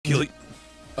kill you.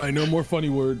 I know more funny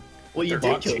word. Well, you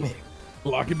did kill me.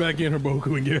 Lock it back in,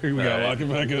 Herboku and Gary. We gotta lock it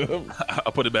back up.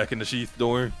 I'll put it back in the sheath.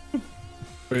 Don't worry.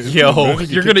 Wait, Yo,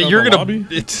 you're gonna.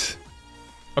 It's.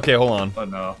 Okay, hold on. Oh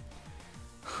no.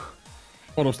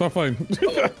 Hold on, stop fighting.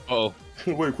 Oh.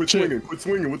 Wait, quit swinging. Quit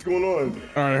swinging. What's going on?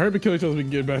 All right, hurry up and kill each other so we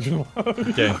can get back in the lobby.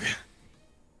 Okay.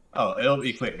 Oh, it'll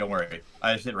be quick. Don't worry.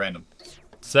 I just hit random.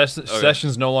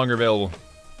 Session's no longer available.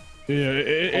 Yeah,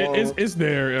 it's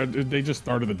there. They just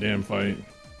started the damn fight.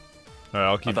 All right,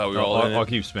 I'll keep. I'll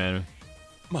keep spamming.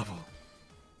 Marvel.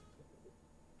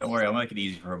 Don't worry. I'll make it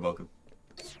easy for Herboku.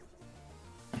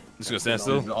 Just gonna stand This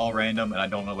still. is all random, and I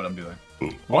don't know what I'm doing.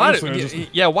 Why do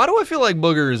I feel like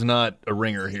Booger is not a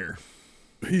ringer here?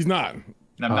 He's not.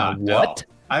 I'm not. What?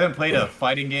 I haven't played a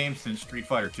fighting game since Street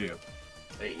Fighter 2.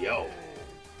 Hey, yo.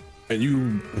 And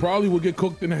you probably will get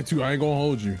cooked in that too. I ain't gonna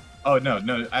hold you. Oh no,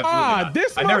 absolutely not.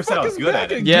 This I never said I was good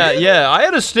at it. Yeah. I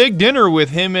had a steak dinner with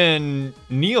him and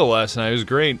Neil last night. It was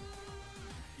great.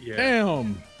 Yeah.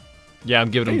 Damn. Yeah, I'm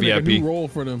giving him Make a VIP. new role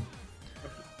for them.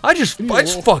 I just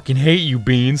fucking hate you,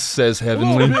 Beans, says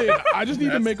Heavenly. I just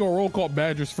need to make a roll called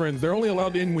Badger's Friends. They're only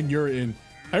allowed in when you're in.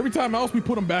 Every time else, we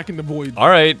put them back in the void. All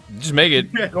right, just make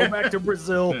it. Go back to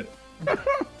Brazil.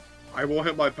 I won't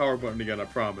hit my power button again, I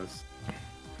promise.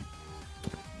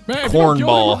 Man, if you don't kill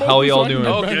Cornball, him, how Herboku, y'all so I can doing?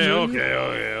 get Okay,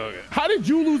 Badger. okay. How did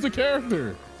you lose a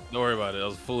character? Don't worry about it. I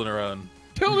was fooling around.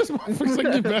 Kill this motherfucker so I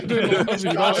can get Badger in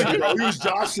the lobby, dog. It was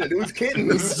joshing. It was kidding.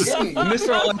 It was kidding.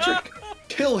 Mr. Electric,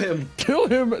 kill him. Kill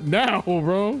him now,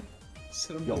 bro.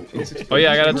 Oh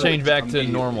yeah, I gotta change back to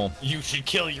normal. You should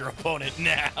kill your opponent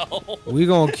now. We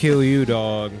gonna kill you,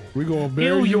 dog. We gonna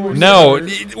bury you. in No, the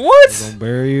dirt. We what? gonna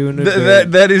bury you in the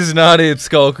dirt. That is not it,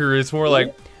 Skulker. It's more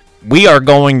like, we are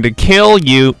going to kill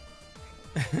you.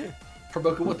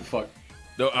 Herboku, what the fuck?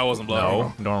 No, I wasn't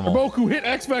blocking. No, normal. Herboku hit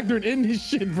X Factor and end his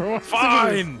shit, bro.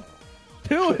 Fine.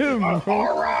 Kill him, bro.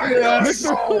 All right.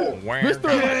 Mr.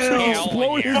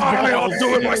 Explode his Fine, I'll balls.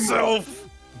 do it myself.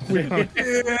 We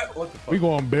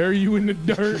gonna bury you in the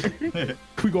dirt.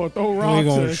 We gonna throw rocks. We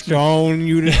gonna at you. stone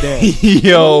you to death.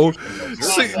 Yo,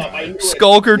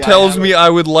 Skulker tells me I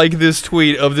would like this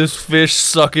tweet of this fish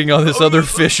sucking on this other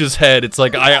fish's head. It's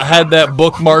like I had that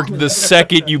bookmarked the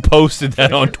second you posted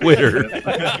that on Twitter.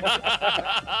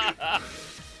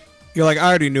 You're like, I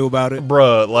already knew about it.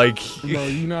 Bruh, like, No,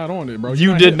 you not on it, bro.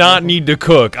 you did not need to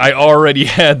cook. I already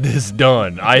had this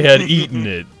done. I had eaten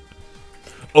it.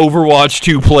 Overwatch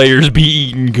 2 players be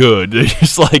eating good. They're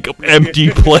just like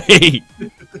empty plate.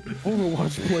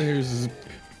 Overwatch players is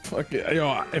fucking.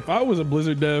 Yo, if I was a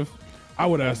Blizzard dev, I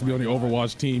would ask to be on the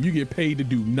Overwatch team. You get paid to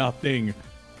do nothing,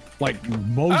 like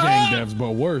Mojang devs,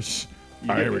 but worse.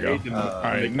 All right, here we go. All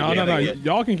right, no.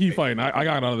 Y'all can keep fighting. I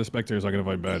got out of the spectators so I can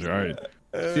fight Badger. All right,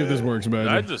 see if this works, Badger.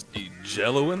 I just need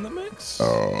Jello in the mix.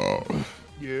 Oh.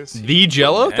 Yes. The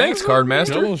Jello? Thanks,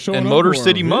 Cardmaster. And Motor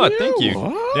City Mutt, thank you.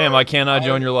 What? Damn, I cannot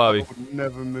join your lobby.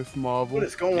 Never miss Marvel. What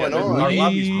is going on? on? Our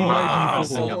lobby's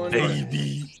Wow.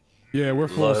 Baby. Yeah, we're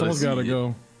full. Someone's gotta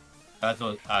go. That's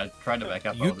what I tried to back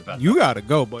up. You gotta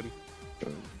go, buddy.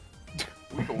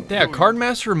 Yeah,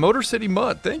 Cardmaster and Motor City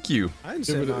Mutt, thank you. I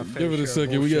didn't Give it a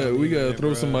second. We gotta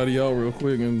throw somebody out real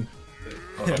quick and.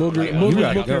 Booger's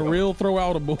looking real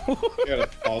throw-outable. Gotta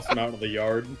toss him out of the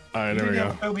yard. All right, there we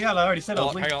go. Oh, yeah, I already said I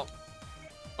was Hang on.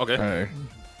 Okay. All right,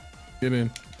 get in.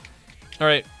 All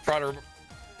right.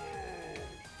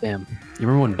 Damn. You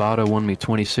remember when Bada won me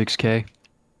 26K?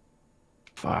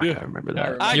 Fuck, Yeah. I remember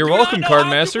that. You're welcome,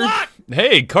 Cardmaster.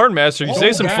 Hey, Cardmaster, you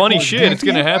say some funny shit, it's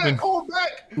gonna happen.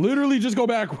 Literally, just go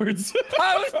backwards.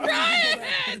 I was trying.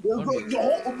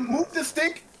 Move the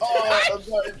stick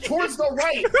towards the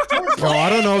right. Yo, I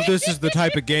don't know if this is the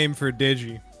type of game for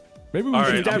Digi. Maybe we All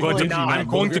should right, definitely I'm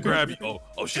going to grab you.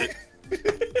 Oh shit.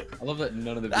 I love that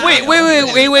none of the. Wait.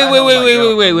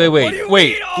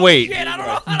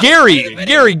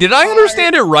 Gary, did I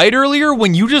understand it right earlier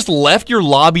when you just left your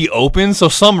lobby open so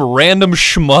some random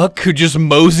schmuck could just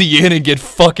mosey in and get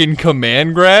fucking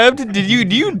command grabbed? Do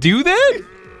you do that?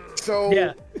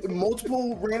 So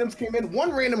multiple randoms came in.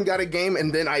 One random got a game,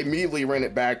 and then I immediately ran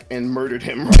it back and murdered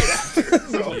him right after.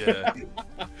 So. Yeah.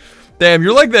 Damn,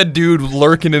 you're like that dude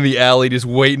lurking in the alley just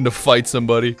waiting to fight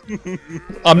somebody.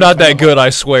 I'm not that good, I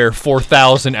swear.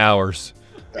 4,000 hours.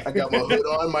 I got my hood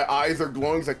on, my eyes are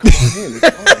glowing. It's like, come on in,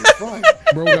 it's fine.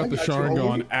 Bro got the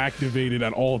Sharingan activated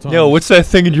at all times. Yo, what's that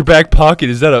thing in your back pocket?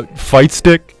 Is that a fight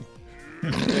stick?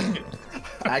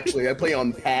 Actually, I play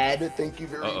on pad. Thank you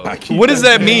very much. What does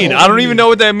that mean? I don't even know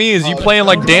what that means. You playing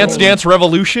like Dance Dance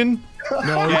Revolution?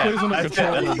 No, he plays on the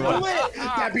controller, bro.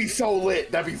 That'd be so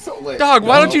lit. That'd be so lit. Dog,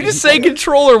 why don't you just say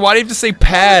controller? Why do you have to say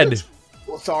pad?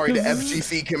 Well, sorry, the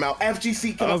FGC came out.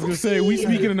 FGC came out. I was gonna say we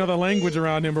speaking another language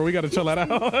around him, bro. We gotta chill that out.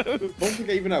 I don't think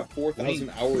I even have 4,000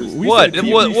 hours. We said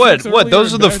TV6 What?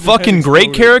 Those are the earlier, fucking Badger great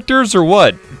Head characters, or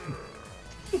what?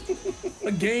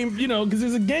 A game, you know, because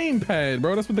there's a gamepad,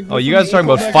 bro. That's what the. Oh, you guys are talking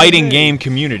about fighting game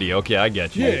community. Okay, I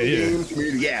get you.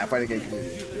 Yeah, fighting game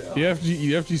community. Yeah.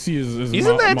 The FGC is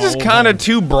Isn't that just kind of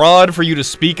too broad for you to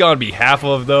speak on behalf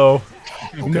of, though?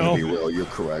 No. Be real, you're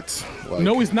correct. Like,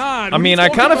 No, he's not. I mean, I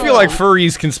kind of feel like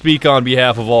furries can speak on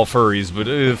behalf of all furries,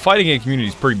 but fighting game community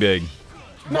is pretty big.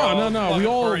 No. We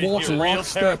all Furry, walk you're real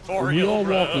lockstep. We territorial, all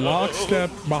walk bro. lockstep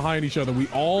behind each other. We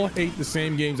all hate the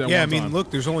same games at Yeah, I one mean, time.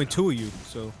 look, there's only 2 of you,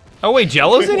 so Oh wait,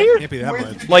 Jello's in here? can't be that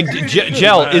much. Like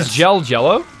Gel is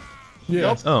Jello?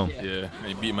 Yeah. Oh, Yeah,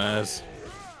 he beat my ass.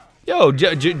 yo,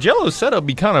 Jello's setup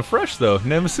be kind of fresh though.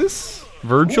 Nemesis,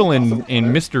 Virgil, and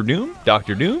Mr. Doom,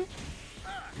 Doctor Doom,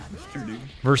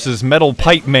 versus Metal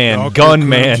Pipe Man, Dr. Gun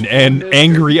Man, and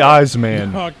Angry Eyes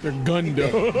Man. Dr.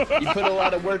 Gundo. You put a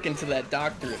lot of work into that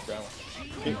doctorate, bro.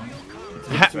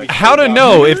 How to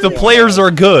know if the players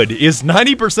are good? Is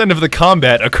 90% of the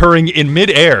combat occurring in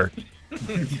midair?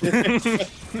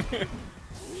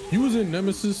 He was in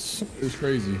Nemesis. It was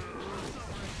crazy.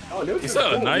 He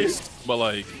sounded nice, but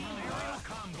like,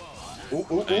 I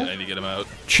need to get him out.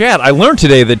 Chat, I learned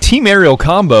today that Team Aerial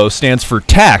Combo stands for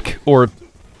TAC, or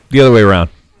the other way around.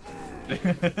 Yeah,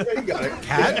 you got it.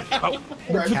 Cat?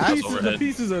 The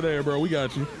pieces are there, bro. We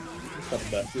got you.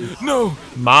 No.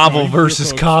 Marvel you're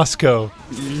versus cooked. Costco.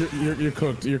 You're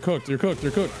cooked. You're cooked. You're cooked.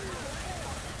 You're cooked.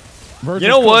 You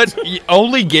know what?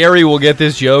 Only Gary will get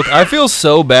this joke. I feel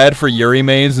so bad for Yuri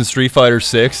mains in Street Fighter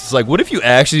 6. It's like, what if you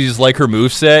actually just like her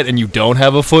moveset and you don't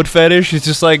have a foot fetish? It's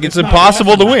just like, it's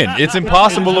impossible to win. It's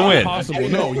impossible to win. Impossible.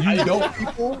 No, you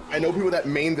don't. I know people that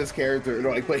main this character, and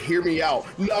they're like, but hear me out.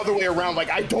 The other way around, like,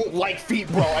 I don't like feet,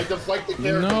 bro. I just like the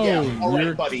character. No, yeah, all you're-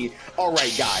 right, buddy. All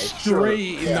right, guy.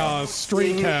 Straight,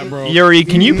 straight cat, bro. Yuri,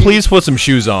 can you please put some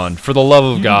shoes on, for the love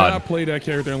of You do God? not play that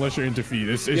character unless you're into feet.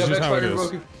 It's just how it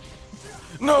is.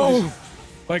 No.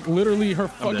 Like literally, her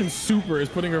fucking super is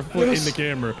putting her foot in the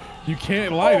camera. You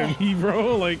can't lie to me,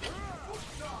 bro. Like,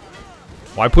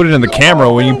 Why put it in the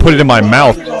camera when you put it in my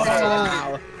mouth?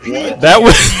 That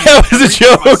was a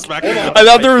joke. I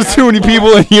thought there was too many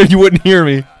people in here. You wouldn't hear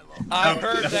me. I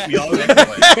heard that. We all like,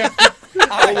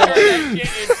 I heard that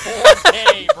shit in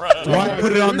 4K, bro. Why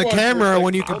put it on the camera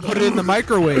when you can put it in the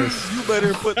microwave? You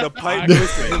better put the pipe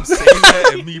list of him saying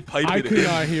that and me piping I it could in.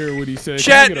 not hear what he said.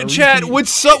 Can I get a Chat. repeat?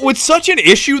 What's such an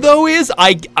issue though is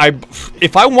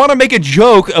if I want to make a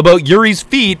joke about Yuri's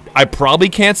feet, I probably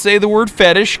can't say the word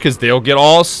fetish because they'll get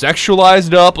all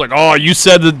sexualized up. Like, oh, you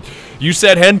said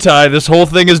hentai. This whole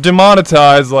thing is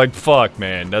demonetized. Like, fuck,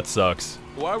 man, that sucks.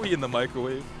 Why are we in the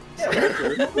microwave? Why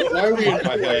are we in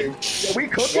my head? Yeah, we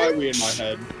cooking? Why are we in my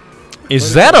head?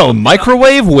 Is that a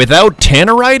microwave without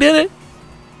tannerite in it?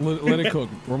 Let it cook.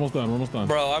 We're almost done. We're almost done.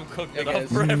 Bro, I'm cooking up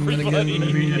for everybody.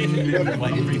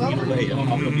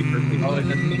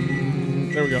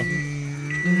 There we go.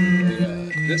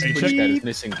 This Hey, Twitch check- chat is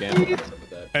missing gamma.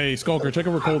 Hey, Skulker, check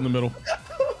if we're cold in the middle.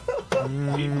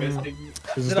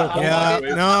 Is it still cold?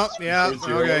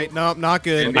 Okay, no, not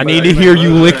good. I need to hear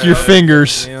you lick your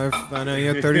fingers. Yeah, I know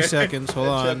you have 30 seconds. Hold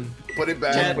on. Put it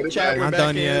back. Chat, Put it chat, back. we're Not back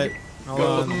done in. yet. Hold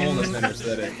on. Wholeness and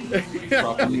aesthetic.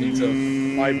 Properly into.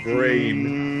 My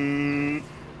brain.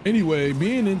 Anyway,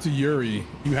 being into Yuri,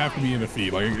 you have to be into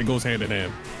feet. Like, it goes hand in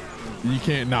hand. You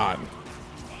can't not.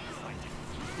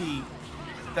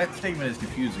 that statement is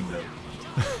confusing though.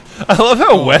 I love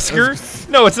how Wesker.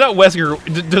 No, it's not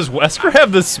Wesker. Does Wesker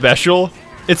have the special?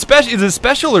 It's special. Is it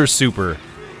special or super?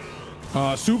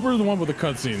 Super is the one with the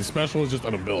cutscene. Special is just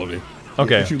an ability.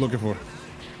 Okay. What you looking for?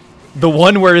 The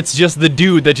one where it's just the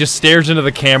dude that just stares into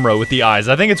the camera with the eyes.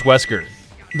 I think it's Wesker.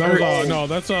 That was, no,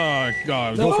 that's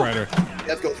Ghost Rider.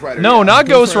 That's Ghost Rider. No, yeah. not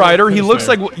Ghost Rider. He Ghost looks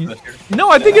like. Rider. No,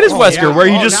 I think it is Wesker, yeah. where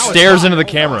he Oh, just now it's stares not. into the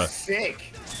camera. Sick.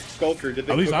 Sculptor, did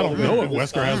they At least cook I don't over know it if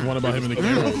this Wesker has time? one about him in the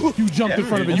camera. You jumped in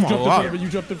front of it. You jumped in front of it. You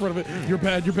jumped in front of it. You're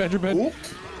bad. You're bad. You're bad. Oop.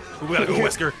 We gotta go,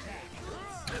 Wesker.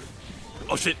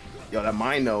 Oh shit. Yo, that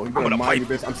mine though. You gonna better mind pipe. your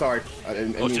business. I'm sorry. I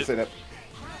didn't mean to shit. say that.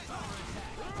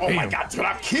 Oh my God,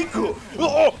 Kiku!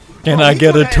 Can Bro, I he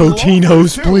get a got that loafers,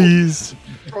 Totino's, too. please?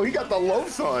 Bro, he got the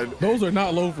loafs on. Those are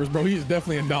not loafers, bro. He is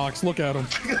definitely in Docs. Look at him.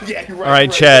 Yeah, you're right. All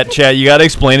right, chat. You gotta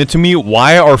explain it to me.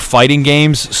 Why are fighting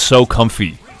games so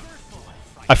comfy?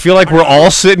 I feel like we're all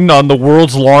sitting on the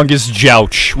world's longest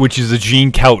jouch, which is a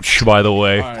jean couch, by the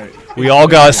way. All right. We all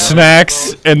got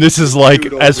snacks, and this is like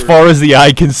as far as the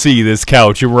eye can see. This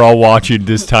couch, and we're all watching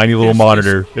this tiny little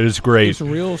monitor. It is great. It's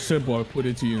real simple. I put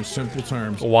it to you in simple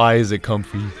terms. Why is it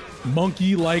comfy?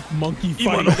 monkey fight.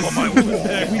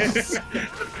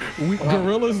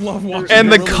 Gorillas love watching.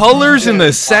 And the gorillas colors fight. and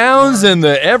the sounds and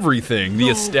the everything, the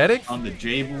aesthetic. On the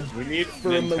Jable. We need For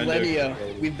Nintendo millennia,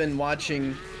 controllers. we've been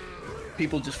watching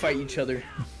people just fight each other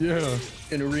Yeah.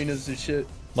 in arenas and shit.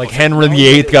 Like Henry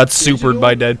VIII got supered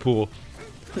by Deadpool.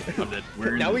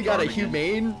 Now we got a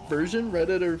humane version right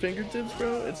at our fingertips,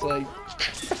 bro. It's like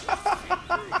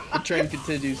the trend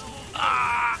continues.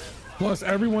 Plus,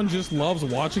 everyone just loves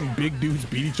watching big dudes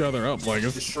beat each other up. Like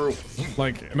it's true.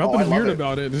 Like I nothing love weird it.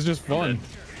 about it. It's just fun.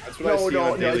 That's what I see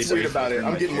on a daily it's weird basis about it. in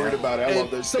I'm my getting weird chat. about it. I love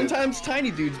this. Sometimes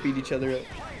tiny dudes beat each other up.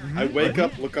 I wake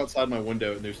up, look outside my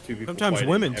window, and there's two people Sometimes fighting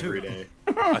women, every too. day.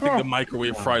 I think the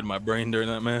microwave fried my brain during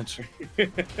that match.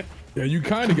 Yeah, you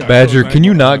kind of got. Badger, close, can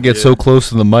you man. not get so close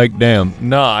to the mic? Damn.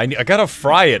 Nah, I gotta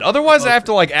fry it. Otherwise, I have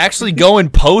to like actually go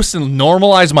and post and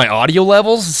normalize my audio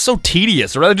levels. It's so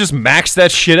tedious. I'd rather just max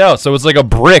that shit out so it's like a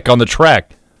brick on the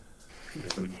track.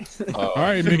 All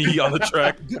right, Mickey. Me on the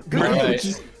track.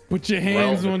 Nice. Put your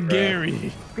hands Well, on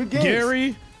Gary. Good games.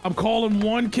 Gary, I'm calling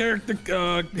one character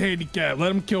handicap.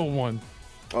 Let him kill one.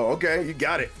 Oh, okay. You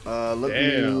got it. Let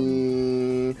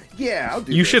Damn. me. Yeah, I'll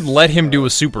do You this. should let him do a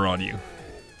super on you.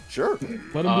 Sure.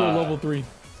 Let him do a level 3.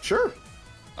 Sure.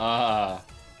 What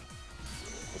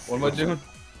am I doing?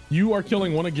 You are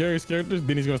killing one of Gary's characters,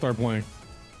 then he's gonna start playing.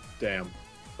 Damn.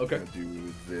 Okay.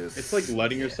 Do this. It's like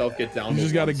letting yourself get down You to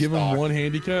just gotta one give him stock. one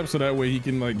handicap so that way he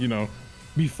can like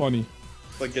be funny.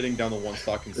 It's like getting down to one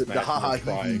stock and smash ha-ha and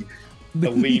trying. The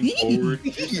lean forward.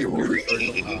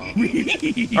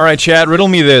 All right, chat, riddle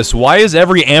me this. Why is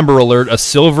every Amber Alert a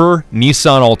silver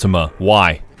Nissan Altima?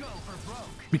 Why?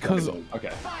 Because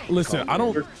Okay. listen, I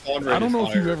don't know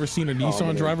if you've ever seen a Nissan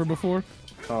Common. driver before,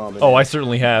 Oh, I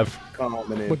certainly have.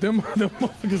 but them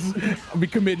motherfuckers be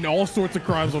committing all sorts of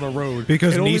crimes on the road.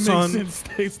 Because it only Nissan- makes sense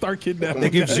they start kidnapping. They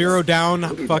give guys. 0 down,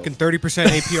 fucking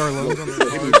 30% APR loans on their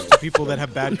cars to people that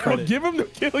have bad Yo, credit. give him to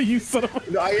kill you, son of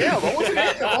a. I am. I wasn't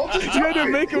hitting him. I was just You had to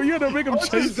jumping. make him. You had to make him I was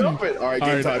chase just you. jumping. All right,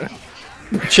 game All right. time.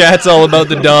 Chat's all about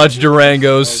the Dodge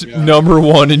Durangos,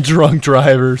 #1 in drunk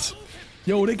drivers.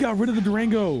 Yo, they got rid of the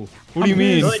Durango. What do you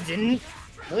mean? No, it didn't.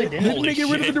 No, it didn't. Didn't they get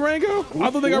rid of the Durango? I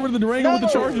thought they got rid of the Durango with the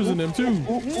Chargers in them too.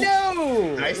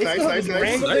 No! Nice, They nice, still nice, have the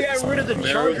nice. Durango, They got rid of the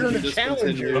Camaros Charger are and the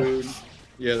Challenger. discontinued.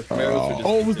 Yeah, the Camaros are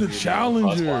Oh, it was the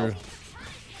discontinued. Challenger.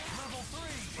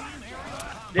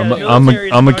 Yeah, I'm the gonna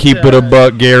military's keep it a about to-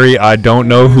 buck, Gary. I don't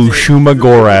know who Shuma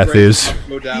Gorath is.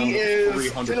 Go down He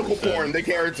is 300%. cynical porn, the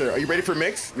character. Are you ready for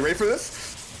mix? You ready for this?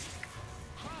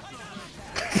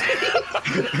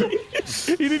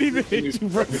 He didn't even hit you,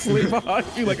 bro. Slid behind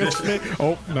you like a snake.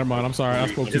 Oh, never mind. I'm sorry. I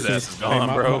spoke too His soon. ass is gone,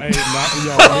 hey, bro.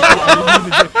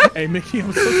 Hey, Mickey,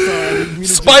 I'm so sorry. I didn't mean to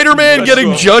Spider-Man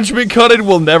getting judgment cutted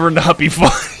will never not be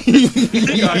funny.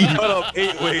 He got cut up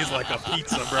 8 ways like a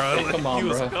pizza, bro. Like, Come on, he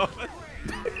was bro. going-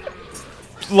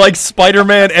 Like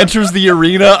Spider-Man enters the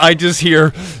arena, I just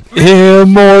hear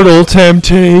immortal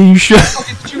temptation.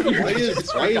 Why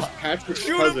is Patrick's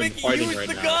cousin fighting right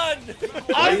now?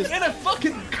 I'm in a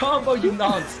fucking combo, you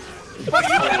nonce.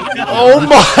 Oh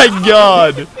my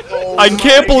god. I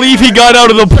can't believe he got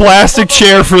out of the plastic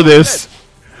chair for this.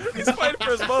 He's fighting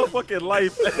for his motherfucking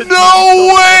life.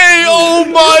 No way! Oh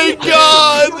my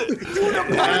god!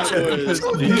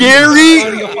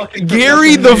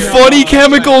 Gary, the funny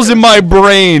chemicals in my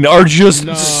brain are just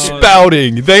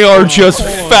spouting. They are just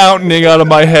fountaining out of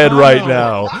my head right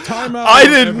now. I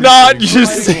did not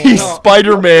just see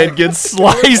Spider-Man get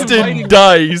sliced and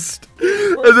diced.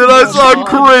 And then I saw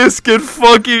Chris get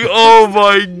fucking, oh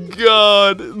my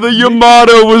god. The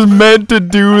Yamato was meant to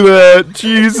do that.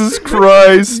 Jesus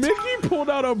Christ. Mickey pulled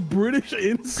out a British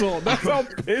insult. That's how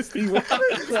pissed he was.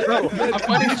 Bro, I'm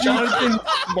fighting Jonathan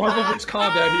Marvel vs.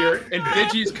 Combat here, and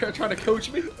Digi's trying to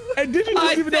coach me. And did you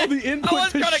not even know the I input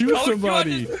was to trying to shoot coach you, I'm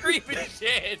somebody? just screaming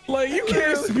shit. Like, you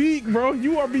can't speak, bro.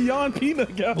 You are beyond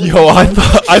peanut gallery. Yo, I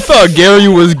thought Gary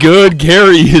was good.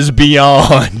 Gary is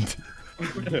beyond.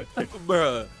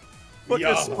 Bruh.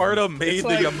 Fucking Sparta made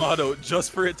the Yamato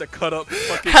just for it to cut up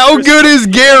fucking. How good is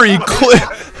Gary?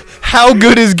 How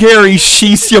good is Gary?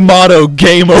 She's Yamato.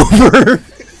 Game over.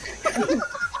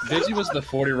 Digi was the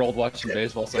 40-year-old watching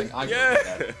baseball saying, I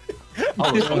Yeah.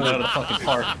 I was going out of the fucking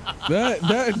park.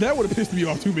 That would have pissed me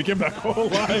off too, Mick. I'm not gonna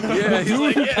lie. Yeah, A he's dude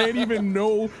like, who yeah. can't even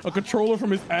know a controller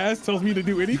from his ass tells me to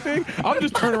do anything. I'm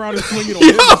just turn around and swing it on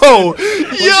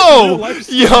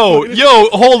Yo,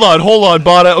 hold on,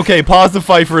 Bada. Okay, pause the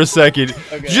fight for a second.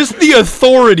 Okay. Just the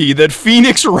authority that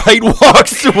Phoenix Wright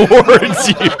walks towards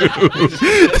you.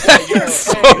 That is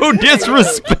so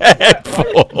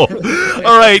disrespectful.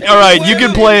 All right, you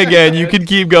can play again. You can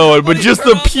keep going, but just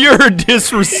the pure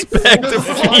disrespect. back to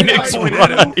Phoenix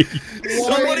Wright.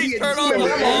 Somebody turn on the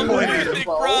bomb music,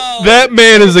 bro. That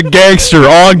man is a gangster.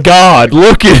 On God,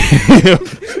 look at him.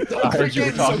 I heard you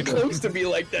were talking so close to be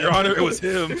like that. Your Honor, it was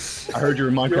him. I heard you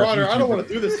were Minecraft. Your Honor, I don't want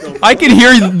to do this no more. I can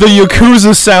hear the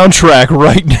Yakuza soundtrack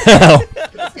right now.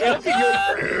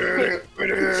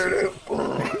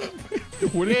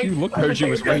 What are you looking? I heard you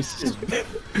was racist.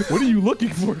 What are you looking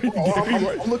for?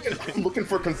 I'm looking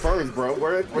for confirms, bro.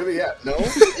 Where they at? No.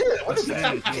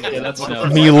 Yeah, that's no.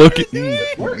 Me looking.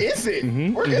 Where is it?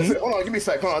 Where is it? Hold on, give me a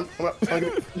sec. Hold on. Hold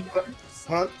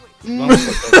on. What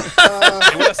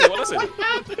I say?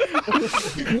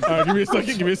 Give me a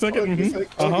second. Give me a second.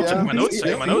 Yeah.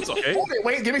 My notes. Okay.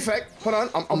 Wait, give me a sec. Hold on.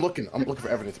 I'm looking for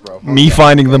evidence, bro. Me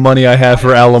finding the money I have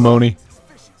for alimony.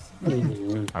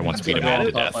 I once beat a man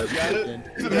to death.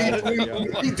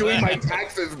 Me doing my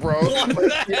taxes, bro.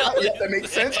 Yeah, that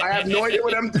makes sense. I have no idea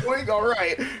what I'm doing. All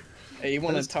right. Hey, you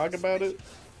want to talk about it?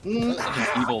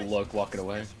 Just evil look walking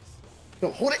away.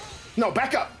 No, hold it. No,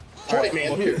 back up. Hold it,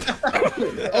 man. Here.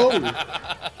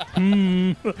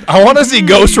 I want to see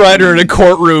Ghost Rider in a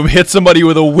courtroom hit somebody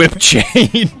with a whip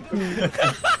chain.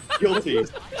 Guilty.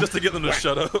 Just to get them to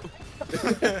shut up.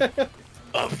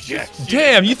 Objection.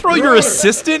 Damn, you throw your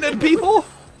assistant at people?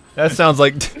 That sounds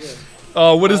like...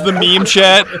 what is the meme,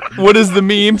 chat? What is the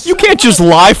meme? You can't just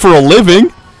lie for a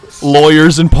living.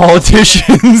 Lawyers and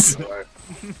politicians.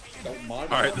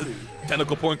 Alright, the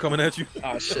tentacle point coming at you.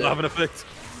 Oh, shit. Laughing effect.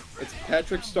 It's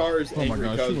Patrick Starr's Oh my angry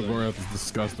gosh, cousin. Shumagorath is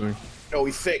disgusting. No,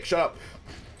 he's sick. Shut up.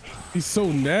 He's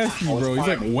so nasty, bro. He's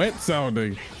like wet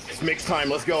sounding. It's mixed time.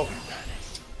 Let's go.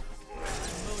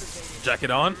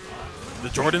 Jacket on. The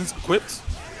Jordans equipped.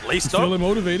 Laced He's up. feeling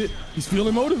motivated. He's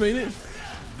feeling motivated.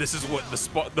 This is what the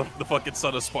fucking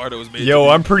son of Sparta was made Yo,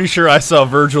 to I'm pretty sure I saw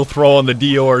Virgil throw on the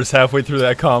Dior's halfway through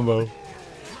that combo.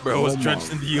 Bro was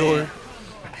drenched in Dior.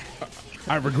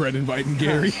 I regret inviting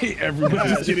Gary.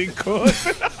 Everybody's getting caught.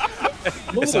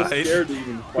 It's alright.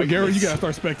 But Gary, you gotta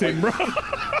start spectating, bro.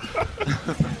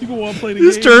 People want to play the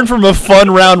This game. turned from a fun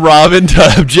round robin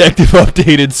to objective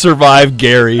updated survive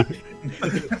Gary.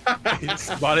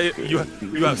 About it. You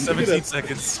have 17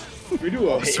 seconds. We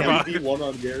do a Survive. 1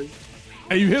 on Gary.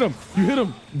 Hey, you hit him. You hit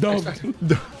him. Dumb.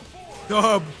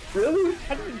 Dub. Really?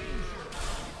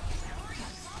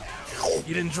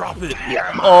 You didn't drop it.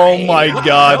 Oh my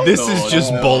god, this is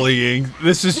just bullying.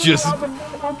 This is just...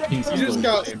 You just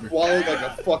got swallowed like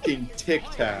a fucking Tic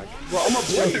Tac. Bro, I'm a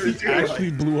player, He dude.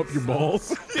 actually blew up your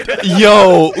balls.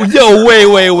 Yo,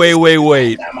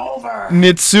 wait. I'm over.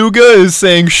 Nitsuga is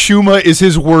saying Shuma is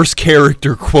his worst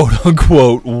character, quote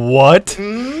unquote. What?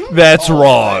 That's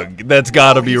wrong. That's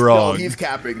gotta be wrong. No, he's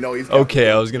capping. No, he's capping.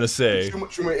 Okay, I was gonna say.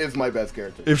 Shuma is my best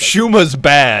character. If Shuma's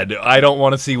bad, I don't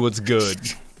want to see what's good.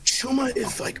 Shuma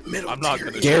is like middle I'm not tier.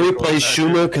 gonna. Gary plays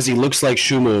Shuma because he looks like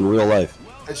Shuma in real life.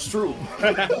 That's true.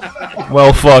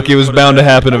 Well, fuck, it was bound to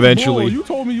happen Whoa, eventually. you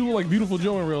told me you look like Beautiful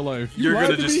Joe in real life. You You're lied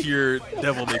gonna to just me? hear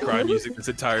Devil May Cry music this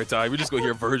entire time. We're just gonna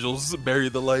hear Virgil's Bury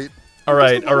the Light.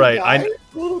 Alright.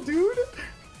 Little dude.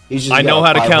 He's just I know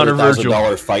how to counter Virgil.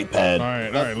 $500,000 fight pad. All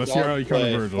right. Let's hear how you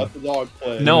counter Virgil. Let the dog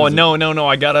play. No.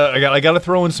 I gotta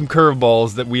throw in some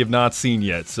curveballs that we have not seen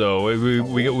yet. So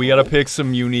we gotta pick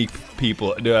some unique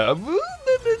people.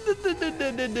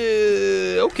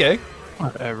 Okay.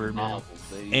 Whatever, man.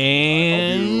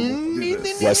 And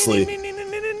Wesley.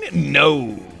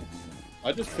 no.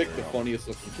 I just picked the funniest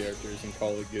looking characters and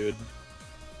call it good.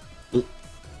 I'm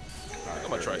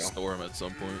gonna try Storm at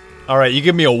some point. All right, you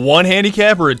give me a 1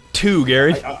 handicap or a 2,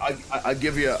 Gary? I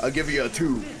give you a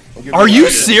 2. Are you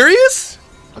serious?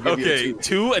 Okay,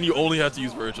 2, and you only have to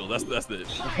use Virgil. That's it.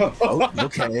 Oh,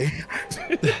 okay.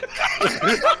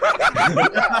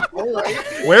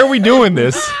 Where are we doing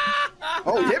this?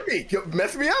 Oh, hit me.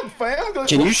 Mess me up, fam.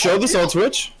 Can you show this on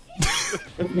Twitch?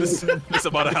 This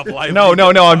about to have live. No.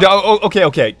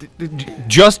 Okay.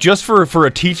 Just for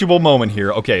a teachable moment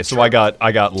here. Okay, so I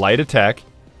got light attack,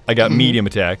 I got medium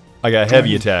attack, I got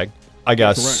heavy attack, I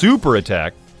got super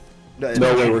attack.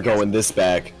 No way we're going this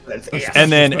back.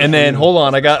 And then hold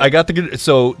on, I got the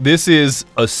so this is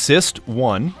assist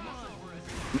 1.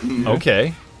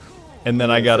 Okay. And then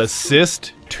I got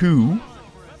assist 2.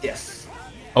 Yes.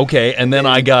 Okay, and then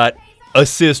I got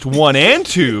assist 1 and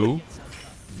 2.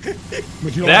 But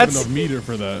you don't That's have enough meter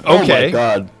for that. Okay. Oh my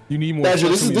god. You need more. Badger,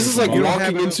 this is like you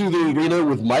walking into the arena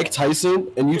with Mike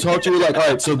Tyson, and you talk to me like, all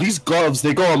right, so these gloves,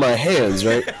 they go on my hands,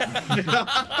 right?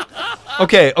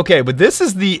 Okay, but this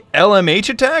is the LMH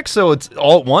attack, so it's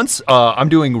all at once. I'm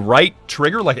doing right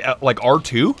trigger like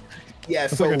R2. Yeah,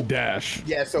 It's so like a dash.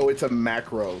 yeah, so it's a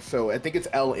macro. So I think it's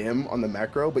LM on the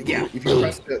macro, but yeah, if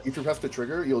you press the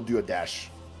trigger, you'll do a dash.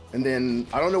 And then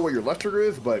I don't know what your left trigger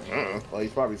is, but like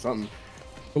it's probably something.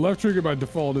 The left trigger by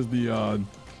default is the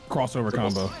crossover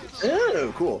combo.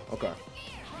 Oh, cool. Okay.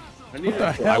 What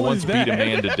the hell I once is beat that? a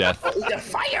man to death. Yeah,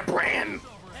 Firebrand.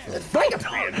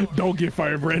 Firebrand. Don't get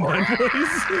Firebrand, man,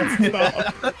 please.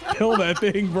 Stop. Kill that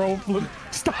thing, bro.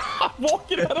 Stop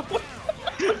walking at him.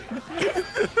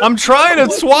 I'm trying to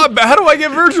swap. How do I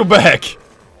get Virgil back?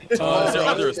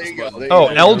 Oh,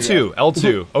 L2.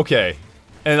 L2. Okay.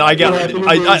 And I get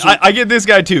I get this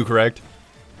guy too, correct?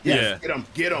 Yeah.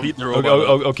 Get him.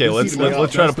 Okay, let's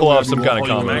try to pull off some kind of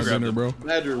combo.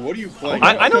 Badger, what are you playing?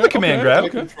 I know the command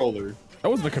grab. Controller. That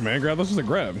wasn't a command grab. That's just a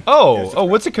grab. Oh,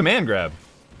 what's a command grab?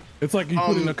 It's like you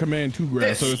put in a command to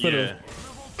grab. So instead of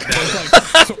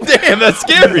damn, that's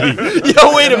scary.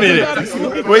 Yo, wait a minute.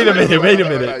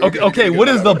 Okay, what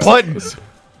is the buttons?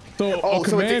 So a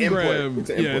command grab,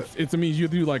 yeah, it means you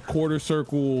do like quarter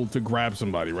circle to grab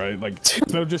somebody, right? Like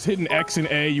instead of just hitting X and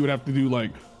A, you would have to do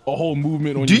like a whole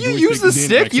movement on Do your you joystick, use the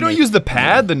stick? You don't use the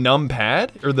pad, the numb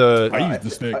pad, or the? I use the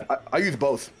stick. I use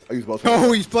both.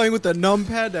 Oh, he's playing with the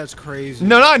numpad? That's crazy.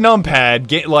 No, not numb pad.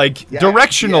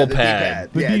 Directional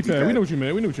pad. The D-pad. We know what you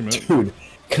meant. Dude,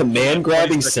 command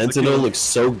grabbing Sentinel looks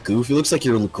so goofy. It looks like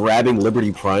you're grabbing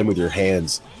Liberty Prime with your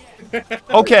hands.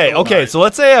 Okay, so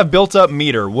let's say I have built up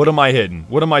meter. What am I hitting?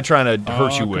 What am I trying to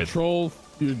hurt you with? Control,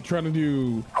 you're trying to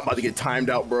do... I'm about to get timed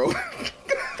out, bro.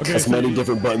 Okay, as many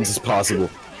different buttons as possible.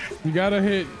 You gotta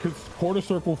hit quarter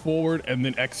circle forward and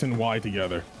then X and Y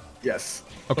together. Yes.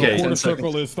 Okay. So quarter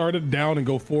circle is started down and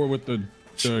go forward with the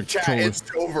Chat, it's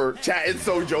Jover. Chat, it's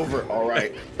so Jover. All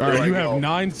right. All right, you have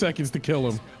 9 seconds to kill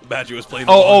him. Badger was playing.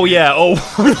 Yeah. Oh no!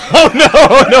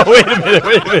 Wait a minute.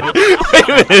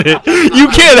 You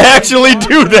can't actually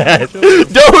do that.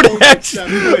 Don't actually.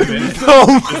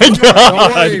 Oh my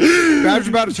God! Badger's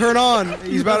about to turn on.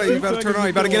 He's about to turn on.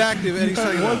 He's about to get active any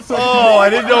second. Oh, I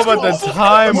didn't know about the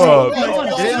time up.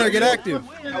 Get in there, get active.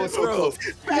 That was so close.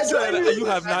 You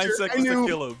have 9 seconds to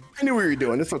kill him. I knew what you were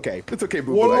doing. It's okay. It's okay,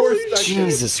 boo. One more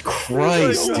Jesus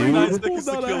Christ, dude. 9 seconds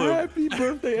to kill him. Happy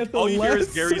birthday at the All you hear is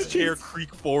last Gary's chair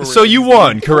creak forward. So you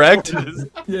won, correct?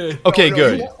 Yeah. Okay,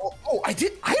 good. I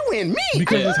win. Me.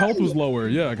 Because his health was lower.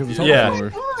 Yeah, because his health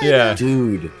was lower. Yeah.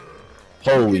 Dude.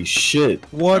 Holy shit.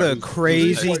 What a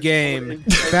crazy game.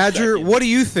 Badger, what do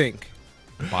you think?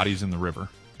 Bodies in the river.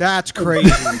 That's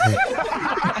crazy.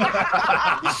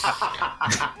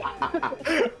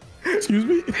 Excuse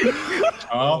me?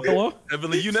 Hello?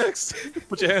 Heavenly, you next.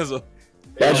 Put your hands up.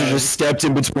 Badger just stepped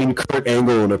in between Kurt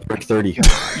Angle and a Prick 30. You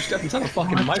stepped inside the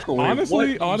fucking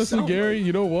microwave. Honestly, Gary,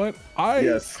 you know what?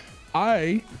 I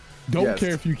don't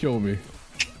care if you kill me.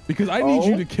 Because I need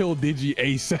you to kill Digi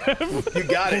ASAP. You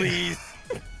got it. Please.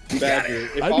 Badger,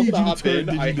 if I'm gonna hop in,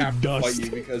 I have to fight you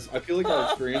because I feel like our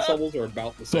experience levels are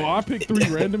about the same. So I picked 3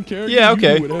 random characters. Yeah,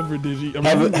 okay. You do whatever, Digi. Get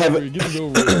it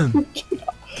over with.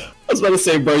 I was about to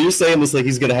say, bro, you're saying this like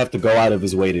he's gonna have to go out of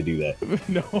his way to do that.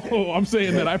 No, I'm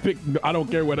saying that I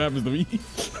don't care what happens to me.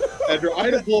 Badger, I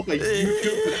had to pull up a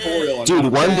YouTube tutorial on Dude,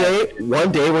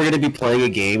 one day we're gonna be playing a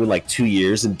game in like 2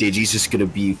 years and Digi's just gonna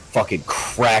be fucking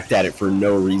cracked at it for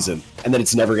no reason. And then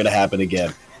it's never gonna happen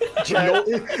again.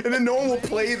 And then no one will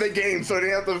play the game, so they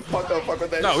have to fuck with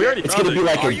that. No, we already. It's gonna be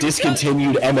like a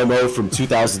discontinued MMO from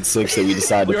 2006 that we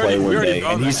decided to play one day,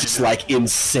 and he's just like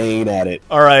insane at it.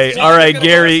 All right,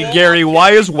 Gary.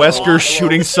 Why is Wesker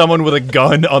shooting someone with a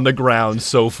gun on the ground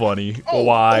so funny?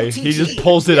 Why? He just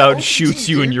pulls it out and shoots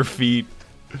you in your feet.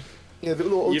 Yeah, the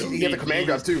little OTG, you have the command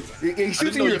grab too. He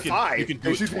shoots in your thigh. You can do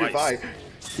it twice.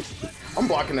 I'm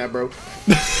blocking that, bro.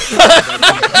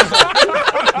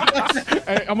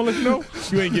 Hey, I'm gonna let you know,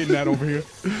 you ain't getting that over here.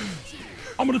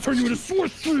 I'm gonna turn you into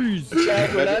Swiss cheese.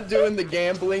 Chad, we're not doing the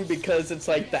gambling because it's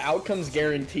like the outcome's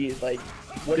guaranteed. Like,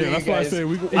 what are you that's guys? Why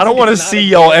I say I don't want to see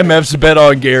y'all MFs bet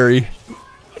on Gary.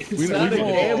 It's not a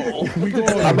gamble.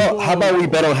 How about we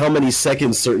bet on how many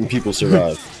seconds certain people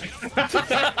survive?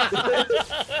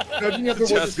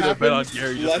 Just gonna bet on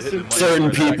Gary.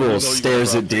 Certain people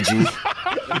stares at Digi.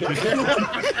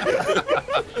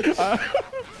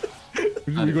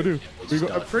 What are we gonna do?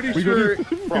 I'm pretty sure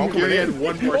Gary had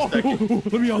 1 more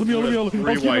second. Let me out.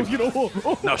 Rewind.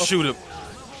 Now shoot him.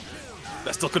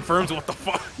 That still confirms what the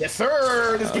fuck. Yes,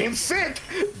 sir. This game's sick.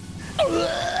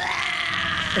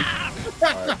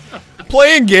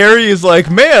 Playing Gary is like,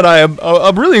 man,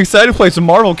 I'm really excited to play some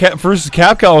Marvel versus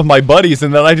Capcom with my buddies,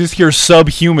 and then I just hear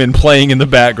Subhuman playing in the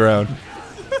background.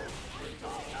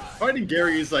 Fighting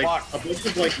Gary is like a bunch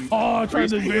of like. Oh, I tried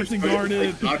to advance and guard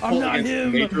it. I'm not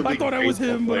him. I thought I was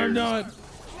him, but I'm not.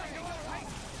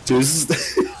 Dude, this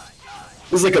is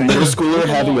It's like a middle schooler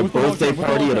having a birthday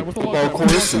party at a football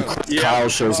course, and Kyle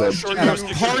shows up. At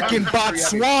a park in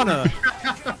Botswana.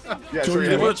 Yeah,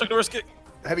 sure. Check the wrist kick.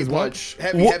 Heavy punch.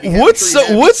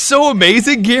 What's so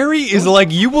amazing, Gary, is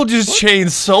like you will just chain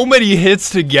so many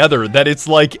hits together that it's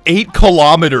like 8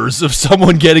 kilometers of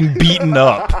someone getting beaten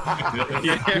up.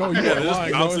 They're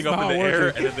just bouncing up in the air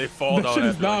and then they fall down. That shit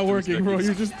is not working, bro.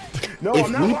 You're just. No,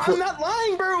 I'm not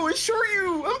lying, bro. I assure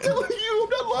you. I'm telling you, I'm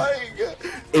not lying.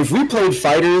 If we played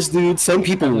fighters, dude, some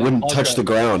people wouldn't touch the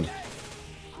ground.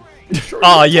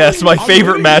 Ah, yes, my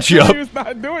favorite matchup.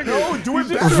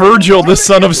 Virgil, the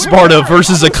son of Sparta,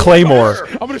 versus a Claymore.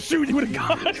 I'm gonna shoot you with a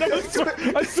gun.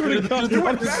 I swear to God.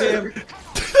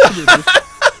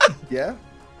 Yeah?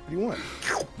 What do you want?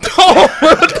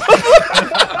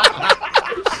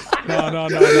 No.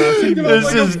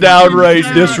 This is downright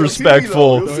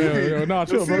disrespectful. Nah,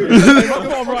 chill, bro. Yo,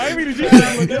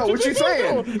 what you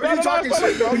saying? You talking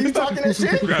shit, bro? You talking that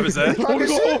shit? Grab his ass. I wanna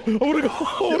go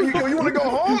home. You wanna go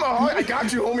home? Oh, I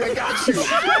got you, homie. I got you.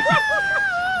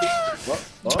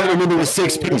 Turn him into a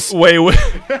 6-piece. Wait.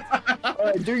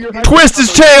 Do your Twist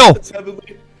his tail!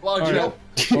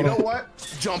 You know what?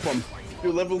 Jump him.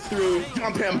 You level through.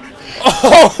 Jump him.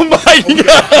 Oh my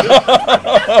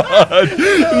God!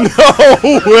 No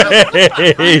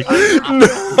way!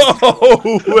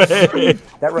 No way!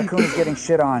 That raccoon is getting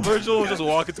shit on. Virgil was just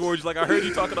walking towards you like, I heard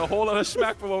you talking a whole lot of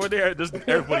smack from over there. Just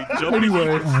everybody jumping.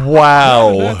 Anyway.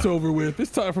 Wow. That's over with.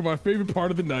 It's time for my favorite part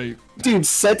of the night. Dude,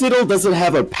 Sentinel doesn't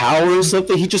have a power or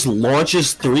something. He just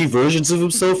launches 3 versions of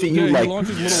himself at you, like,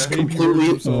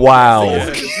 completely. Wow.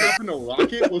 What happened to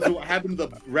Rocket was what happened to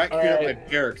the raccoon at my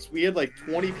barracks. We had like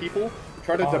 20 people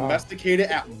try to domesticate it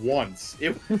at once.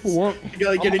 It was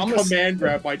like getting command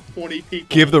grabbed by 20 people.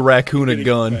 Give the raccoon a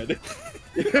gun.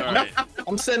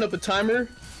 I'm setting up a timer.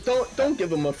 Don't give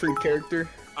him a free character.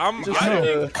 Just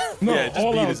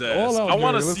beat his ass. I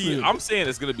want to see. I'm saying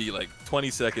it's gonna be like 20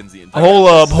 seconds the entire. Hold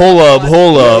up.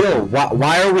 Yo,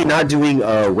 why are we not doing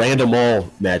random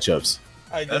all matchups?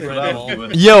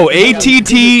 Yo,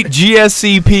 ATT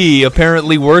GSCP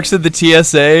apparently works at the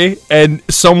TSA, and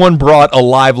someone brought a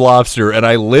live lobster, and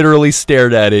I literally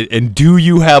stared at it. And do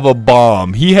you have a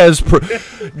bomb? He has.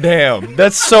 Damn,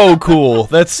 that's so cool.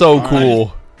 That's so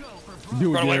cool.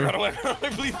 Do it, Run away, Gary. run away,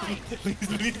 please.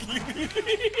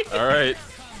 All right.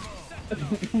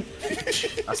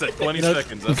 I said 20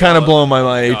 seconds. I'm kind of blowing my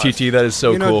mind, ATT. That is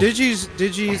so cool. Digi's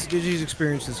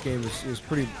experience in this game is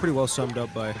pretty well summed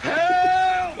up by.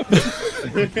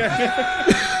 You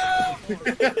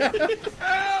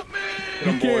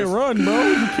can't run, bro.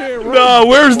 You can't run. No,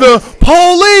 where's the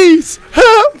police?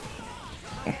 Help!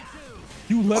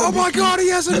 Oh my God, he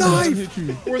has a knife! He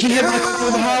hit my car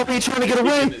on the highway trying to get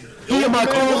away. He hit my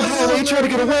car on the highway trying to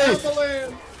get away.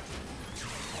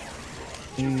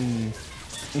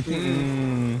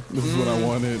 This is what I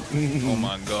wanted. Oh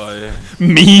my God.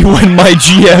 Me when my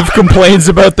GF complains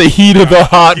about the heat of the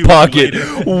hot pocket.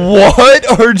 What?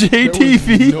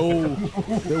 RJTV?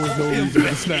 There was no reason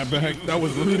to snap back. That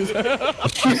was literally.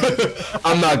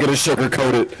 I'm not gonna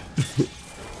sugarcoat it.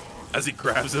 As he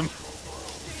grabs him.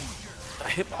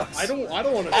 I don't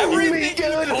want to. Everything you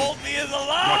told me is a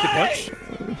lie.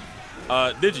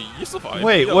 Digi, you're still fine.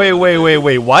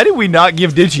 Wait. Why did we not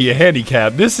give Digi a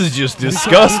handicap? This is just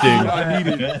disgusting.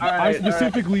 I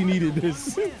specifically needed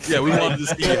this. Yeah, we wanted to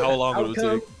see how long it would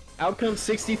take. Outcome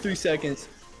 63 seconds.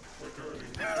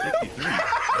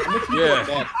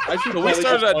 Yeah. So we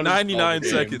started at 99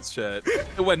 seconds, Chad.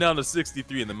 It went down to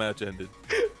 63 and the match ended.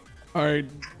 All right,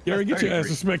 Gary, get your ass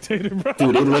a spectator, bro.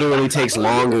 Dude, it literally takes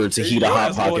longer to heat a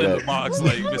hot pocket up. Box,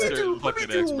 like Mr.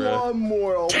 fucking X, bro. One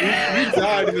more. We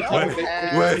died in the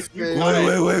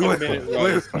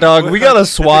Wait. Dog, we gotta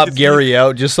swap Gary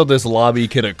out just so this lobby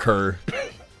can occur.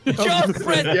 Just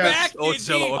press back, Oh,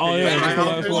 Jello. Oh Okay, yeah,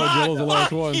 that's the last one. Jello's the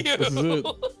last one. This is it.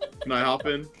 Can I hop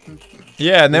in?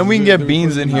 Yeah, and then we can get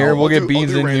Beans in here. We'll get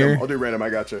Beans in here. I'll do random. I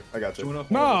got you.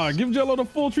 Nah, give Jello the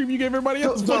full treatment you gave everybody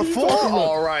else. The full?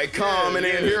 All right, coming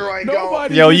in. Here I go.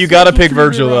 Yo, you gotta pick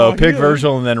Virgil though. Pick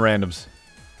Virgil and then randoms.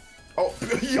 Oh,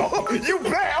 yo, you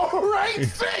bet. All right,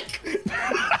 sick.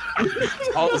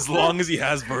 As long as he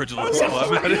has Virgil, that's all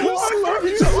that matters.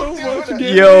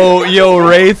 Yo,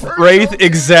 Wraith,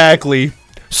 exactly.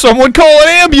 Someone call an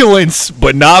ambulance,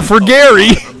 but not for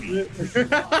Gary.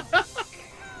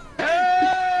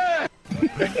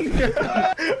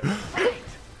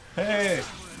 Hey.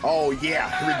 Oh yeah,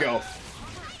 here we go.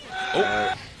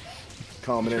 Oh.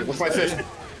 Coming in. What's my fish?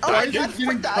 Oh, I just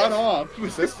getting cut off.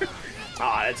 Who's this?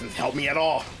 Ah, that doesn't help me at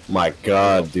all. My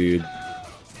God, dude.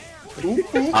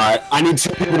 I need 2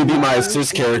 people to be my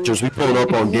assist characters. We pulled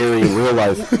up on Gary in real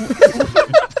life.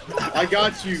 I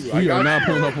got you. We are not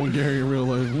pulling up on Gary in real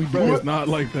life. We do it's not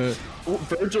like that.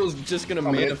 Virgil's just gonna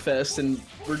manifest and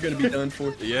we're gonna be done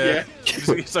for. Yeah.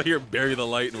 You saw here bury the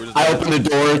light and we're just. I open the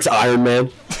door. It's Iron Man.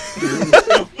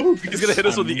 He's gonna hit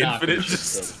us with the infinite.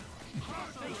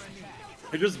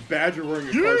 I just Badger wearing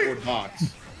a cardboard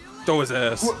box. Throw his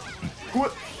ass.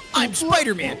 What? I'm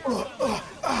Spider-Man.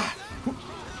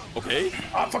 Okay.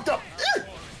 I fucked up.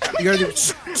 You gotta do.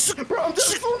 Bro, I'm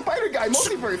just a spider guy.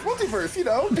 Multiverse, you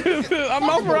know. I'm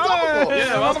Miles Morales.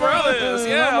 Yeah, Miles Morales.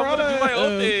 Yeah, I'm gonna do my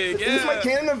own thing. Yeah. It's my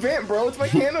canon event, bro. It's my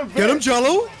canon event. Get him,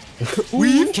 Jello.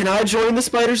 Can I join the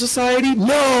Spider Society?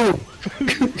 No.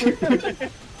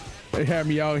 They had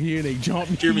me out here. They jumped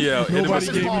me. Hear me out. Nobody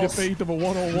gave me the faith of a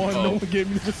one-on-one. No one gave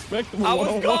me the respect of a one-on-one.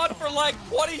 I was gone for like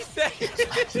 20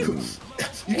 seconds.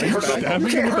 You can't hurt me.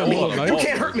 You can't hurt me. You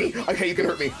can't hurt me. Okay, you can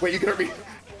hurt me. Wait, you can hurt me.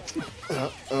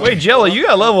 Wait, Jello, you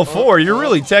got level 4. You're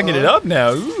really teching it up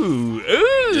now. Ooh,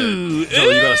 ooh,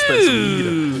 Jello, you gotta spend some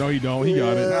weed. No, you don't. He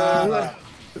got it.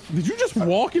 Did you just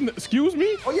walk in? Excuse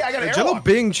me? Oh yeah, I got an Jello airwalk.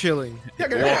 Bing chilling. Yeah, I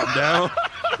got an Walk airwalk. down.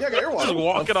 Yeah, I got airwalk. Just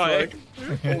walking on egg.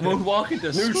 Moonwalking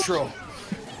to Neutral.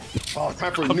 Oh,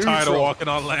 time for I'm neutral. tired of walking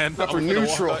on land. Time for I'm gonna walk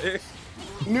neutral. on egg.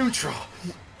 Neutral.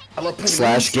 I love /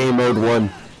 playing game mode 1.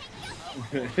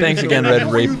 Thanks again, Red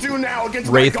What do you do now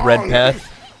against my Wraith gong? Redpath.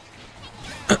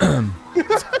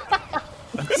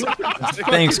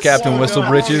 Thanks, Captain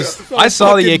Whistlebritches. I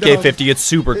saw the AK-50. It's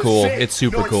super cool. It's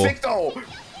super cool.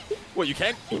 What, you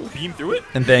can't beam through it?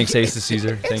 And thanks, Ace to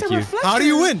Caesar. Thank you. How do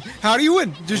you win? How do you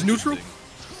win? Just neutral?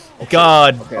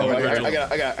 God. Okay, I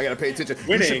gotta pay attention.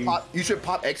 Winning. You should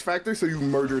pop X Factor so you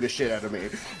murder the shit out of me.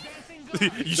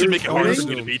 You should make it harder for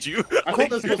me to beat you. I thought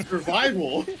this was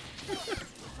survival.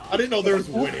 I didn't know there was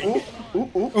winning.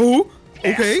 Ooh.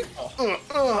 Okay. Oh my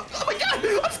god,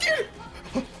 I'm scared.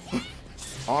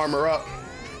 Armor up.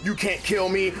 You can't kill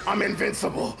me. I'm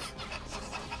invincible.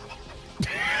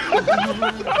 You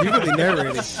really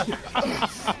narrated.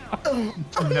 Oh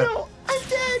no, I'm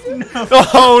dead. No.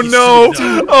 Oh no!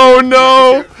 Oh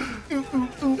no!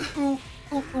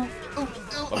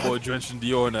 My boy drenched in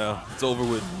Dior now. It's over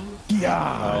with.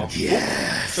 Yeah.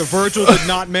 Yes. The Virgil did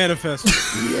not manifest.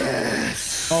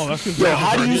 Yes. Oh, that's good. Yo,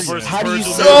 how do you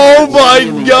Oh my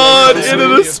God! Into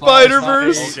the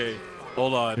Spider-Verse. Okay,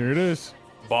 hold on. Here it is.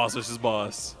 Boss versus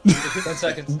boss. 10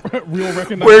 seconds. Real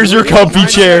recognize. Where's your comfy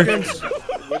chair?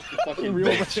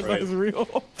 Real recognize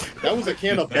real. That was a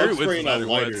can of bug spray and a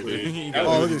lighter, dude.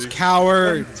 Oh, this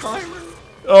coward.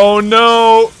 Oh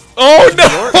no! Oh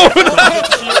no!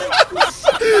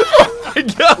 Oh my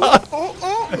God!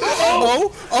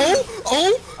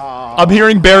 Oh. I'm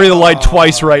hearing "Bury the Light"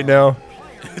 twice right now.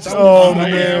 Oh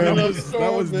man,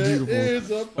 that was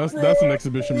beautiful. That's an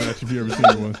exhibition match if you ever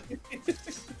seen one.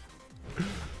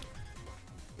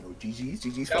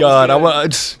 GG's. God, I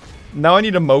want. Now I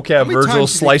need a mocap Virgil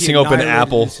slicing open an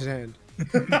apple.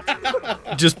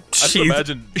 Just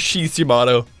sheath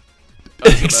Yamato.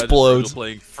 Explodes.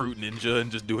 Playing Fruit Ninja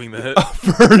and just doing that.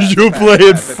 Virgil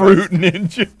playing Fruit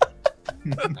Ninja.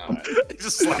 He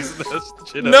just slices that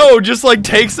shit up. No, just like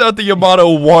takes out the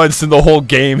Yamato once and the whole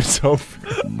game is over.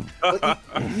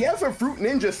 He has a Fruit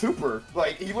Ninja Super.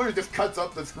 Like, he literally just cuts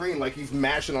up the screen like he's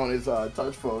mashing on his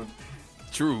touch phone.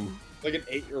 True. Like an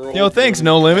 8-year-old. Yo, thanks,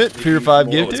 No Limit, for your 5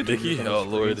 Oh, gifted. it's Mickey? Oh,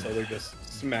 Lord.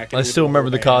 I still remember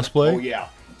the cosplay. Oh, yeah.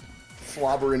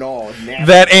 Slobber and all. Nasty.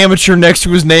 That amateur next to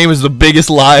his name is the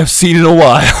biggest lie I've seen in a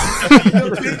while.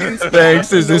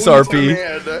 Thanks, is this RP?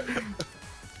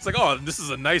 It's like, oh, this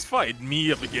is a nice fight. Me,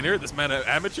 a beginner, this man, an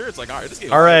amateur. It's like, all right, this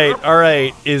game. All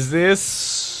right. Is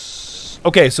this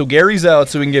okay? So Gary's out,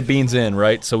 so we can get Beans in,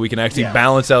 right? So we can actually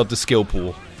balance out the skill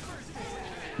pool.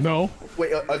 No.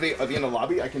 Wait, are they in the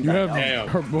lobby? I can. You have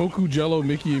Goku, Jello,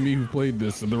 Mickey, and me who played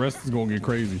this, and the rest is gonna get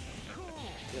crazy.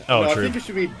 Oh, no, true. I think it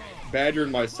should be Badger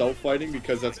and myself fighting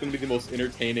because that's going to be the most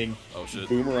entertaining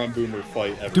boomer on boomer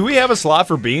fight ever. Do we have a slot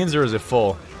for Beans, or is it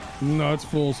full? No, it's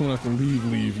full. Someone has to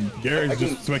leave. Gary's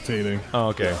just spectating. Oh,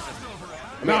 okay.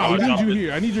 Nah, we need you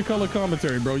here. I need your color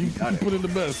commentary, bro. You put in the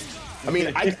best. I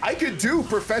mean, I could do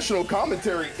professional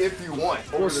commentary if you want.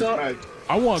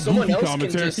 I want someone goofy else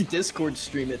commentary. can just Discord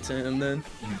stream it to him then.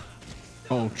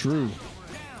 Oh, true.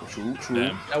 True.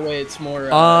 That way it's more.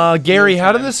 Gary,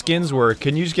 how do the skins work?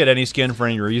 Can you just get any skin for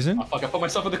any reason? Oh, fuck, I put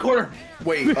myself in the corner.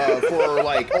 Wait, for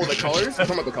like, the colors? I'm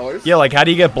talking about the colors? Yeah, like how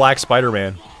do you get Black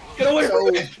Spider-Man?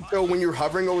 So when you're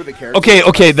hovering over the character.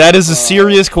 Okay, that is a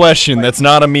serious question. That's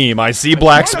not a meme. I see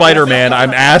Black Spider-Man. I'm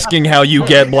asking how you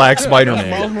get Black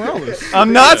Spider-Man.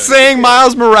 I'm not saying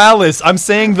Miles Morales. I'm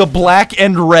saying the black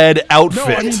and red outfit.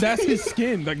 No, I mean that's his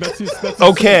skin. Like that's his.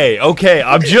 Okay.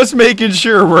 I'm just making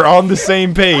sure we're on the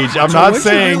same page. I'm not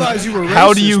saying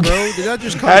how do you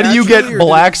get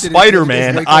Black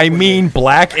Spider-Man. I mean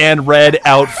black and red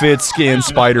outfit skin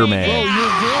Spider-Man. Bro,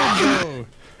 you're good,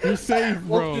 bro. You're safe,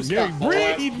 bro. Gary,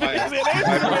 breathe, man.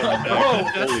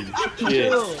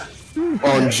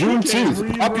 On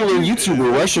Juneteenth, popular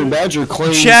YouTuber Russian Badger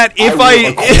claims Chat, if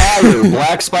acquire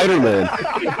Black Spider-Man.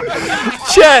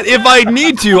 Chat, if I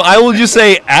need to, I will just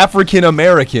say African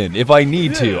American. If I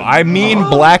need to, I mean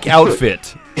black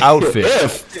outfit.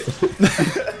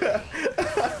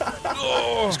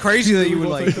 It's crazy that you would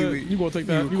like. You gonna take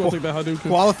that? You gonna take that Hadouken?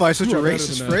 Qualify such a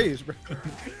racist phrase, bro.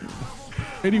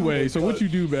 Anyway, so what you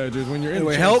do, Badgers, when you're in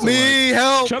help me,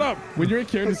 help! Shut up! When you're in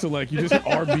character select, you just hit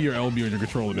RB or LB on your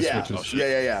controller to switches. Oh,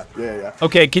 yeah.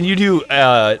 Okay, can you do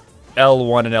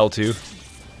L1 and L2?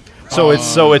 So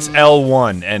it's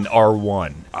L1 and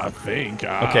R1. I think.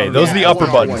 Okay, those are the upper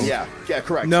buttons. Yeah,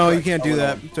 correct. No, you can't do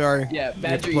that. Sorry. Yeah,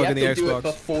 Badger, you have to do it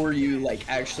before you like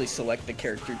actually select the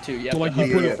character too. You have like to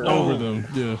you put it over them.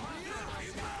 Yeah.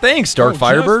 Thanks, Dark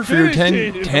Firebird, for your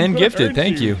 10 gifted.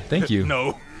 Thank you.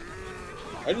 No.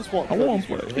 I just want to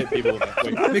hit people with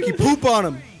that. Like, Mickey, poop on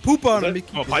him. Poop on him,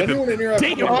 Mickey. Does anyone in here have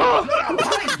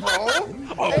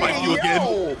I'll fight you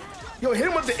again. Yo, hit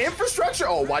him with the infrastructure.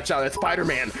 Oh, watch out, that's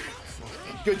Spider-Man.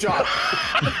 Good job.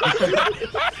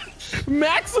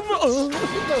 Maximum.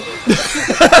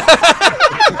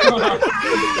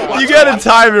 You gotta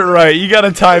time it right.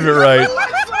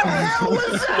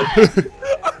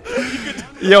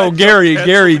 Yo,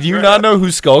 Gary, do you not know who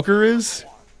Skulker is?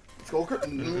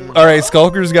 Alright,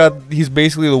 he's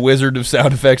basically the wizard of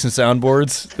sound effects and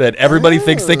soundboards that everybody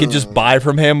thinks they can just buy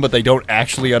from him, but they don't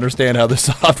actually understand how the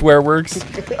software works.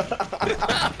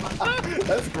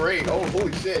 That's great. Oh,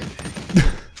 holy shit.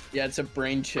 Yeah, it's a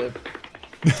brain chip.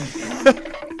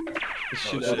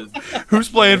 Who's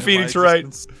playing Phoenix Wright?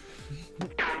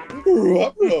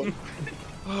 You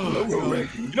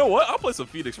know what? I'll play some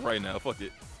Phoenix right now. Fuck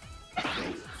it.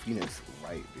 Phoenix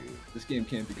Wright, dude. This game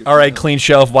can't be good. Alright, Clean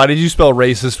Shelf, why did you spell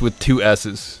racist with 2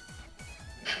 S's?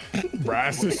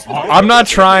 Racist. I'm not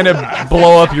trying to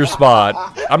blow up your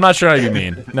spot. I'm not trying to be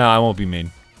mean. No, I won't be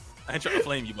mean. I ain't trying to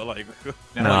flame you, but like...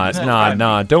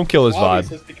 Nah, don't kill his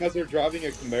vibe. It's because they're driving a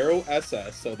Camaro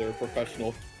SS, so they're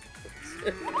professional.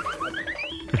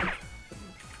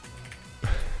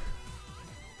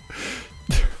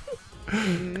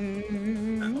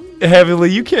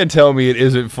 Heavenly, you can't tell me it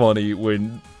isn't funny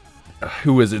when...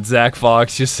 Who is it? Zach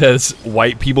Fox just says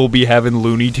white people be having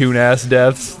Looney Tune ass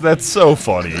deaths. That's so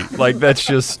funny. Like, that's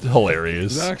just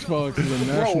hilarious. Zach Fox is a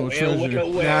national treasure.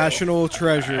 National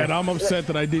treasure. And I'm upset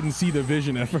that I didn't see the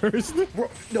vision at first.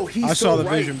 No, he's I saw the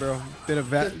right. vision, bro. Been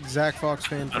a Zach Fox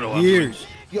fan for years.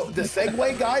 Yo, the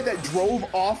Segway guy that drove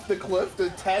off the cliff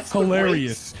to test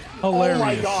Hilarious. the brakes. Hilarious. Oh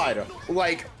my god.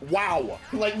 Like, wow.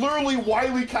 Like, literally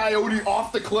Wile E. Coyote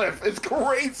off the cliff. It's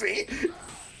crazy.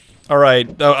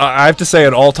 Alright, I have to say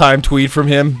an all-time tweet from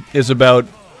him is about,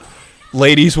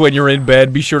 ladies, when you're in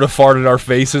bed, be sure to fart in our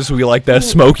faces. We like that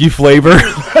smoky flavor. like,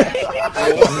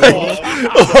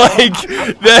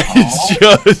 that is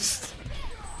just...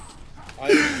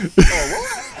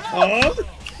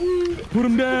 Put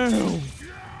him down.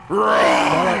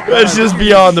 That's just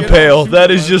beyond the pale.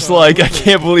 That is just like, I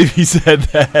can't believe he said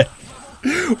that.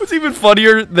 What's even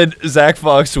funnier than Zach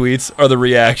Fox tweets are the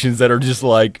reactions that are just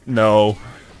like, no.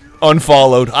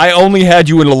 Unfollowed. I only had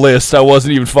you in a list. I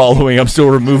wasn't even following. I'm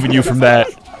still removing you from that.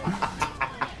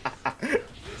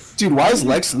 Dude, why is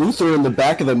Lex Luthor in the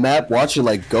back of the map watching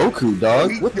like Goku,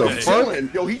 dog? What the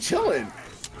fuck? Yo, he chilling.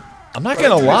 I'm not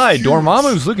gonna lie,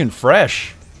 Dormammu's looking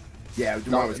fresh. Yeah,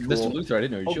 Dormammu's cool. Mr. Luthor, I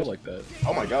didn't know you chill like that.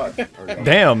 Oh my god.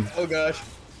 Damn. Oh gosh.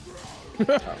 I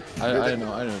didn't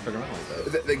know figure out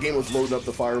like that. The game was loading up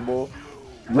the fireball.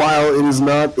 While it is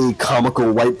not a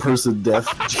comical white person death,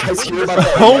 did you guys hear about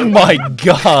that? Oh my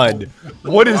god.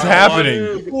 What is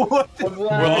happening? We're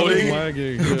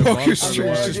lagging. Poker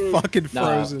stream's just fucking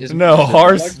frozen. No,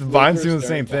 Hars, Vine's doing the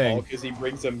same thing. Because he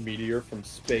brings a meteor from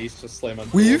space to slam on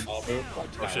Weave? Oh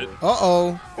shit.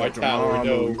 Uh-oh. White Tower,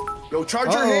 no. Yo,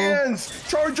 charge your hands!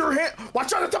 Charge your hand!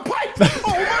 Watch out, it's a pipe! Oh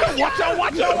my, watch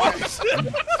out! No,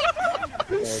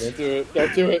 don't do it.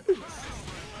 Don't do it.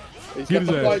 He's Get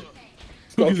got the his pipe.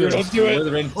 Don't do it.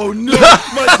 Oh no!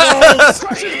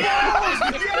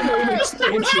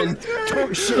 Expansion.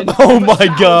 Oh my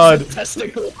god.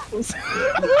 Testicles.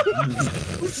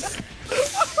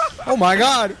 Oh my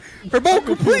god. Herboku,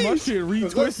 My please. shit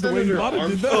retwist the way Bada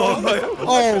did that.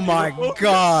 Oh my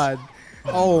god.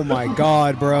 Oh my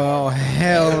god, bro.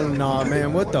 Hell nah,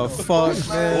 man. What the fuck,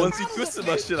 man? Once he twisted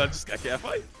my shit, I can't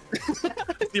fight.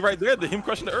 See right there, him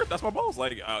crushing the earth. That's my balls.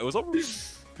 Like it was over.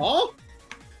 Oh.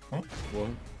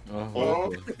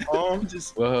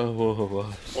 Just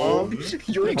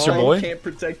your boy can't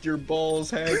protect your balls,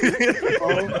 Hag.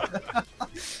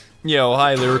 Yo,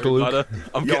 hi, Lyrical Luke.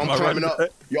 I'm climbing up.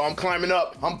 Yo, I'm climbing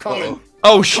up. I'm coming.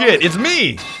 Oh shit, it's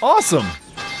me! Awesome.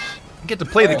 I get to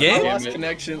play the game. I lost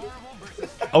connection.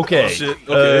 Okay. Oh, shit.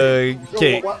 Okay.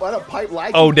 Okay. What a pipe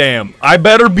like? Oh damn! I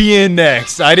better be in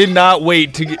next. I did not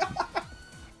wait to get.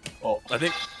 Oh, I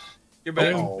think you're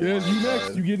back. Yeah, you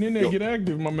next. You getting in there? Get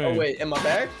active, my man. Oh wait, am I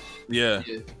back? Yeah.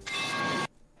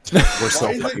 We're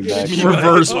so fucking back.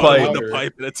 Reverse pipe. The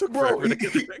pipe. That took forever to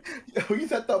get back.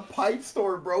 He's at the pipe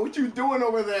store, bro. What you doing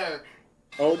over there?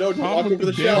 Oh no! Walk over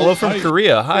the shelf. Hello from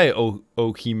Korea. Hi,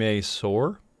 Okime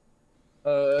Sor.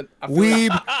 We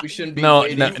shouldn't be No,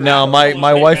 waiting for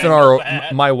my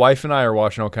wife and I are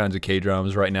watching all kinds of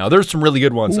K-dramas right now. There's some really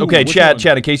good ones. Ooh, Okay, which chat,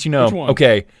 one? in case you know. Which one?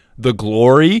 Okay, The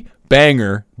Glory,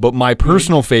 banger, but my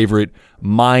personal favorite,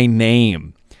 My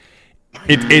Name.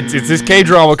 It's this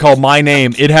K-drama called My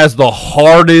Name. It has the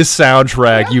hardest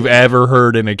soundtrack you've ever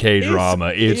heard in a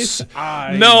K-drama.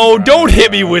 No, don't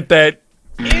hit me with that.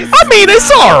 I mean,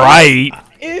 it's all right.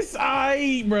 It's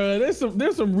aight, bro. There's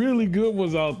some really good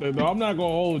ones out there, though. I'm not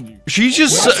gonna hold you. She's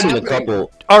just I've seen a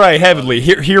couple. All right, Heavenly,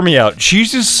 hear me out.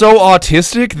 She's just so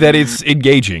autistic that it's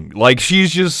engaging. Like she's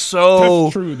just so.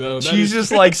 That's true, though. She's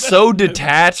just like so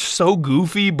detached, so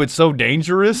goofy, but so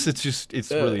dangerous. It's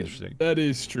really interesting. That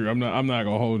is true. I'm not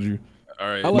gonna hold you. All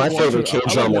right. My favorite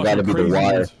K-drama gotta be The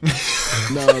Wire.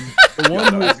 No,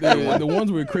 the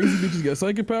ones where crazy bitches got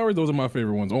psychic powers, those are my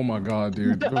favorite ones. Oh my god,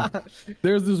 dude.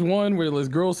 There's this one where this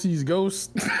girl sees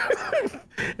ghosts,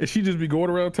 and she just be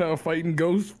going around town fighting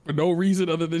ghosts for no reason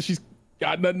other than she's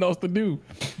got nothing else to do.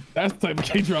 That's the type of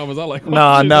K-dramas I like.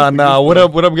 Nah. What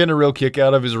I'm getting a real kick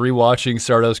out of is rewatching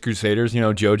Stardust Crusaders. You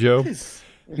know, JoJo.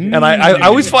 And I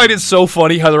always find it so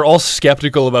funny how they're all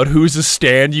skeptical about who's a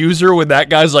stand user when that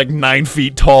guy's like 9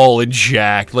 feet tall and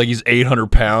jacked, like he's 800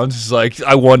 pounds. It's like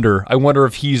I wonder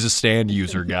if he's a stand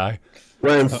user guy.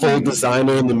 Wearing full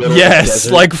designer in the middle. Yes, of the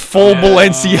desert. like full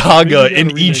Balenciaga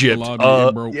in Egypt.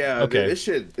 Yeah, okay. This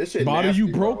shit. Bada, Nasty, you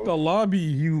broke the lobby,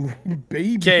 you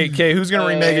baby. Okay, who's gonna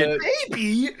remake it?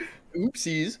 Baby.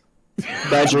 Oopsies.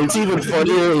 Badger, it's even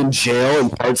funnier in jail in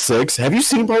part 6. Have you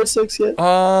seen part 6 yet?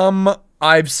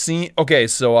 I've seen. Okay,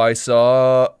 so I've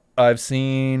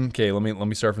seen. Okay, let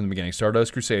me start from the beginning.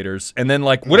 Stardust Crusaders, and then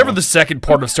like whatever the second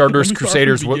part of Stardust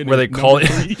Crusaders, where they call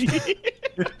it.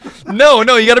 No,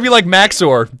 you got to be like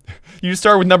Maxor. You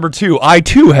start with number 2. I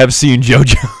too have seen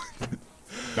JoJo.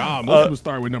 Nah, most people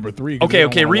start with number 3.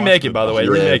 Okay, remake it. By the way,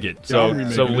 remake it. So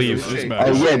leave.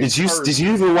 Oh yeah, did you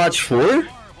even watch 4?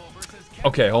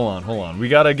 Okay, hold on. We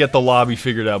gotta get the lobby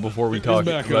figured out before we talk.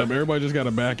 Back up. Everybody just gotta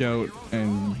back out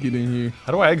and get in here.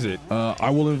 How do I exit?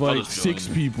 I will invite 6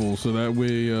 people, so that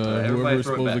way whoever is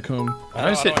supposed to come. Can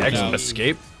I just hit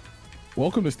escape?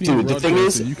 Welcome to Steam. Dude, the thing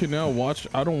is, you can now watch.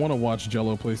 I don't want to watch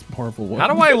Jello play Powerful. How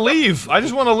do I leave? I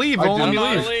just want to leave. Don't let me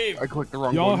leave. I clicked the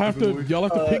wrong Y'all button. have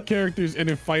to pick characters and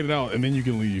then fight it out, and then you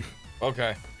can leave.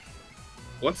 Okay.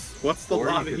 What's the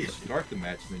lobby? Start the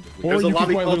match, then just or you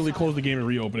can quite literally close the game and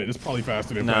reopen it. It's probably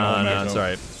faster than No, it's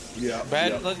alright. Yeah.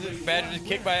 Badger, just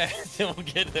kick my ass and we'll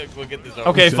get this over.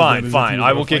 Okay, fine.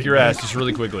 I will kick your ass just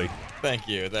really quickly. Thank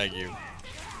you.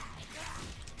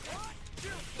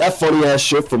 that funny ass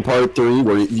shit from part 3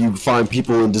 where you find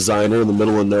people in designer in the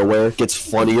middle of nowhere gets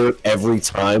funnier every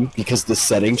time because the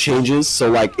setting changes. So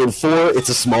like in 4, it's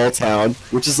a small town,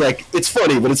 which is like, it's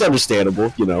funny, but it's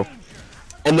understandable, you know.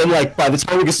 And then, like, by the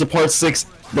time it gets to part 6,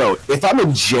 bro, if I'm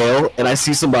in jail and I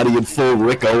see somebody in full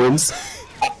Rick Owens,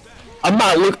 I'm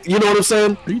not you know what I'm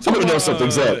saying? I'm gonna know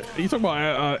something's up. Are you talking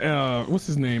about, what's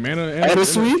his name? Anna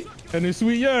Sweet? Anna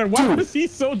Sweet, yeah. Why was he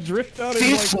so dripped out?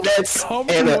 Fishnets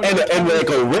and like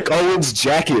a Rick Owens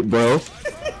jacket, bro.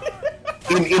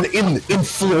 In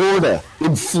Florida.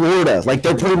 In Florida. Like,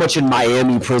 they're pretty much in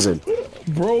Miami prison.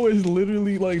 Bro is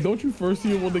literally, like, don't you first see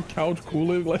him on the couch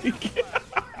cooling? Like...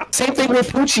 Same thing with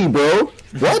Poochie, bro.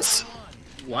 What?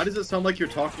 Why does it sound like you're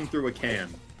talking through a can?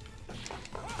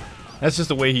 That's just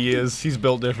the way he is. He's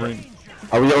built different.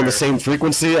 Are we on the same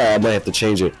frequency? I might have to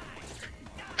change it.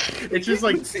 It's just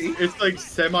like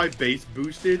semi bass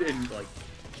boosted and like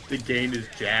the gain is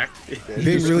jacked.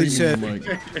 Big really said.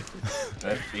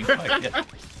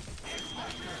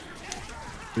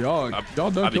 Y'all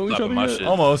done killing each other yet?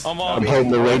 Almost. I'm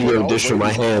holding the radio dish in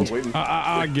my hand.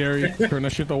 Gary, turn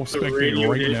that shit to spectator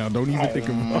right now. Don't even think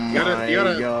about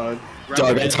it.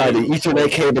 Dog, I tied an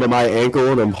Ethernet cable to my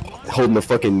ankle and I'm holding the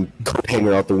fucking coat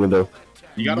hanger out the window.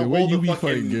 You gotta hold the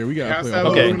fucking. Gary. We got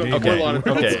Okay. We exited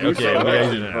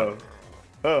out.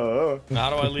 How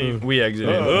do I leave? We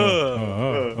exited.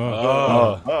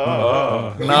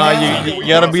 Nah, you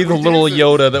gotta be the little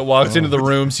Yoda that walks into the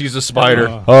room, sees a spider.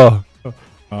 I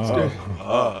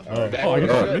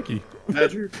guess Mickey.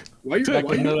 Badger, why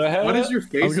does your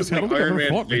face look like Iron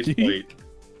Man's faceplate?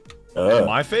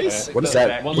 My face? What is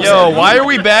that? Yo, why are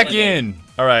we back in?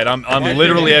 All right, I'm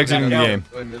literally exiting the game.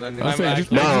 I'm saying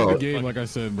just exit the game, like I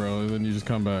said, bro, and then you just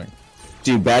come back.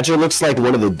 Dude, Badger looks like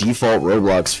one of the default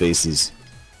Roblox faces.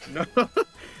 No.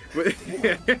 You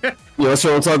know what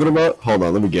I'm talking about? Hold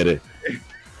on, let me get it.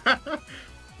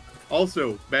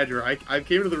 Also, Badger, I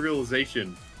came to the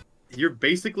realization you're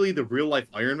basically the real life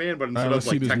Iron Man, but instead of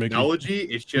like technology,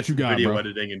 it's just video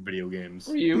editing and video games.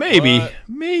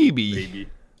 Maybe.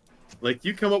 Like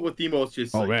you come up with the most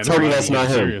just. Oh man, tell me that's not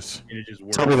him.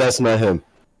 Tell me that's not him.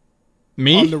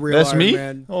 Me? That's me?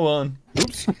 Hold on.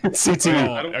 Oops. CT.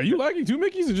 Are you lagging too,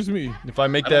 Mickey? Or just me? If I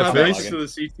make that face. To the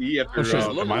CT after, oh, shit.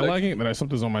 Am I lagging? Then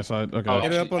something's on my side. Okay.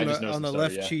 Get it up on the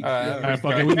left cheek.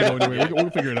 Fuck it, we can go anyway. We'll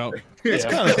figure it out. It's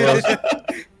kind of close.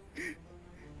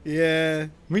 Yeah.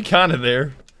 We kind of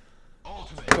there.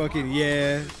 Fucking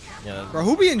yeah. Bro,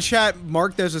 who be in chat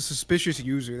marked as a suspicious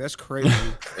user? That's crazy.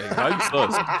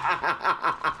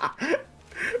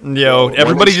 Yo,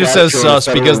 everybody just says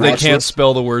sus because they can't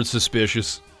spell the word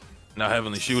suspicious. Now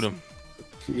Heavenly, shoot him.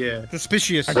 Yeah.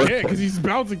 Suspicious. I can't because he's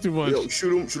bouncing too much. Yo,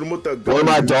 shoot him with the gun. One of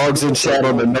my dogs in chat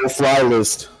on the no-fly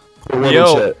list.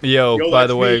 Yo, by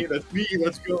the way, that's me.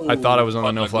 Let's go. I thought I was on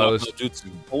the no-fly list.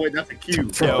 Oh wait, that's a Q.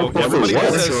 Yo, everybody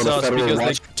says sus because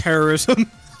they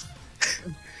terrorism.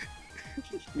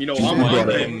 You know,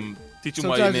 teach him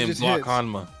why your name's Block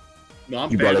Hanma. No,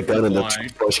 you brought a gun in the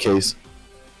toothbrush case.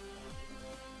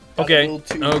 Okay,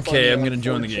 I'm gonna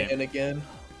join the game. Again.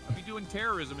 I'll be doing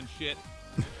terrorism and shit.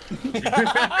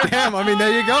 Damn, I mean,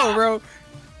 there you go, bro.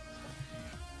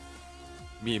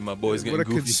 Me and my boys getting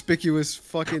goofy. What a conspicuous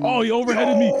fucking. Oh, you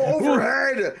overheaded me.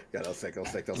 Overhead. Yeah, that'll sick.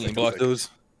 Block those.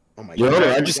 Oh my god.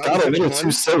 I just got a little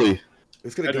too silly.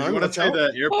 Let's get a gun. You want to tell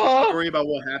the airport story about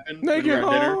what happened when you were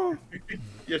at dinner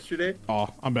yesterday? Oh,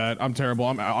 I'm bad. I'm terrible.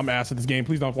 I'm ass at this game.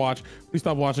 Please don't watch. Please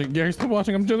stop watching. Gary, stop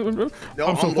watching. I'm so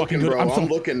fucking good. I'm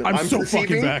looking. I'm so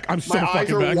fucking back. I'm so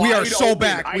fucking back. We are so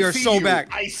back. We are so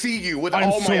back. I see you with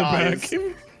all my eyes.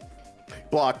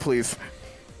 Block, please.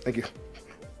 Thank you.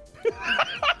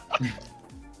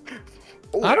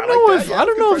 I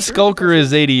don't know if Skulker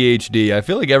is ADHD. I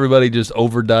feel like everybody just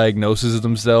overdiagnoses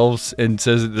themselves and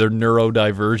says that they're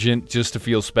neurodivergent just to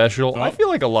feel special. I feel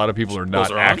like a lot of people are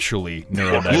not actually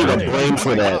neurodivergent. Blame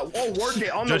for that. Oh, work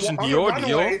it on Justin the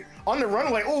runway. On the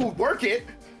runway. Oh, work it.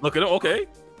 Look at it. Okay.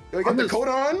 You got the coat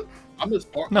on.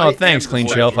 No, thanks, Clean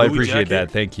Shelf. I appreciate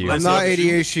that. Thank you. I'm not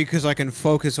ADHD because I can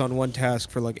focus on one task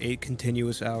for like 8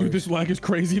 continuous hours. Dude, this lag is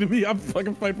crazy to me. I'm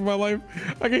fucking fighting for my life.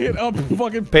 I can hit up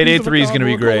fucking. Payday 3 is gonna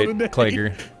be great,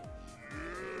 Claker.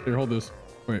 Here, hold this.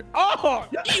 Wait. Oh,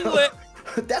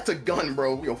 that's a gun,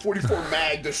 bro. Yo, 44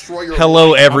 mag destroyer.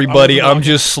 Hello, everybody. I'm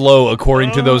just slow, according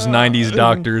to those '90s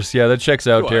doctors. Yeah, that checks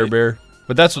out, Tear Bear.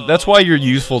 But that's why you're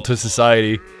useful to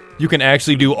society. You can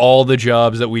actually do all the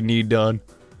jobs that we need done.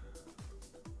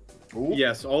 Ooh.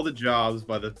 Yes, all the jobs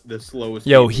by the slowest.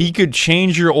 Yo, he could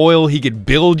change your oil. He could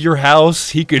build your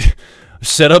house. He could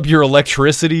set up your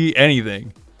electricity.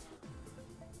 Anything.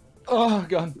 Oh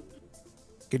god.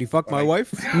 Did he fuck my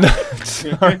wife?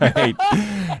 Alright.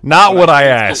 Not what I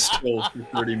asked. For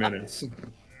 30 minutes.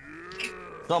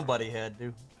 Somebody had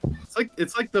to.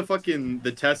 It's like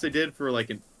the test they did for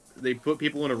like they put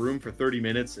people in a room for 30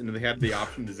 minutes and they had the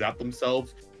option to zap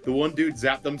themselves. The one dude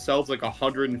zapped themselves like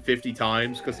 150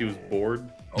 times because he was bored.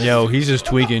 Yo, he's just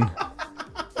tweaking.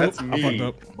 That's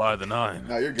me. By the 9.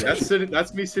 No, you're good.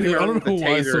 That's me sitting I around don't know with a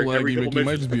why it's so taser every laggy, couple Mickey. It might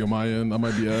minutes. just be on my end. I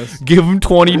might be ass. Give him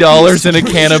 $20 and a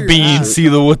can of beans. See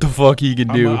what the fuck he can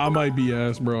do. I might be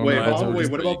ass, bro. Wait,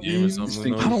 what about beans?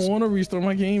 I don't want to restart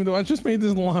my game though. I just made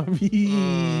this lobby.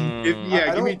 Give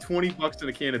me $20 and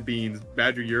a can of beans,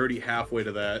 Badger. You're already halfway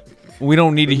to that. We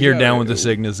don't need to hear Down with the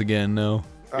Sickness again, no.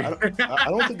 I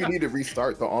don't think you need to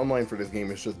restart. The online for this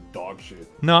game is just dog shit.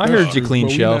 No, I heard you, Clean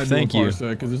Shelf. Thank you.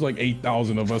 Because there's like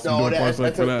 8,000 of us. No, do a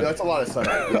parsec for that. That's a lot of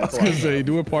setup. Yeah, I was gonna say,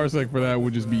 do a parsec for that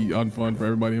would just be unfun for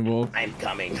everybody involved. I'm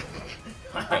coming.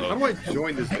 How do I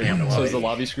join this damn So is the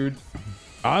lobby screwed?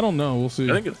 I don't know. We'll see.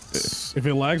 I think it's... If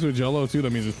it lags with Jello too,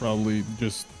 that means it's probably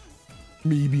just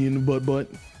me being the butt.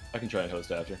 I can try and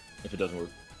host after if it doesn't work.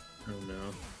 Oh no.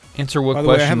 Answer what By the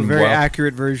way, I question? have a very Well,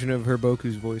 accurate version of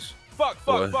Herboku's voice. Fuck!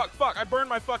 I burned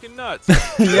my fucking nuts.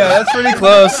 yeah, that's pretty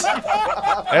close.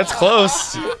 That's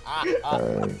close.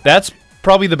 That's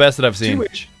probably the best that I've seen.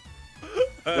 Wait,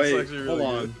 hold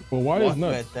on. Well, why is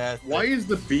nuts? Why is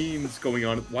the beans going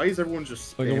on? Why is everyone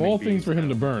just Like, of all things for him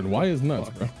to burn, why is nuts,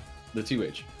 bro? The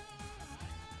 2H.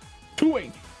 2H.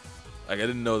 Like, I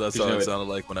didn't know that's how it sounded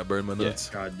like when I burned my nuts.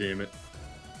 God damn it.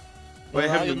 Well,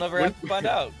 now you'll never have to find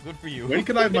out. Good for you. When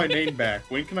can I have my name back?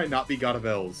 When can I not be God of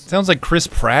L's? Sounds like Chris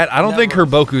Pratt. I don't think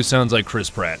Herboku sounds like Chris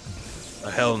Pratt.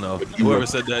 Hell no. Whoever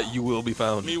said that, you will be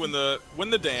found. Me when a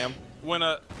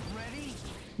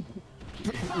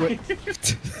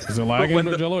Is it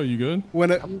lagging, Jello? Are you good?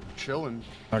 I'm chilling.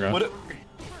 Okay.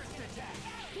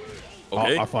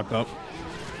 Okay. I fucked up.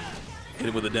 Hit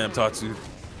him with a damn Tatsu.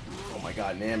 Oh my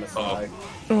god, Namasai.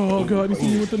 Oh god, you see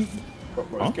me with the...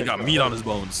 He got meat on his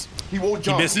bones. He won't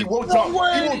jump. missed He it. won't jump. He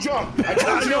won't jump. I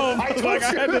told you. I told Like,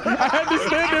 I had to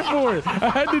stand there for it. I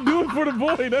had to do it for the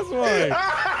boy. That's why.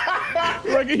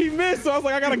 Like, he missed, so I was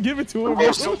like, I gotta give it to him.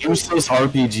 Most useless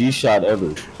RPG shot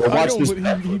ever. But I watch know, this.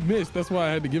 but he missed. That's why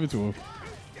I had to give it to him.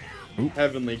 Oop.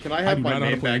 Heavenly, can I I have do my not know how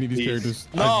to name play back, any of these please? characters.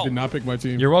 No. I did not pick my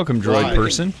team. You're welcome, droid Why?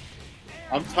 person.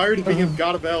 I'm tired of being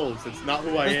God of L's. It's not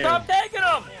who I am. Stop taking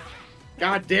them!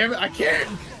 God damn it, I can't.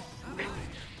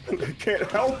 I can't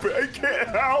help it. I can't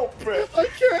help it. I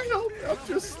can't help it. I'm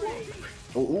just sleeping.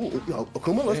 Yo,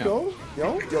 Akuma, let's go.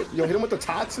 Yo, hit him with the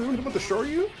Tatsu, hit him with the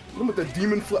Shoryu, hit him with the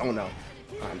Demon Flip. Oh no.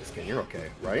 I'm just kidding. You're okay,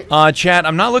 right? Chat,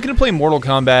 I'm not looking to play Mortal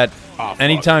Kombat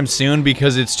anytime soon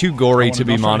because it's too gory to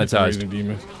be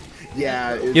monetized.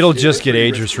 Yeah. It'll just get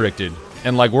age restricted.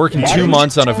 And like working 2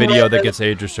 months on a video that gets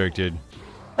age restricted.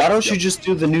 Why don't you just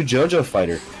do the new JoJo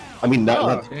fighter? I mean,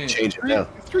 not change it now.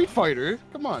 Street Fighter,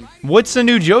 come on. What's the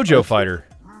new JoJo fighter?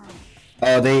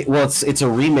 It's a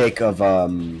remake of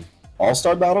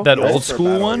All-Star Battle. That old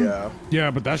school one? Yeah,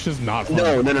 but that's just not fun.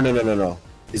 No.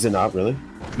 Is it not really?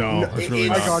 No, it's really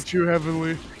not. I got you,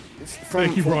 Heavenly.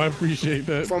 Thank you, bro. I appreciate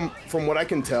that. From what I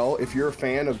can tell, if you're a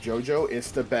fan of JoJo, it's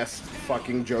the best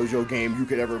fucking JoJo game you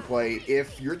could ever play.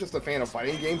 If you're just a fan of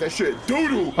fighting games, that shit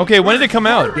doo-doo. Okay, when did it come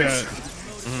out? Yeah.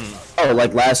 Oh,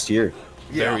 like last year.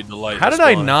 Very delightful. How did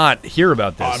I not hear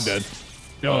about this? Oh, I'm dead.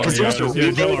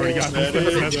 Jello already got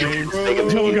this game.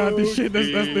 Jello got this shit.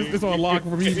 That's on lock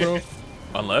for me, bro.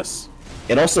 Unless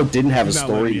it also didn't have a He's not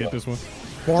letting me story. hit this one.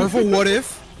 Marvel, what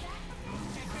if?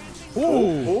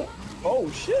 Ooh.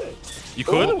 Oh shit. You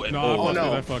could? No,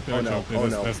 I fucked that.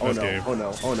 That's game. Oh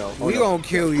no. We gonna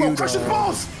kill you, crush his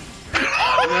balls.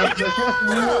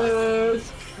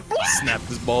 Snap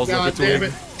his balls God up into damn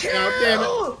him. it. God damn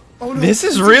it. Oh, no. This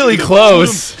is really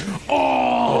close.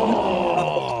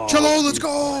 Oh! Jello, let's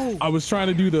go! I was trying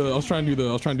to do the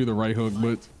right hook,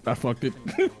 but I fucked it.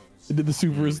 I did the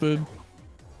super instead.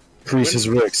 Increase his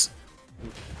Ricks.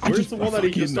 Where's the one that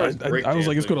he just starts I was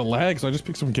like, it's gonna lag, so I just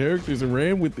picked some characters and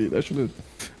ran with it. I should have.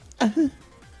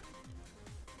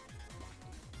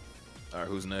 Alright,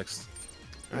 who's next?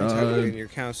 Your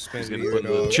count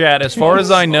suspended. Chat, as far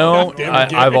as I know,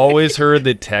 I've always heard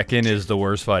that Tekken is the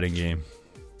worst fighting game.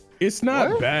 It's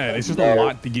not bad. It's just a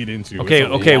lot to get into.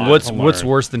 Okay, what's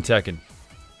worse than Tekken?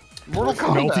 Mortal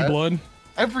Kombat. Melty blood.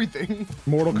 Everything.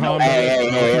 Mortal Kombat.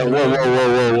 Hey, whoa.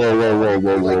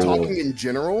 Are we talking in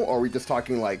general, or are we just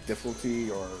talking like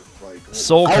difficulty or like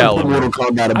Soul Calibur. Mortal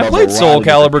Kombat I played Soul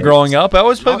Calibur growing up. I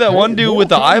always played that one dude with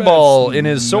the eyeball in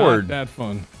his sword. Not that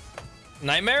fun.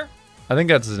 Nightmare? I think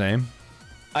that's his name.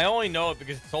 I only know it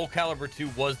because Soul Calibur 2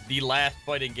 was the last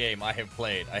fighting game I have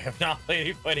played. I have not played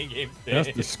any fighting games today.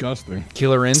 That's disgusting.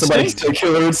 Killer Instinct? Somebody say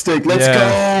Killer Instinct. Let's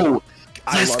go.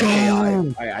 Let's go.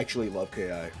 KI. I actually love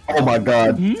KI. Oh my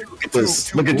god. Look at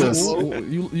this. Look at this.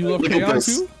 You love Look at KI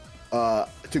this. too?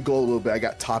 To go a little bit, I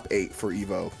got top 8 for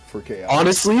Evo for KI.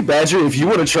 Honestly, Badger, if you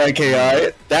want to try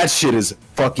KI, that shit is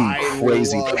fucking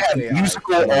crazy. love They have KI.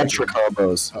 musical ultra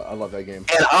combos. I love that game.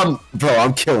 And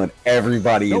I'm killing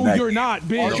everybody in No, that. you're not,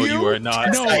 Bing. No, you are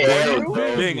not. No,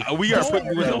 Bing, we are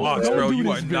putting you in the box, bro.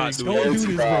 You are not doing Don't do this.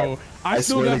 this, bro. I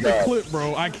still swear got to the God. clip,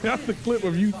 bro. I got the clip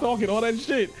of you talking all that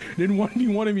shit. Then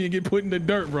you wanted me to get put in the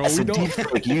dirt, bro. That's We a don't.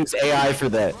 deepfake. Use AI for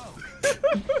that.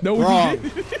 No, we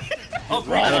didn't. Oh,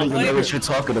 bro, I don't even know what you're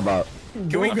talking about.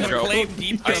 Can we claim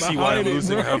deep I see why I'm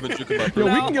losing. I haven't shook about Yo,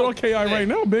 we can get on KI right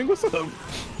now, Bing. What's up?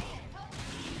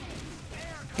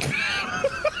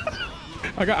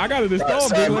 I got it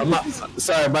installed, Bing.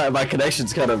 Sorry, my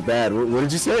connection's kind of bad. What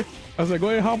did you say? I was like, go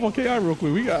ahead, hop on KI real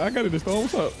quick. I got it installed.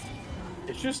 What's up?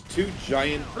 It's just two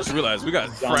giant. Just realized we got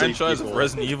zombie franchise people. of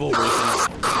Resident Evil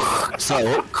versus. Sorry,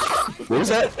 franchise of Resident Evil versus. Sorry, what was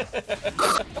that?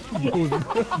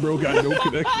 Bro got no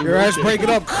connection. Your ass break it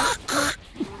up.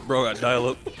 Bro got dial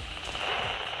up.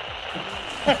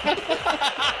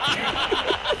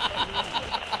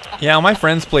 Yeah, my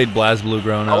friends played BlazBlue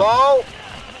growing up. Hello?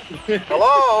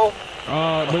 Hello?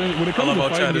 But when it comes to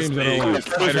fighting games that are like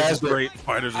Fighters is great.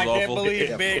 Fighters is I can't awful.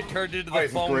 believe Big turned into the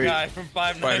phone guy from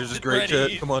Five Nights Fighters is at great. Freddy's.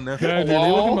 Chat. Come on now. Yeah, dude, you're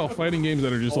looking about fighting games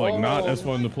that are just like not as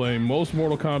fun to play. Most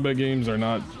Mortal Kombat games are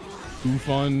not too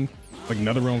fun. Like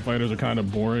NetherRealm fighters are kind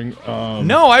of boring.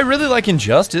 No, I really like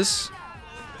Injustice.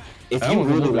 If that you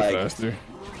one's a really little bit like faster.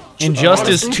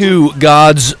 Injustice 2,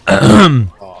 God's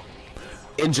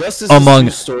Injustice Among-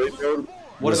 story mode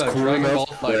What was about cool Dragon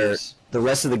enough Ball where FighterZ? the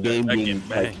rest of the game being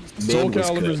like Soul made was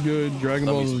Calibur is good. Dragon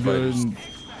Balls is good.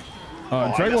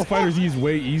 Dragon Ball FighterZ is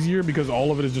way easier because all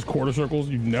of it is just quarter circles.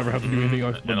 You never have to do anything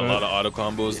else. And a lot of auto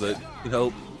combos that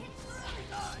help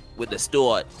with the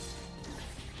start.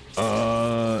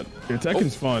 Yeah,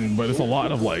 Tekken's fun, but it's a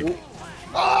lot of like.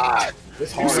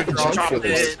 It's hard to jump for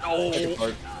this.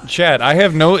 Chat, I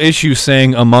have no issue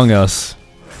saying Among Us.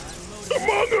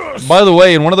 By the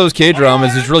way, in one of those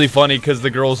K-dramas, it's really funny because the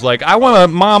girl's like,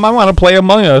 Mom, I want to play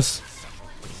Among Us.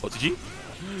 What did you?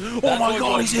 Oh my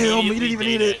god, he's him. He didn't even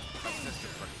need it.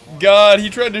 God, he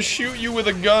tried to shoot you with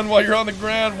a gun while you're on the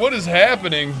ground. What is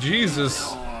happening?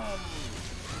 Jesus.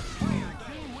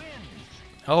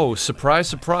 Oh, surprise,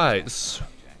 surprise.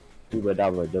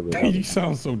 You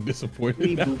sound so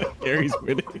disappointed now that Gary's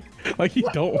winning. Like he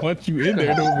don't want you in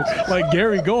there. Like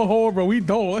Gary, go home, bro. We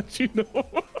don't want you. No.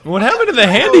 What happened to the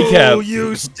handicap? Oh,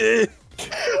 you stick.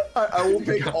 I will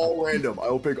pick all random. I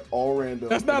will pick all random.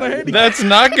 That's not a handicap. That's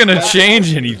not gonna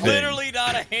change anything. Literally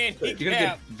not a handicap. You're gonna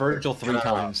get Virgil 3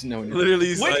 times. No, Literally,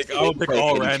 he's like, I'll pick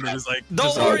all random. It's like, Don't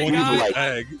just worry, one guys.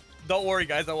 tag. Don't worry,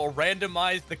 guys. I will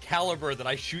randomize the caliber that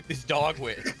I shoot this dog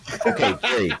with. Okay,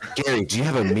 Gary, do you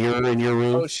have a mirror in your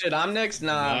room? Oh shit, I'm next.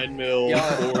 Nah. 9 mil, Yeah.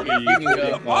 40, You can go.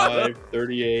 35,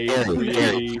 38, Gary, do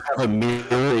 38. you have a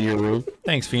mirror in your room?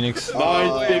 Thanks, Phoenix.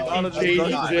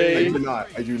 950 I do not.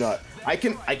 I do not. I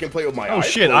can play with my Oh eyes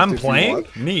shit, closed I'm if you playing?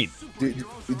 want. Neat.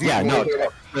 Yeah, no,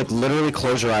 like literally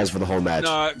close your eyes for the whole match.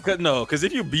 No, because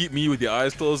if you beat me with your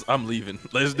eyes closed, I'm leaving.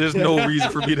 There's no reason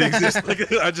for me to exist.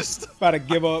 Like, I just About to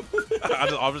give up.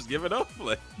 I'll just give it up.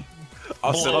 Like,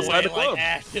 I'll sit outside the club. Like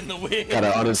ash in the wind.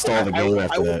 Gotta uninstall the game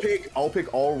after that. I'll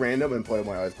pick all random and play with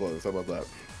my eyes closed. How about that?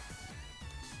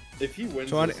 If he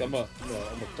wins So this, I'm a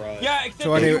cry. Yeah, except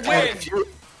So if you anyway- win.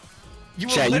 You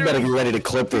will Chat, you better literally- be ready to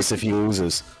clip this if he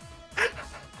loses.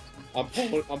 I'm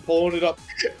pulling it up.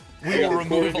 We will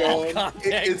remove all context.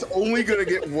 It's only gonna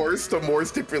get worse the more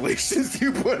stipulations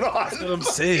you put on. That's what I'm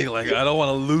saying. Like, I don't want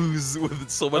to lose with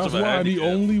so much That's of a why the handicap.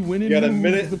 only winning You got a move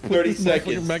minute, is to put 30 this motherfucker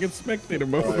seconds. back in spectator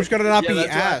mode. Which gotta not Yeah, be that's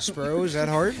why- ass, bro. Is that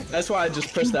hard? That's why I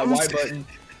just pressed that Y button.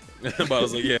 But I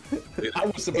was like, yeah. I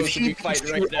was supposed If to he be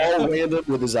fighting right shoot all now. random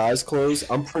with his eyes closed,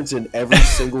 I'm printing every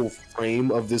single frame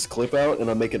of this clip out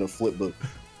and I'm making a flip book.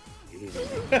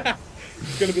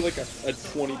 It's gonna be like a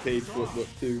 20-page flipbook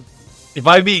too. If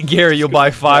I beat Gary, you'll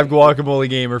buy 5 Guacamole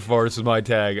Gamer Farts with my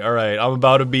tag. Alright, I'm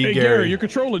about to beat Hey Gary, your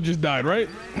controller just died, right?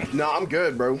 No, I'm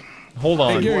good, bro. Hold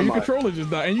Hey on. Gary, your controller just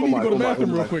died, and you need to go to the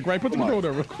bathroom real quick, right? Put the Hold on.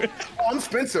 controller down real quick. Oh, I'm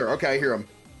Spencer. Okay, I hear him.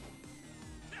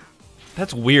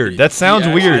 That's weird. That sounds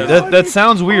Yeah, weird. yeah. That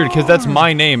sounds weird because that's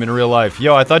my name in real life.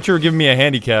 Yo, I thought you were giving me a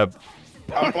handicap.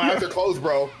 My eyes are closed,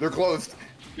 bro. They're closed.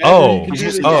 Oh, He's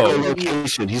just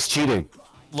location. He's cheating.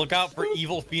 Look out for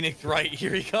Evil Phoenix right.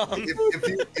 Here he comes.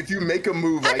 If you make a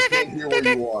move, I can't hear where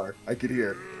you are. I can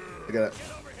hear. I got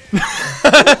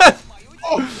it.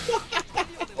 Oh.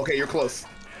 Okay, you're close.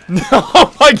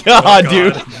 Oh my god,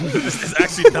 dude. This is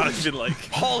actually not even like.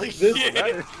 Holy shit.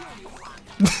 I'm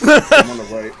on the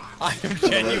right. I am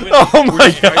genuine. Oh my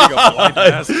just fighting a blind god.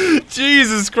 ass.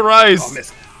 Jesus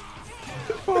Christ.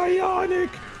 Bionic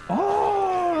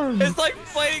arm. It's like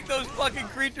fighting those fucking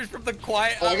creatures from the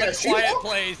quiet, Oh, I got a quiet She-Hulk?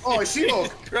 place. Oh, a She-Hulk.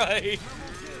 Jesus Christ.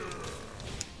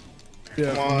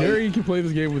 Yeah, Come on. Gary can play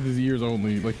this game with his ears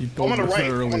only, like he I'm told on the us right.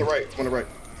 I'm earlier. on the right. I'm on the right.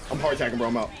 I'm hard attacking, bro.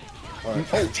 I'm out. All right.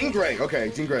 Oh, Jean Grey.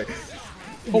 Okay, Jean Grey.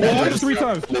 Oh, watch this 3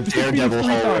 times. The Just beat him Daredevil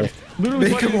 3 hallway. times. Literally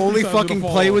Make fight him him 3 only times, fucking it'll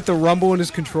play fall with the rumble in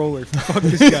his controller. Fuck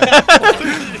this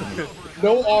guy.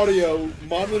 No audio.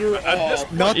 Monitor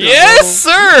off. Nothing. Yes,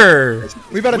 bro. sir.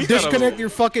 We better We gotta- disconnect your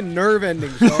fucking nerve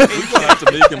endings, dog. We gonna have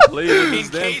to make him play with In his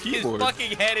damn case his keyboard.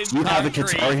 fucking head is Do you have a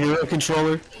concrete. Guitar Hero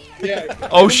controller? Yeah.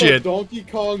 Oh, give him a shit. Donkey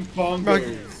Kong Fuck,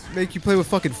 bongos. make you play with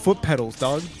fucking foot pedals,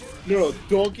 dog. No,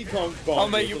 Donkey Kong bongo. I'll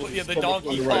make you the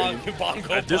Donkey Kong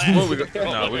bongo. At this point, we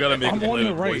gotta make I'm it on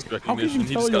the voice right. How can recognition. you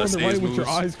He tell just you're gotta on the say his right with your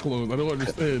moves. eyes closed? I don't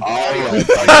understand.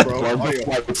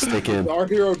 Stick in. Our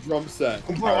hero drum set.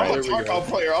 Bro, I'm a Tarkov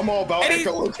player. I'm all about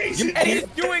echolocation. And he's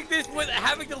doing this with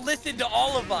having to listen to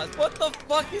all of us. What the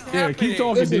fuck is happening? Yeah, keep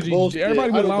talking, Digi.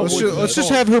 Everybody with loud voices. Let's just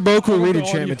have Herboku read a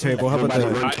enchantment table. How about that?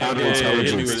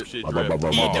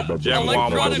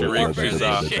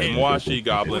 Mwashi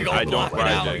Goblin, I don't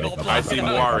project. I see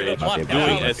Moire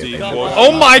doing SE.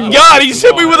 Oh my god, he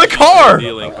hit me with a car!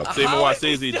 Say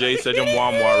Mwasezi, J Sejam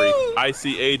Wamwari. I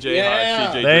see AJ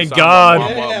Yeah. CJ. Thank God.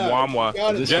 Wamwa.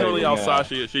 Generally,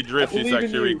 Alsashi, she drifts, she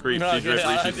sexually creeps, she drifts,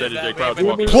 she said J Crouch.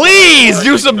 Please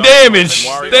do some damage!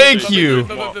 Thank you!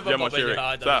 Demo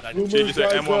Shirik. Stop. She just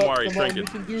said M1 Mari, Trinket.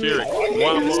 Shirik.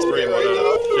 One more straight.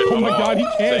 Oh my god, he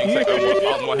can't hear.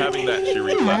 I'm having that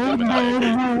Shirik left him and I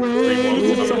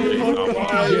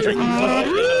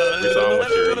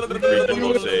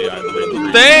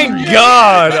Thank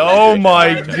God! Oh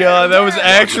my god, that was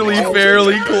actually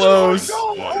fairly close.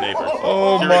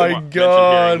 Oh my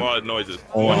god.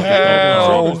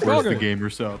 Hell. Where's the gamer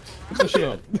subs?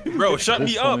 Bro, shut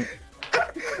me up.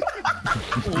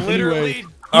 Literally.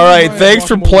 Alright, thanks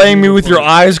for playing me with your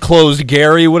eyes closed,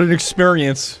 Gary. What an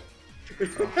experience.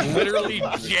 Literally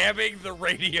jamming the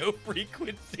radio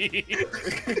frequency.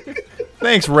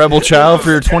 Thanks, Rebel Child, for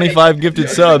your 25 gifted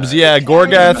subs. Yeah,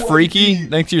 Gorgath Freaky,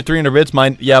 thanks to your 300 bits. My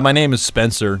name is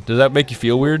Spencer. Does that make you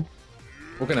feel weird?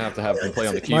 We're gonna have them play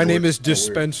on the keyboard. My name is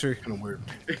Dispenser.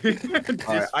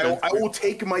 Alright, I will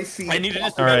take my seat. I need a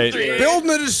dispenser. Alright. Building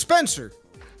a dispenser.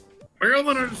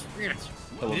 Building a dispenser.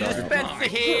 Dispenser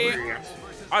here.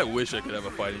 I wish I could have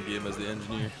a fighting game as the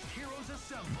engineer.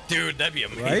 Dude, that'd be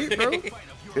amazing. Right,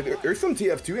 bro? There's some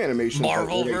TF2 animations.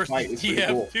 Marvel where they versus fight. It's pretty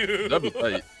cool. TF2. That'd be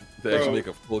tight. They actually make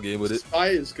a full game with it. Spy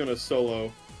is gonna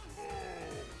solo.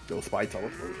 Go Spy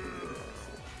teleport.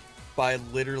 Spy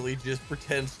literally just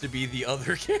pretends to be the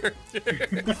other character.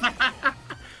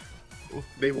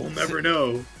 They will never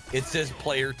know. It says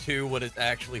player 2 when it's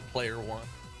actually player 1.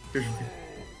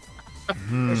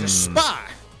 There's a spy.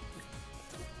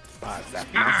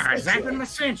 Zapping the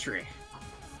century.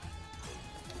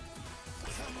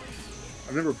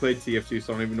 I've never played TF2,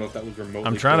 so I don't even know if that was remotely.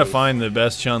 I'm trying to close. find the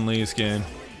best Chun-Li skin.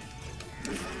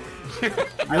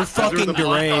 You're fucking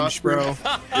deranged, bro.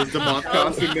 Is the mock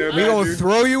costume there? We gonna Badger?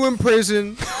 throw you in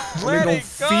prison. We gonna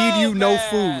feed you no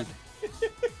food.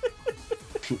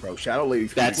 Bro, Shadow Lady.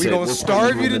 We gonna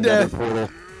starve you to death.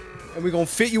 And we gonna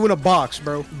fit you in a box,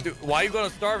 bro. Dude, why you gonna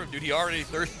starve him, dude? He already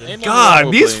thirsted.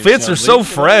 God, these fits are so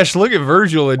fresh. Look at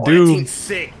Virgil and Doom.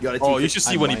 Sick. Oh, you should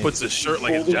see when he puts his shirt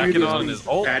like his jacket on and his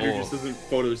ult. Badger just doesn't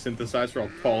photosynthesize for how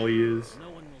tall he is.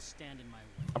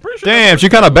 I'm pretty sure. Damn, she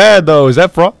kind of bad though. Is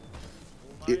that fraud?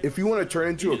 If you want to turn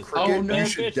into a cricket, you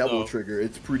should double trigger.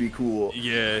 It's pretty cool.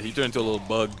 Yeah, he turned into a little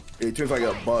bug. It turns like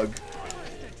a bug.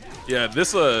 Yeah,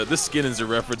 this skin is a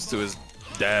reference to his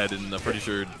dad, and I'm pretty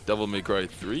sure Devil May Cry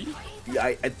 3.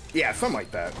 Yeah, yeah, something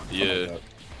like that. Yeah.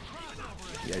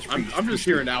 Yeah, I'm just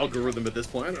hearing algorithm at this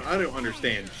point. I don't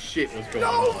understand shit what's going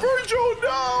on. No, Virgil,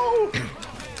 no!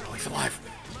 Oh, he's alive.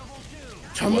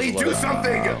 Chun-Li, do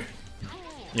something!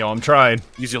 Yo, I'm trying.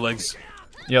 Use your legs.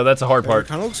 Yo, that's the hard part.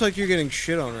 Kind of looks like you're getting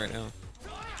shit on right now.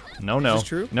 No, no. Is this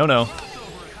true? No, no.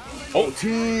 Oh,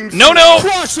 teams. No, no!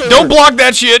 Don't block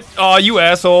that shit! Aw, you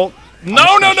asshole.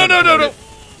 No, no, no, no, no, no!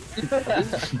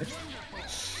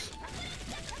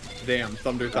 Damn,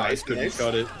 Thunder Thighs couldn't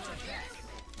cut it.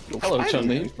 Hello,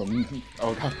 Chun-Li.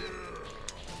 Oh god.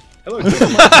 Hello,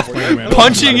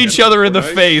 Punching each other in the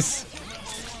face.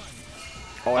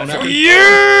 Oh, no.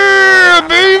 Yeah,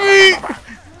 baby!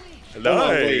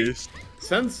 Nice.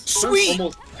 Since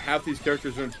almost half these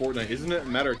characters are in Fortnite, isn't it a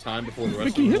matter of time before the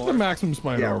rest Mickey, of hit them the are? maximum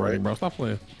spider Yeah, already, right. bro. Stop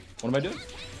playing. What am I doing?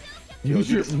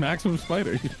 Use your maximum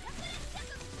spider.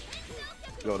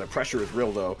 Yo, the pressure is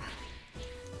real, though.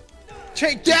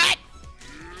 Take that!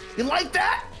 You like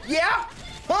that? Yeah?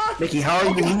 Huh? Mickey, how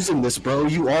are you using this, bro?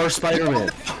 You are Spider-Man.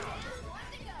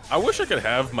 I wish I could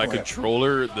have my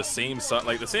controller the same size,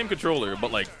 like the same controller,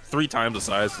 but like 3 times the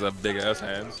size because I have big ass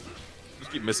hands.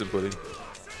 Just keep missing pudding.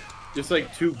 Just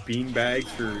like 2 bean bags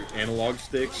for analog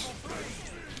sticks.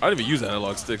 I don't even use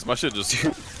analog sticks. My shit just.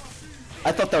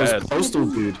 I thought that was Postal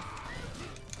Dude.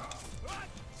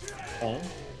 Oh.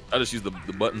 I just use the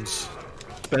buttons.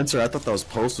 Spencer, I thought that was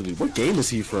Postal Dude. What game is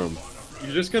he from?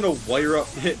 You're just gonna wire up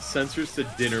hit sensors to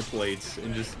dinner plates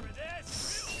and just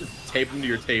tape them to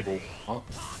your table. I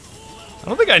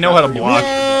don't think I know how to block.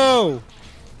 Whoa!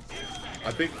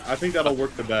 I think that'll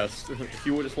work the best. If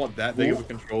you just want that big of a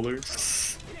controller,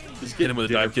 just Hit him with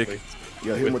a dive kick.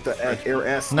 Yeah, hit him with the air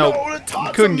S. Nope.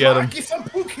 Couldn't get him.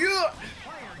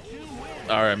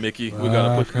 All right, Mickey, we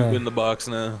gotta put you in the box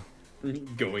now.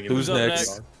 Going in Who's the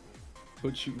next?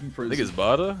 Put you in I prison. think it's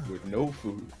Bada. With no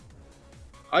food.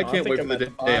 I can't wait I'm for the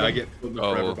at the day I bottom. get put in the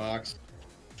Oh. forever box.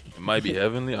 It might be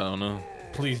Heavenly. I don't know.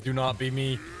 Please do not be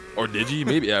me. Or Digi?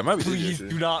 Maybe. Yeah, it might be. Please Digi.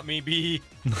 do not me be.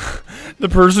 The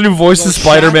person who voices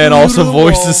Spider-Man also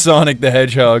voices Sonic the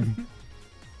Hedgehog.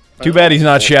 Too bad he's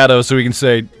not Shadow, so we can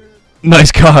say,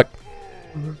 "Nice cock."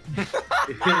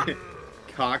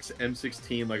 Cox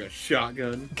M16 like a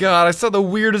shotgun. God, I saw the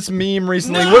weirdest meme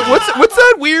recently. What's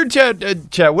that weird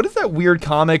chat? What is that weird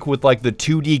comic with like the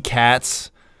 2D cats?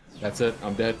 That's it.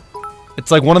 I'm dead.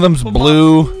 It's like one of them's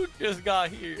blue. Just got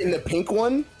here. In the pink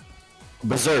one,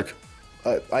 Berserk.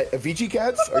 VG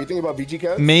Cats? Are you thinking about VG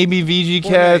Cats? Maybe VG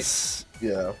cats.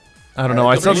 Yeah. I don't know.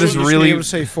 I saw this Just really. be able to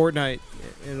say Fortnite.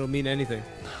 It'll mean anything.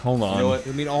 Hold on. You know what?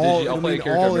 It'll mean Digi, all. I'll It'll play a mean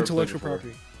character I've all never played intellectual before.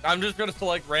 property. I'm just gonna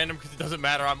select random because it doesn't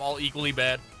matter. I'm all equally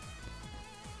bad.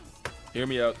 Hear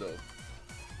me out though.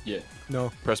 Yeah.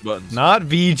 No. Press buttons. Not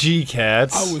VG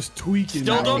cats. I was tweaking.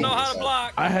 Still that don't one. know how to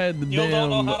block. I had the Still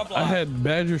don't know how to I block. had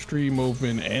Badger Stream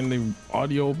open and the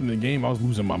audio open in the game. I was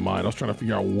losing my mind. I was trying to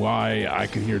figure out why I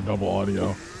could hear double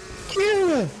audio.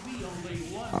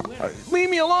 Leave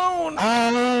me alone.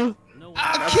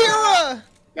 Akira!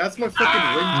 That's my fucking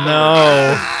ringtone.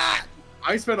 No.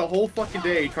 I spent a whole fucking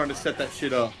day trying to set that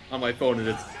shit up on my phone, and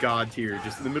it's god tier,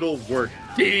 just in the middle of work.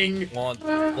 Ding! One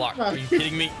block. Are you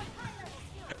kidding me?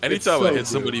 Anytime so I hit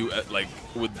somebody like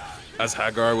as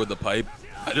Hagar with the pipe,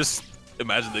 I just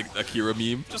imagine the Akira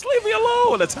meme. Just leave me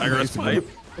alone. That's Hagar's pipe.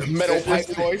 Metal pipe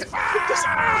noise.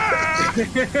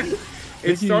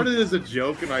 It started as a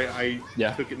joke, and I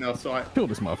Yeah. took it now. So Kill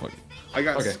this motherfucker. I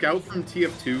got Okay. Scout from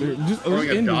TF2 Just throwing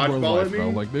a end this bro's dodgeball life, at me. bro.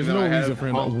 Like, there's and no then I reason have for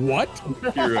him. To, what?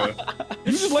 Akira.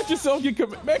 You just let yourself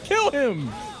get man. Kill him.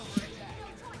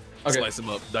 Okay. Slice him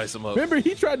up, dice him up. Remember,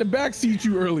 he tried to backseat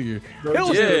you earlier.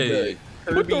 Kill Yeah. him.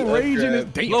 Put the rage in his.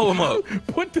 Damn. Blow him up.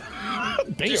 Put the.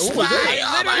 Damn. What was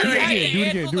that? Do it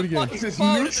again. Do it again. This is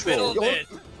neutral. Yo,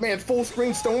 man, full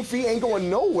screen stone feet ain't going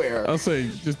nowhere. I'll say,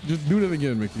 just do that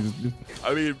again, Mickey. Just.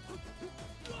 I mean,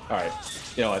 All right.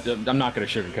 You know what? I'm not gonna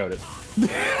sugarcoat it.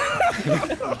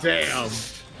 Damn.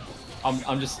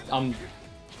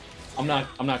 I'm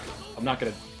not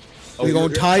gonna. We're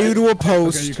gonna tie you to a Okay,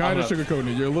 post. you're kind of sugarcoating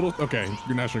it. You're a little. Okay,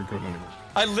 you're not sugarcoating anymore.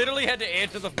 I literally had to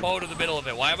answer the phone in the middle of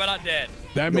it. Why am I not dead?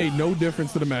 That made no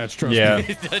difference to the match. Trust Yeah.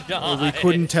 me. We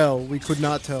couldn't tell. We could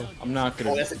not tell. I'm not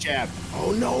gonna. Oh, that's a jab.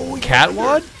 Oh no.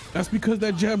 Catwad? That's because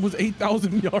that jab was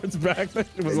 8,000 yards back. That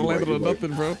shit was a landed on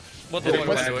nothing, bro. What the fuck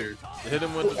am I doing? hit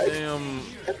him with the damn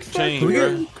chain, Can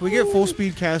bro. we get full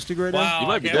speed casting right now? Wow, You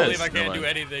might I be can't dead. believe I can't Never do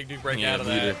mind. anything to break Yeah, out of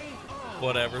me that. either.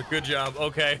 Whatever. Good job.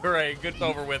 Okay. All right. Good's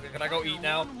over with. Can I go eat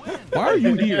now? Why are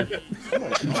you here?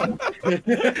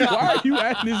 Why are you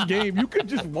at this game? You could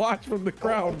just watch from the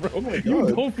crowd, bro.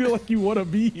 You don't feel like you want to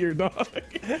be here, dog.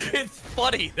 It's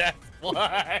funny. That's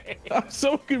why. I'm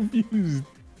so confused.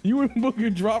 You and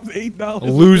Booker dropped $8.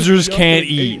 Losers can't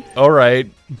eat. All right.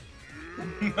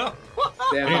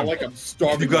 Damn, not like I'm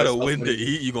starving. You gotta myself win with to it.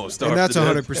 eat. You gonna starve. And that's to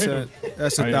death. 100%.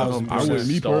 That's I 1,000%. would,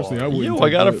 me personally, I wouldn't. Yo, I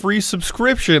take got a that. free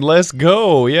subscription. Let's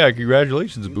go. Yeah,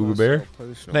 congratulations, Booba Bear.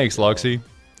 Thanks, Loxy.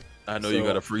 I know you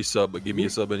got a free sub, but give me a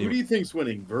sub Who do anyway. you think's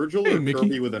winning, Virgil Hey, or Mickey.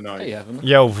 Kirby with a knife? Hey, Evan.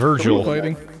 Yo, We're Virgil.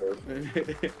 fighting.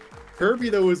 Kirby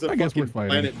though is a I guess we're fucking fighting.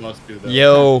 planet buster though.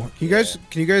 Yo.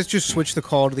 Can you guys just switch the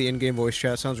call to the in-game voice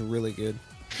chat? Sounds really good.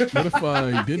 What if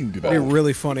I didn't do It'd be that?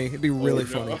 really funny. It'd be really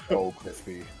funny. Oh,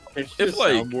 crispy. It's If just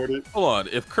like, soundboarded. hold on,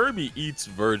 if Kirby eats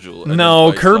Virgil, and No,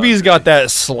 then fights Kirby's Sonic, got that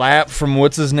slap from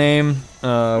what's his name?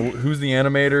 Who's the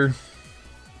animator?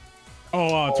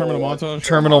 Oh, terminal montage.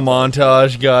 Terminal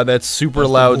montage. God, that super That's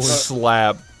the loud voice.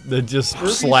 slap that just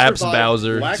Kirby slaps survived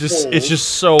Bowser. black It's holes. just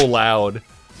so loud.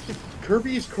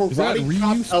 Kirby's Is that karate Ryu,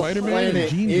 chopped a Spider-Man, and planet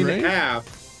Jean in Grey?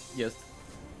 half. Yes.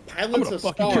 Pilots gonna a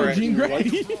fucking star kill at Jean Grey.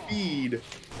 light speed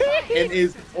and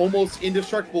is almost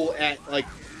indestructible at like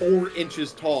 4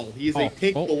 inches tall. He is a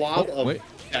pink blob of wait,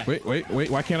 death. wait.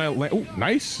 Why can't I land? Oh,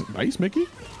 nice, Mickey.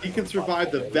 He can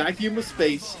survive the vacuum of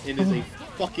space and is a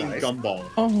fucking gumball.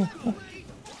 Oh,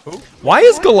 Why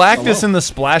is Galactus in the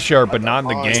splash art but not in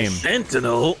the game?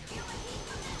 Sentinel.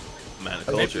 Man, of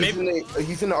culture.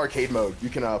 He's in the arcade mode. You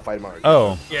can fight him arcade.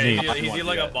 Oh, Yeah, neat. is he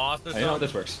like a boss or I know how something?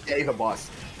 this works. Yeah, he's a boss.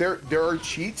 There are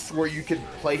cheats where you could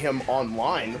play him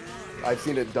online. I've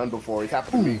seen it done before. It's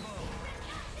happened to me.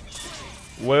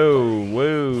 Whoa,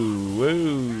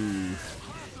 whoa.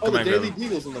 Oh, the on, Daily Graham.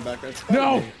 Beagle's in the background.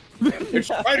 no. It's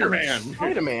Spider-Man.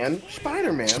 Spider-Man.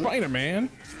 Spider-Man.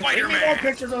 Give me more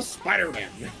pictures of Spider-Man.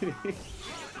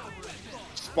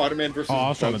 Spider-Man versus Oh, I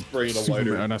was trying bug to spray in a lighter.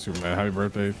 Superman, not Superman. Happy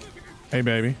birthday. Hey,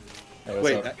 baby.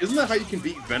 Wait, isn't that how you can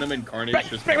beat Venom and Carnage?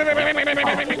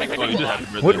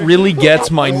 What really gets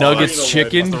my Nuggets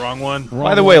chicken? That's the wrong one.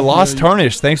 By the way, Lost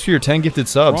Tarnish, thanks for your 10 gifted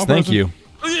subs. Thank you.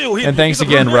 And thanks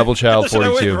again, Rebel Child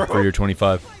 42 for your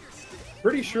 25.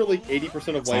 Pretty sure like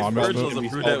 80% of life Virgil's can be a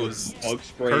brute solved that with was bug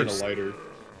spray and a lighter.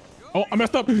 Oh, I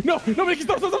messed up. No, Mickey,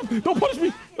 stop. Don't punish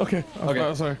me. Okay.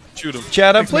 I'm sorry. Shoot him.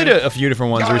 Chad, I've played a few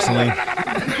different ones recently.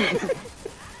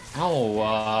 Oh,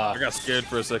 I got scared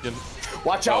for a second.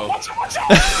 Watch out! Watch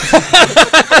out!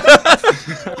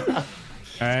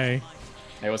 Hey.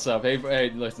 Hey, what's up? Hey,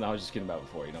 listen, I was just kidding about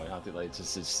before. You know, not to, like, I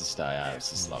was just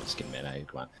kidding, man. Hey,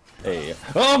 come on. Hey.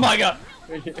 Oh my God.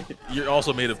 You're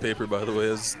also made of paper, by the way,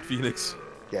 as Phoenix.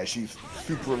 Yeah, she's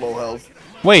super low health.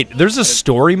 Wait, there's a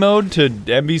story mode to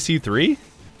MVC3?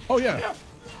 Oh yeah.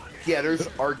 Yeah, there's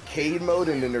arcade mode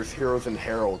and then there's Heroes and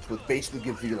Heralds, which basically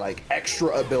gives you like extra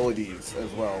abilities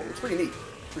as well. It's pretty neat.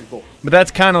 Pretty cool. But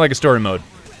that's kind of like a story mode.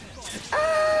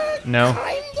 No.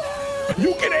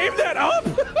 You can aim that up.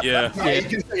 Yeah. Yeah, you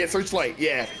can say Searchlight.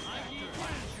 Yeah.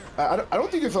 I don't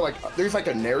think there's like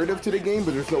a narrative to the game,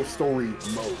 but there's no story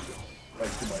mode.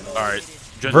 Like, to my knowledge. All right.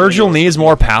 Virgil needs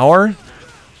more power.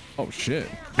 Oh shit.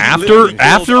 After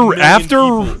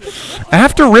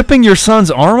ripping your son's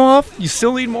arm off, you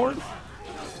still need more?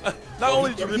 Not only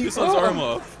did you rip your son's arm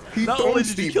off, not only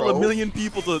did you kill a million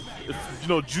people to,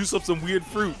 juice up some weird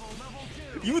fruit,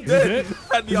 you then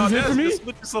had the audacity to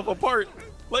split yourself apart.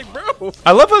 Like, bro.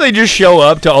 I love how they just show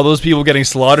up to all those people getting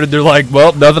slaughtered. They're like,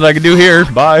 well, nothing I can do here.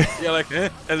 Bye. Yeah, like, and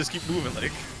just keep moving,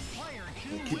 like.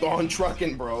 Keep on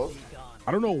trucking, bro.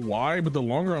 I don't know why, but the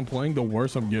longer I'm playing, the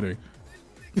worse I'm getting.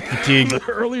 Fatigue.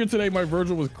 Earlier today, my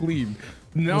Virgil was clean.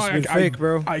 Now fake,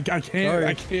 bro. I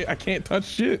can't touch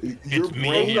shit. Your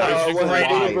brain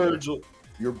fried, Virgil.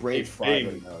 Your brain's fried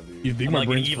right now, dude. You think my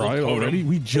brain's fried already?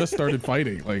 We just started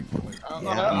fighting. Like, I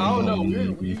don't know.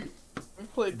 We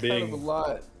played kind of a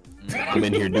lot. I'm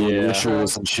in here doing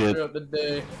rituals and shit.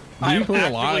 I am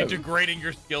actively degrading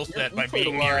your skill set by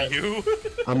being near you.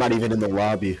 I'm not even in the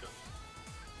lobby.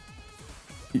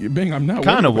 Bing, I'm not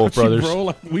kind of Wolf Brothers.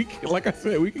 Bro, like I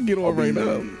said, we can get on right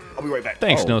now. I'll be right back.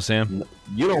 Thanks, No Sam.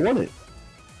 You don't want it.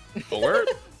 Word?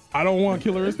 I don't want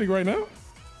Killer Instinct right now.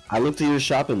 I looked at your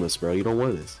shopping list, bro. You don't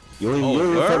want this. You don't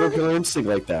even have Killer Instinct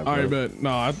like that, bro. All right, bet.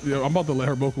 Nah, I'm about to let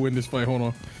her Boku win this fight. Hold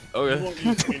on.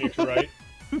 Okay. Phoenix, right?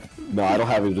 No, I don't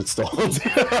have it installed.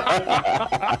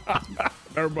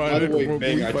 Everybody, By the way,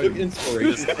 Bang, I took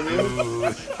inspiration from you,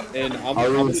 and I'll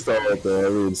reinstall it, though.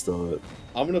 I'll reinstall it.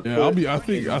 I'm gonna. Yeah, I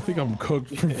think I'm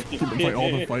cooked from fight all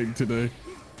the fighting today.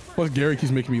 Plus, Gary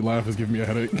keeps making me laugh. It's giving me a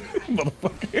headache,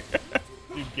 motherfucker.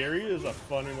 Dude, Gary is a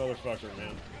funny motherfucker,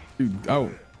 man. Dude,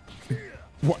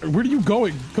 where are you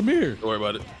going? Come here. Don't worry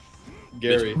about it,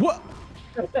 Gary. What?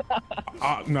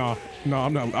 No,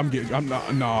 I'm not.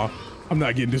 I'm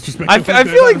not getting disrespectful. I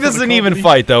feel like this is an even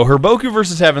fight, though. Herboku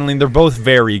versus Heavenly, they're both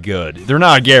very good. They're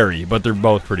not Gary, but they're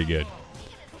both pretty good.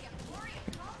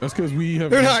 That's because we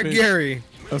have. They're not Gary.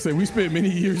 I say we spent many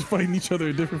years fighting each other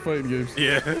in different fighting games.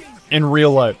 Yeah. In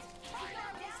real life.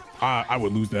 I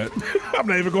would lose that. I'm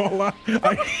not even gonna lie.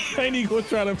 I ain't even gonna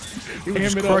try to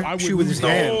ham it up. I would you with his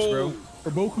hands, bro.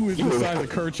 Herboku is the size of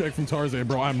Kerchak from Tarzan,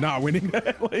 bro. I'm not winning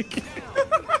that. Like,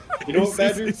 you know what,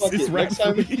 Badger? Next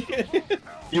time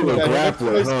you a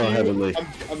grappler, huh, Heavenly?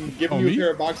 I'm giving you a pair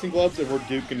of boxing gloves and we're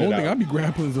duking it out. Only thing I'd be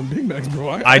grappling some Big Macs, bro.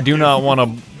 I do not want to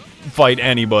fight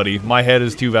anybody. My head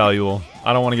is too valuable.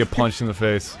 I don't want to get punched in the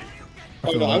face.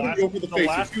 Oh no, I would go for the face.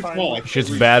 It's too small.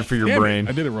 Shit's bad for your brain.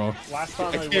 I did it wrong.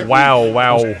 Wow.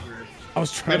 I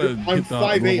was trying to. I'm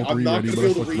 5'8". I'm not gonna be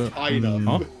able to reach high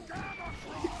enough.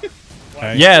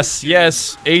 Yes,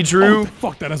 Adrew.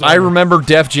 I remember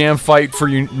Def Jam fight for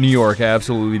New York. I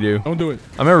absolutely do. Don't do it.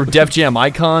 I remember Def Jam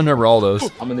Icon. I remember all those.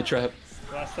 I'm in the trap.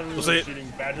 Last time we were shooting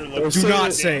Badger, do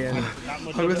not say it. I'm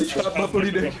in the trap. How much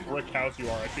of a brick house you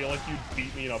are. I feel like you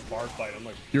beat me in a bar fight. I'm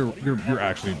like, you're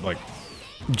actually like.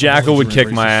 Jackal would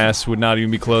kick my ass. Would not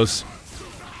even be close.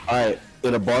 All right,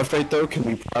 in a bar fight though, can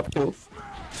we prop kill?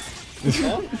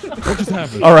 What just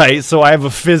happened? All right, so I have a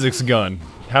physics gun.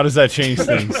 How does that change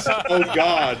things? Oh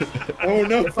God! Oh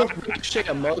no! Shake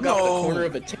a mug off the corner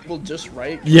of a table just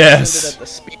right. Yes. At the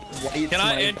speed of light Can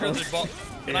I enter the ball?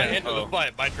 Can I enter the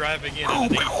fight by driving in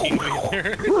at an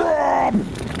 18-meter?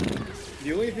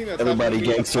 The only thing that's everybody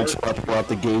gangster pull out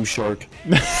the Game Shark.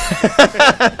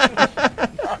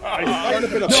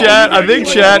 Chat, I think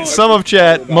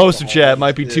most of chat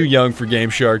might be too young for Game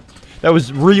Shark. That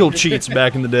was real cheats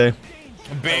back in the day.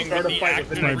 Bang with the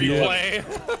active replay.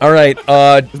 All right,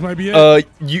 this might be it.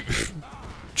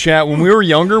 Chat, when we were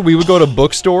younger, we would go to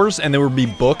bookstores and there would be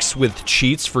books with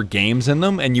cheats for games in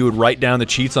them, and you would write down the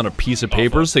cheats on a piece of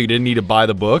paper so you didn't need to buy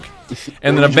the book.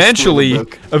 And then eventually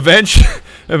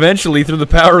through the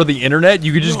power of the internet,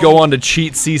 you could just go on to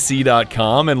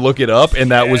cheatcc.com and look it up,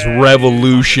 and that was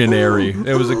revolutionary.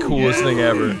 It was the coolest thing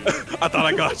ever. I thought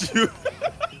I got you.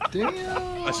 Damn.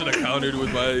 I should have countered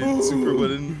with my super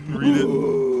button. Read it.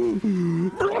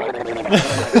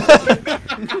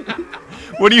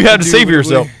 What do you have to say for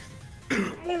yourself?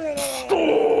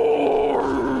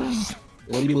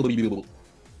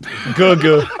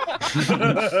 Good.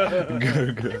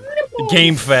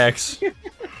 Game facts.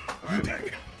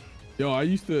 Yo, I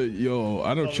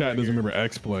know chat doesn't remember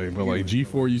X-Play, but like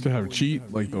G4 used to have cheat,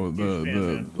 like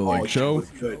the like show.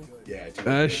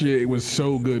 That shit was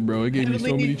so good, bro. It gave me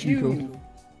so many cheat codes.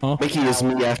 Huh? Mickey is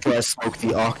me after I smoked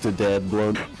the Octodad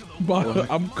blunt.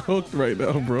 I'm cooked right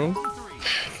now, bro.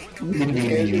 He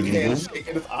can't shake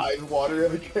his eyes water.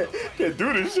 He can't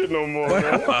do this shit no more.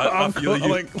 I'm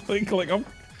sober.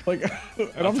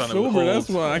 That's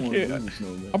why I can't.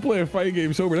 I'm playing fighting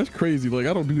games sober. That's crazy. Like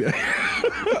I don't do that.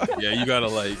 Yeah, you gotta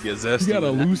like get zesty. You gotta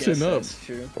loosen up.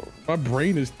 My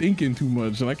brain is thinking too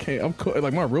much, and I can't. I'm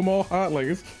like my room all hot.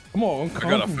 Like I'm all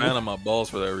uncomfortable. I got a fan of my balls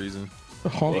for that reason.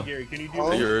 Hey Gary, can you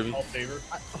do me a favor?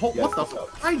 What the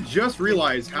fuck? I just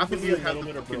realized half of you have a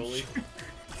little bit of Broly.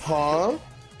 Huh?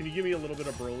 Can you give me a little bit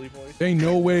of Broly voice? Ain't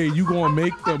no way you gonna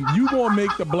make the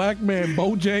black man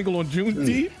Bojangle on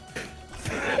Juneteenth.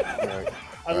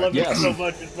 I love it so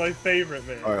much. It's my favorite,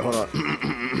 man. All right, hold on.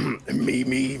 me.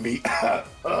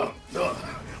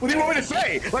 What do you want me to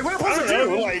say? Like, what am I supposed to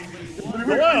do? Like,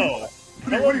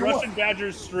 hello, Russian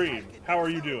Badger's stream. How are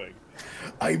you doing?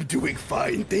 I'm doing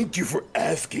fine. Thank you for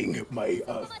asking, my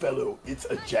fellow. It's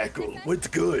a jackal. What's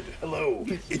good? Hello.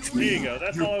 It's me. There you go.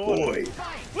 That's your all I boy.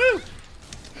 Woo!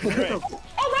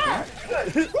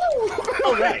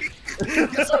 All right.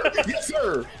 Yes,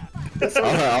 sir. Yes, sir.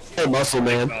 I'll play muscle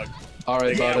man. All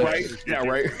right, Yeah,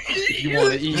 right. You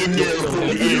want to eat?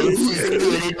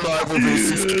 Marvel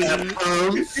vs.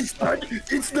 Capcom.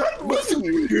 It's not muscle,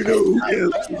 you know.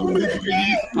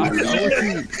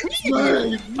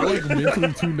 I like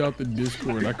mentally tuned out the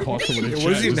Discord and I caught someone in chat.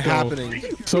 What is even happening?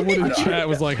 Someone in chat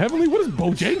was like, Heavenly, what does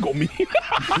Bojangle mean?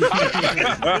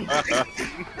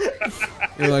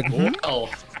 You're like, Oh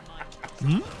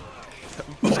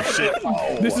shit.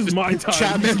 This is my time.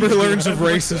 Chat member learns of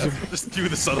racism. Just do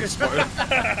the subtle part.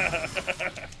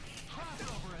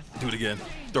 Do it again.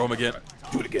 Throw him again.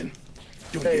 Do it again.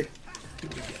 Do it again. Do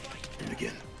it again. Do it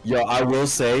again. Yo, I will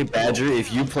say, Badger,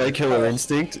 if you play Killer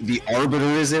Instinct, the Arbiter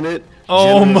is in it.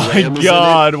 Oh my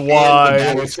god, why?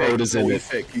 And the Battletoad is in it.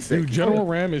 Dude, General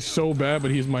Ram is so bad, but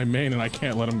he's my main and I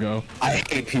can't let him go. I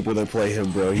hate people that play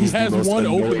him, bro. He has one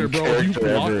opener, bro. If you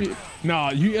block it.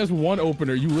 Nah, he has one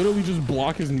opener. You literally just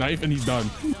block his knife and he's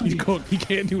done. He's cooked. He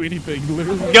can't do anything.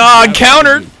 Literally. God,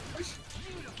 countered!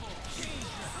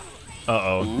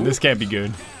 Uh-oh, this can't be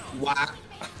good.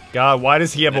 God, why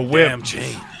does he have a whip? Damn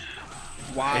chain.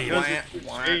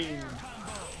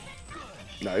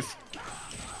 Nice.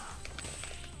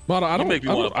 But I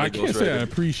can't say I Rider.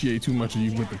 appreciate too much of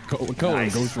you with the color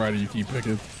and Ghost Rider you keep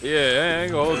picking. Yeah, I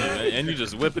ain't gonna hold you, man. And you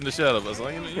just whipping the shit out of us.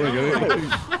 Like, you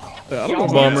know,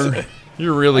 Bummer.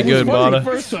 You're really good, Bada. Bada.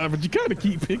 First time, but you kind of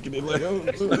keep picking it. Like,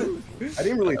 I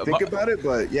didn't really think about it,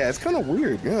 but yeah, it's kind of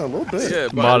weird. Yeah, a little bit. Yeah,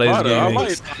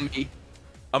 Bada,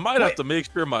 I might have to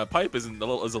make sure my pipe is a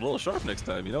little sharp next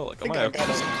time. You know, like I might have to.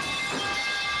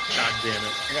 God damn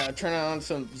it! I gotta turn on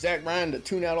some Zach Bryan to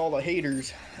tune out all the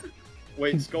haters.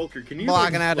 Wait, Skulker, can you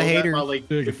Blocking out the haters? Like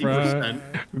 50%?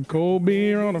 Cold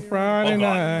beer on a Friday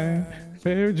night.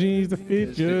 Pair of jeans to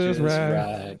fit just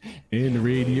right. In the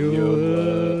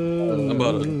radio. I'm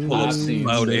about to pull up some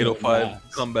loud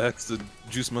 805 comebacks to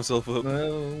juice myself up.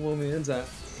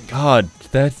 God,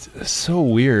 that's so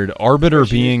weird. Arbiter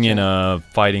being in a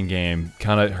fighting game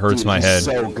kind of hurts my head. He's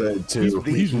so good too.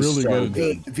 He's really so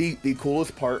good. The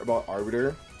coolest part about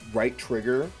Arbiter, right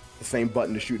trigger, the same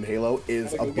button to shoot in Halo,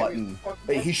 is a button.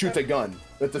 He shoots a gun.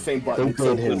 That's the same button.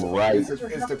 Don't hit him right.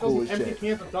 It's the coolest shit.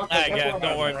 Alright, guys,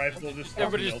 don't worry.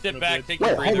 Everybody just sit back, take a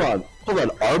Wait, breather. hold on.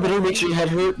 Arbiter makes your head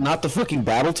hurt, not the fucking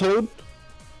Battletoad?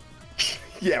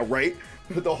 Yeah, right?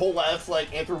 The whole last,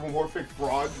 like, anthropomorphic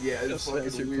frog, yeah, it's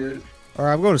fucking weird. All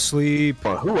right, I'm going to sleep.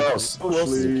 Who else?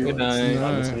 Good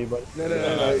night. Good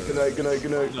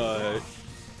night.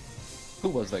 Who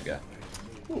was that guy?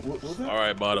 All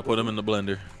right, Bada, put him in the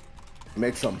blender.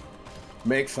 Make some.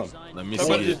 Let me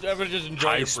see. Everybody just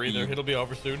enjoy your breather. It'll be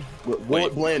over soon. Will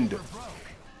it blend?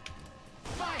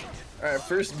 All right,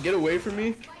 first, get away from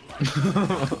me.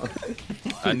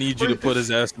 I need you to put his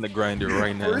ass in the grinder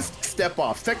right now. First, step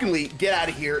off. Secondly, get out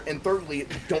of here. And thirdly,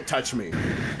 don't touch me.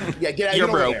 Yeah, get out. You're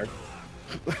Get over broke.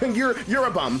 there. You're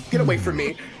a bum. Get away from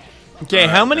me. Okay,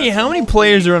 how many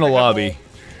players are in a lobby?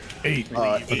 8.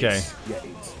 Okay. Yeah,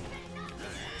 8.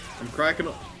 I'm cracking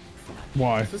up.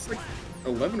 Why? Is this like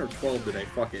 11 or 12 today?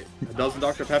 Fuck it. A dozen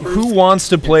Dr. Peppers? Who wants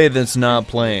to play that's not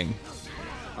playing?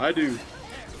 I do.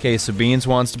 Okay, so Beans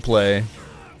wants to play.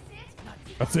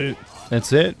 That's it.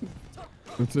 That's it?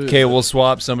 That's it. Okay, we'll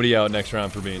swap somebody out next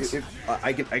round for Beans.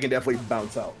 I can definitely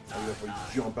bounce out. I can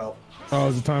definitely jump out. Oh,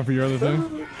 is it time for your other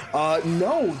thing?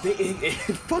 No, it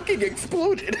fucking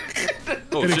exploded.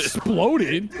 Oh, it shit.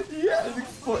 exploded? Yeah,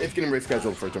 it's getting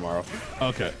rescheduled for tomorrow.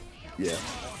 Okay. Yeah.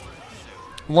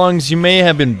 Lungs, you may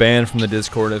have been banned from the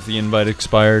Discord if the invite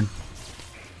expired.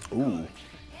 Ooh.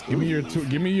 Give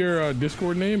me your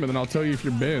Discord name, and then I'll tell you if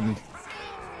you're banned.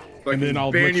 And then I'll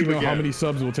let you know how many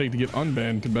subs it will take to get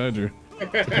unbanned to Badger.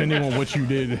 Depending on what you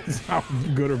did, how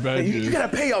good or bad you You did.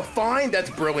 gotta pay a fine? That's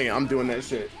brilliant. I'm doing that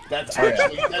shit. That's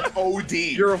actually, that's OD.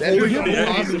 You're a That holy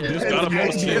is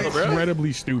That's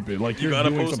incredibly stupid. Like, you're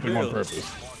doing something on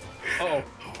purpose. Oh.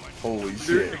 Holy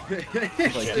shit.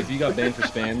 Like, if you got banned for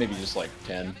spam, maybe just like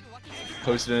 10.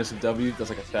 Posted in SW,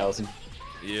 that's like 1,000.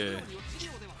 Yeah.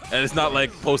 And it's not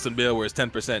like post and bail where it's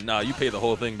 10%. Nah, you pay the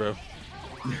whole thing, bro.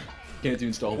 Can't do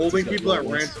install. Holding people at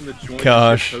ransom to join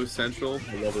Gosh. is so central.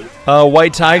 I love it.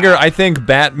 White Tiger, I think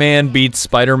Batman beats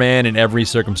Spider-Man in every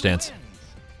circumstance.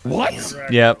 What?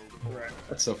 Yep.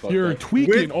 That's so fucked You're up.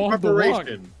 tweaking off the rock.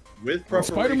 With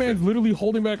preparation. Spider-Man's literally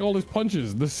holding back all his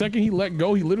punches. The second he let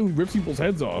go, he literally rips people's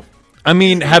heads off. I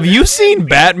mean, have you seen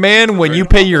Batman when you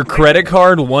pay your credit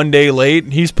card one day late?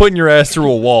 He's putting your ass through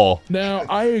a wall. Now,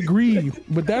 I agree,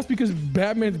 but that's because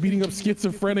Batman's beating up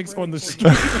schizophrenics on the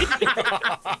street.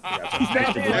 He's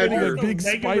not fighting a big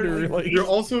spider. Like, You're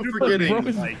also forgetting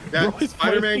that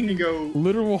Spider-Man can go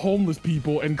literal homeless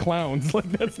people and clowns.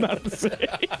 Like, that's not the same.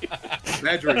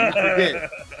 Badger, you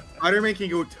forget. Spider-Man can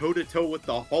go toe-to-toe with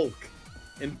the Hulk.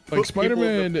 And Like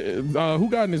Spider-Man, who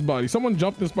got in his body? Someone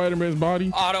jumped in Spider-Man's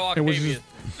body. Otto and was Octavius.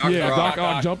 just, yeah, Doc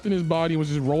Ock jumped in his body and was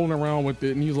just rolling around with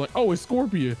it. And he was like, oh, it's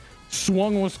Scorpion.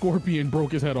 Swung on Scorpion,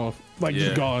 broke his head off. Like,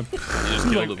 just gone.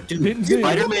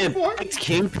 Spider-Man picked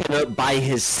Kingpin up by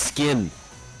his skin.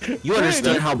 You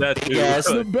understand how big ass?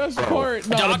 The best part,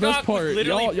 the best part.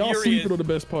 Y'all sleeping on the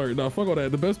best part. Nah, fuck all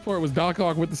that. The best part was Doc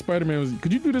Ock with the Spider-Man. Was,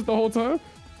 could you do this the whole time?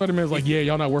 Spider-Man's like, yeah,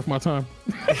 y'all not worth my time.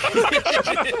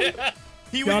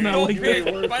 He was no pissed.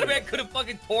 Spider-Man could have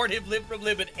fucking torn him limb from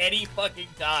limb at any fucking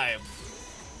time.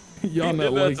 Y'all He not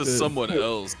did like that to someone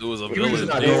else. It was a He was villain.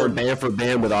 not going band for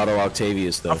band with Otto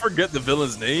Octavius, though. I forget the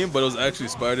villain's name, but it was actually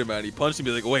Spider-Man. He punched him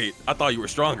and be like, wait, I thought you were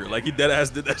stronger. Like, he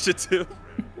deadass did that shit too.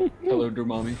 Hello,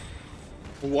 Dormammu.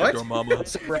 What?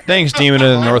 Dormammu. Thanks, Demon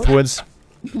of the Northwoods.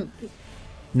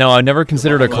 No, I've never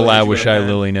considered a collab with Shy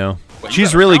Lily, no.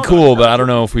 She's really cool, but I don't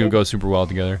know if we would go super well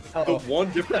together. The one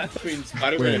difference between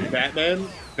Spider-Man and Batman,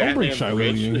 Don't bring Batman's Shy rich,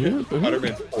 Lady in here.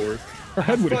 Spider-Man's poor. Her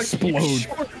head would explode.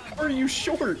 How are you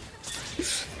short?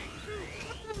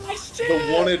 The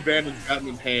one advantage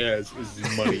Batman has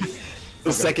is money.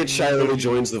 The second Shiloh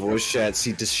joins the voice chat,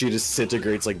 she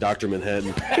disintegrates like Dr.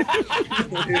 Manhattan.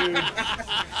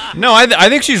 No, I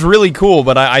think she's really cool,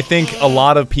 but I think a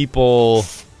lot of people...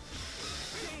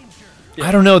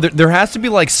 I don't know, there has to be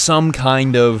like some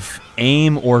kind of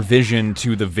aim or vision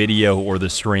to the video or the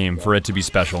stream for it to be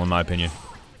special, in my opinion.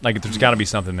 Like, there's got to be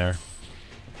something there.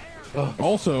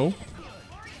 Also,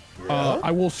 I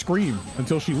will scream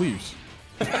until she leaves.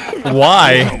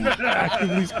 Why?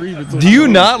 Actively scream until Do you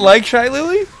not like Shy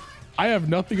Lily? I have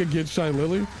nothing against Shy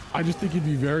Lily. I just think it'd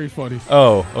be very funny.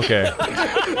 Oh, okay.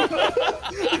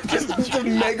 just a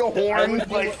mega horn,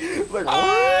 like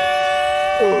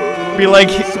Be like,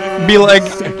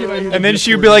 and then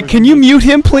she'd be like, "Can you mute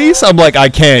him, please?" I'm like, "I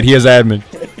can't. He has admin."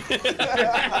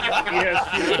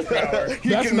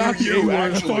 That's not the A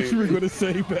word I thought you were going to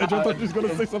say, Badge. I thought you were going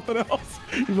to say something else.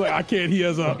 He's like, I can't. He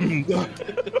has a...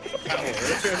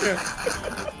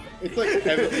 It's like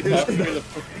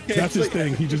That's his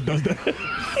thing. He just does that.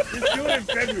 Just do it in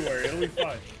February. It'll be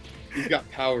fine. He's got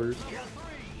powers.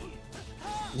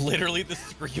 Literally the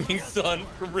screaming son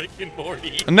from Rick and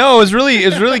Morty. No, it's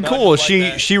really cool.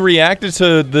 She reacted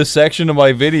to the section of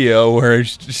my video where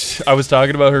I was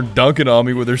talking about her dunking on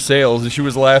me with her sales, and she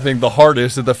was laughing the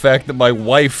hardest at the fact that my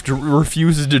wife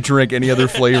refuses to drink any other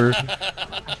flavor.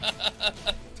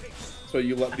 So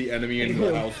you let the enemy into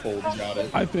the household. You got it.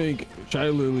 I think Shy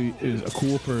Lily is a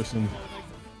cool person.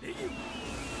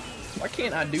 Why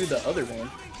can't I do the other one?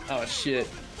 Oh shit.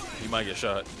 You might get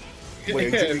shot.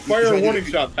 Wait, fire a warning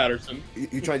shot, Patterson.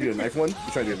 You trying to do a knife one? You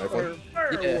trying to do a knife one?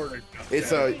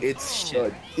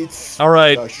 It's All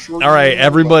right,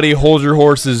 everybody, hold your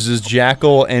horses. Just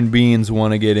Jackal and Beans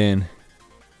want to get in.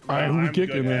 All right, who we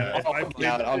kicking, man?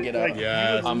 I'll get out.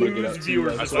 Yeah, I'm gonna get out.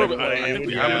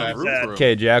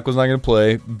 Okay, Jackal's not gonna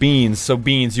play. Beans, so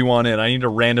Beans, you want in? I need to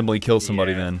randomly kill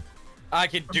somebody then. I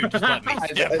can do. Just let me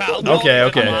step out. Okay,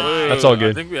 that's all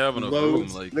good. I think we have enough room.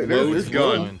 Like, Load's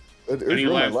gun. Any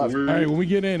last All right, when we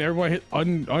get in, everybody hit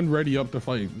unready up to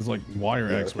fight. It's like Y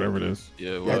or X, whatever it is.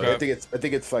 Yeah, I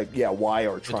think it's like Y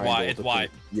or triangle. It's Y.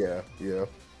 Yeah. And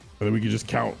then we can just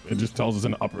count. It just tells us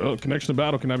an upper connection to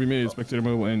battle cannot be made. Spectator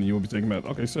mode will end. You will be taken back.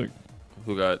 Okay, sick.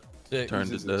 Who got turned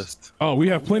to dust? Oh, we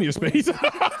have plenty of space.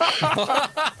 Yeah,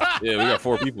 we got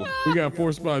 4 people. We got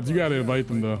 4 spots. You gotta invite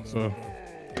them though. So.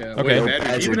 Yeah, okay.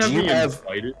 Badger, do you have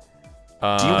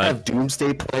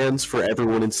doomsday plans for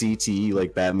everyone in CTE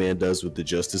like Batman does with the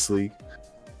Justice League?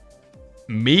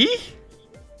 Me?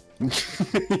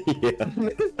 Yeah.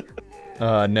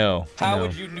 No. How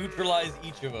would you neutralize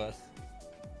each of us?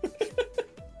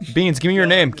 Beans, give me your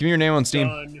name. Give me your name on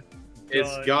Steam.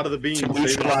 It's God of the Beans. To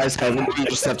neutralize heaven, you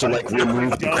just have to like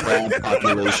remove the crab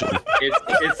population.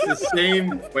 It's the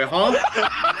same. Wait, huh?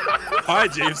 Hi,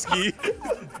 Jameski.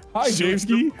 Hi,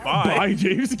 Jameski. Bye,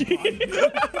 Jameski.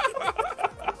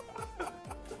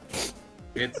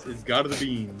 It's God of the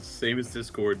Beans, same as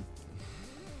Discord.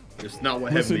 Just not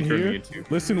what Listen heaven turned me here. into.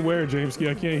 Listen where, Jameski?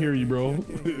 I can't hear you, bro.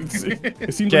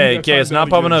 Okay, it's not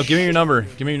popping up. Give me your number.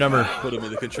 Give me your number. Put him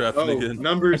in the contraption again.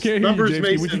 Numbers, I can't numbers, hear you,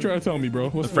 Jameski. Mason. What you trying to tell me, bro?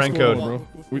 What's The friend going code. on,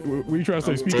 bro? What you trying to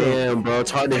say? Speak up. Damn, bro,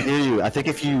 it's hard to hear you. I think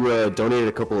if you donated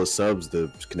a couple of subs,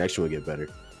 the connection would get better.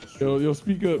 Yo,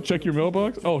 speak up. Check your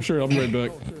mailbox. Oh, sure. I'll be right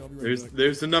back.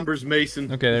 There's the numbers,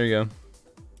 Mason. Okay, there you go.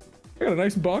 I got a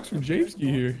nice box from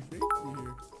Jameski here.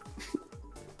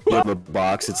 You have a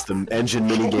box. It's the engine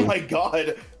minigame. Oh my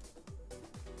god.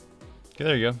 Okay,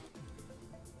 there you go.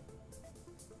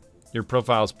 Your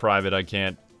profile's private. I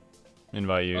can't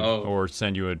invite you or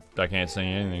send you I can't send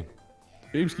you anything.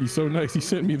 Jameski's so nice. He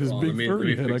sent me this big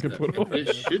furry head I can put on.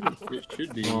 It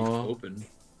should be open.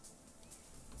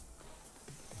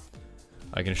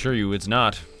 I can assure you it's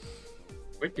not.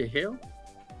 What the hell?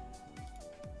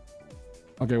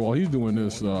 Okay, while he's doing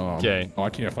this, okay. Oh,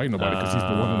 I can't fight nobody because he's the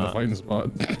one in the fighting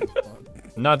spot.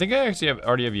 No, I think I actually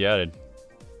already have you added.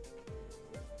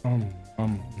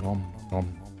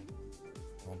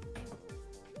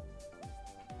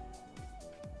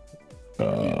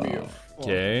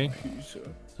 Okay.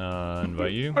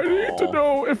 Invite you. I need to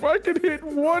know if I can hit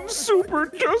one super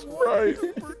just right.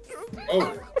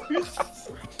 Oh.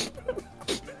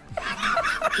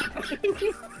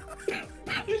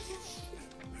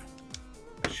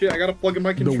 Shit, I gotta plug in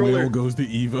my controller. The whale goes to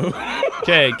Evo.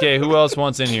 Okay, who else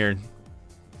wants in here?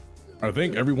 I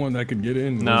think everyone that could get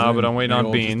in. No, but I'm waiting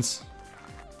on Beans.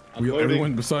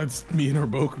 Everyone besides me and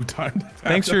Urboku timed.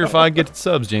 Thanks for your 5 gifted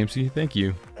subs, Jamesy. Thank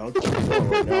you.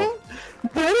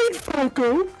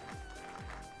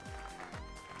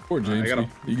 Poor James.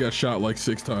 He got shot like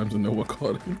 6 times and no one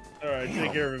caught him. Alright,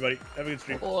 take care, everybody. Have a good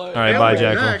stream. Alright, bye,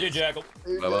 Jackal. Hey, Jackal.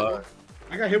 Bye-bye.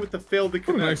 I got hit with the failed to What a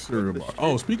connect. nice cereal box.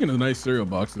 Oh, speaking of nice cereal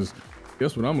boxes,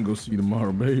 guess what I'm gonna go see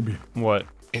tomorrow, baby? What?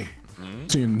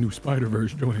 Seeing the new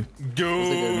Spider-Verse joint.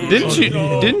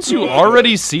 Didn't you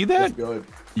already see that?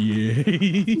 Yeah.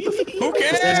 Who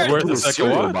cares? Where's the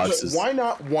second one? Why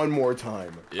not one more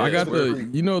time? I got the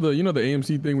you know the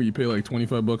AMC thing where you pay like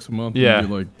 $25 a month. Yeah. And you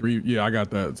get like 3. Yeah, I got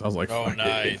that. So I was like, Oh, fuck it.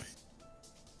 nice.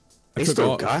 They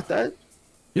still got that?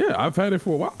 Yeah, I've had it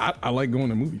for a while. I like going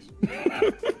to movies.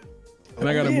 And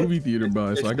I got a movie theater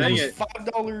buy, so I can just...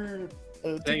 $5.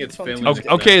 Dang, it's failing.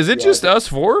 Okay, is it just us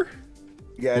 4?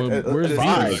 Yeah, Well, where's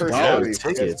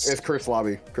it's Chris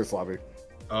Lobby. Chris Lobby.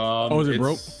 Oh, is it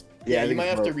broke? Yeah, you might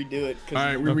have to redo it. All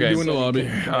right, we're redoing the lobby.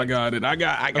 I got it. I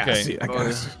got Okay. it. I got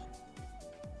it.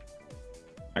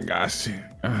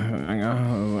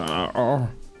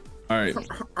 All right.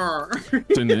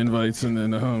 Send the invites and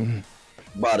then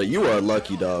Bada, you are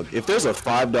lucky, dog. If there's a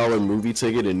 $5 movie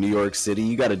ticket in New York City,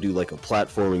 you got to do like a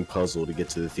platforming puzzle to get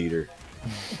to the theater.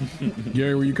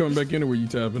 Gary, were you coming back in or were you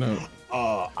tapping out?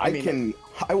 I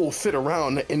will sit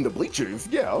around in the bleachers.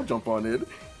 Yeah, I'll jump on it.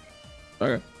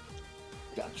 Okay.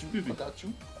 Got you. I got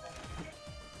you.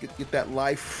 Get that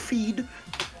live feed.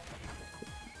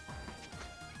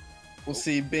 We'll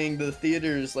see. Being the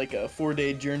theater is like a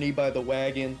 4-day journey by the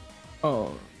wagon.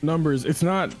 Oh, numbers. It's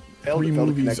not 3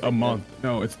 movies a month.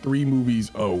 No, it's 3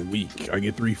 movies a week. I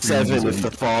get 3 free 7 if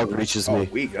the fog reaches me. A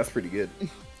week. That's pretty good.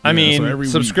 I mean,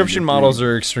 subscription models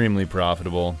are extremely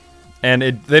profitable. And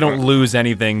they don't lose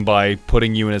anything by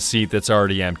putting you in a seat that's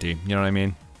already empty. You know what I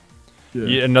mean?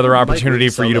 Yeah, another opportunity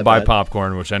for you to buy that.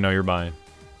 popcorn, which I know you're buying.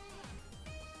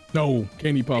 No,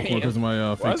 can't eat popcorn because of my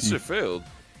Why fake this shit teeth. failed?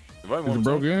 Is it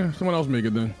broke? Yeah, someone else make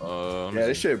it then. Yeah,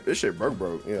 this shit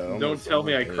broke. Yeah. Don't tell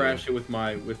me I crashed it with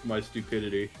my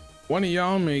stupidity. One of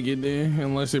y'all make it then,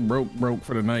 unless it broke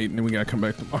for the night, and then we gotta come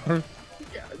back tomorrow.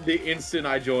 Yeah, the instant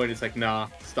I joined, it's like, nah,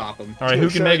 stop him. All right, who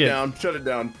can make it? Shut it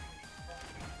down.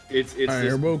 It's All right,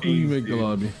 this Boku, you make the dude.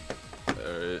 lobby.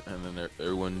 Alright, and then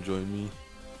everyone join me.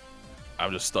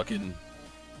 I'm just stuck in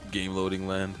game loading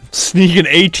land. Sneak an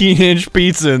 18-inch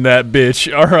pizza in that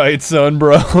bitch. All right, son,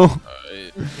 bro.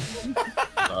 Alright.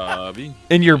 Lobby.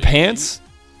 In your pants?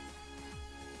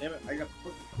 Damn it, I got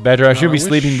Badger, I should be wish-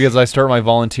 sleeping because I start my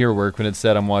volunteer work when it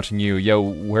said I'm watching you. Yo,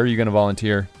 where are you gonna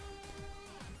volunteer?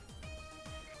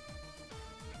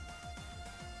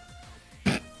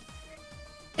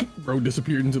 Bro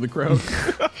disappeared into the crowd.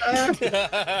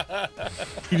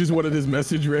 He just wanted his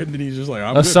message read, and he's just like,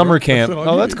 I'm A good, summer bro. camp. all I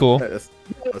Oh, that's needed. cool.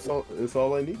 That's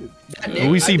all I needed. Will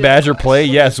we see Badger play?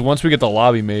 Yes, once we get the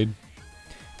lobby made.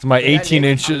 It's my 18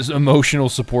 inches emotional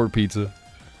support pizza.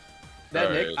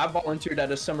 That Nick, I volunteered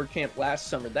at a summer camp last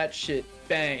summer. That shit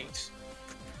bangs.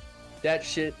 That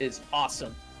shit is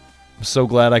awesome. I'm so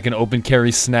glad I can open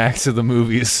carry snacks to the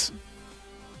movies.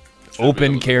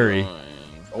 Open carry.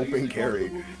 Open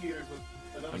carry.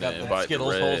 I'm got gonna the invite the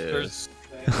Skittles rest.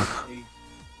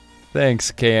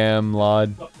 Thanks, KM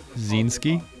Lod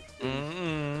Zinski.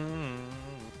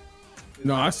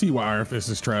 No, I see why Iron Fist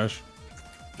is trash.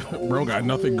 Bro got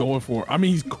nothing going for him. I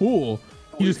mean, he's cool.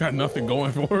 He just got nothing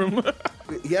going for him.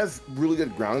 He has really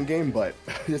good ground game, but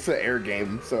it's an air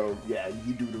game, so yeah,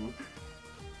 you do.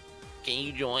 Can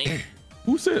you join?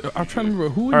 Who said? I'm trying to remember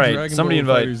who in All right, Dragon somebody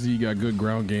Ball invite. Fighter Z got good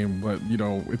ground game, but you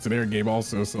know it's an air game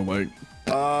also. So like,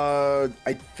 I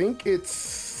think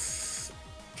it's.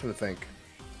 I'm trying to think.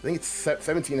 I think it's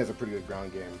 17 has a pretty good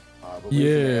ground game. But when he's in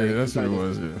yeah, there, he that's what it kinda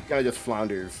was. just- Yeah. He kind of just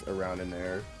flounders around in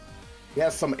there. He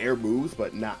has some air moves,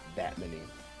 but not that many.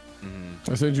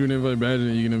 I sent you an invite, Badger,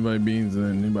 and you can invite Beans,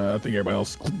 and anybody. I think everybody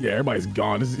else. Yeah, everybody's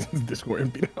gone. This is Discord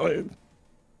empty now.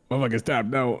 Motherfuckers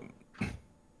tapped out.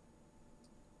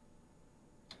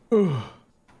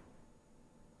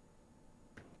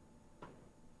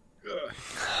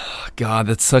 God,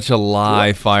 that's such a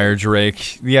lie, Fire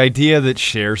Drake. The idea that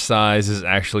share size is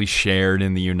actually shared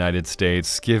in the United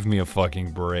States. Give me a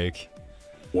fucking break.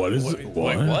 What is it?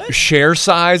 What? Share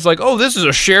size? Like, oh, this is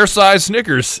a share size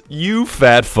Snickers. You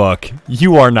fat fuck.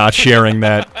 You are not sharing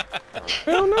that.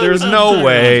 There's no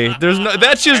way. There's no.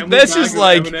 That's just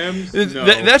like.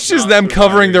 That's just them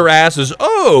covering their asses.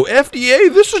 Oh,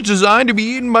 FDA. This is designed to be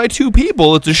eaten by 2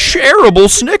 people. It's a shareable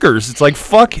Snickers. It's like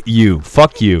fuck you.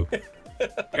 Fuck you.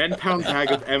 10-pound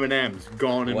bag of M&Ms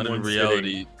gone in When one in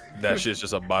reality, sitting. that shit's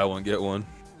just a buy one get one.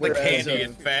 The candy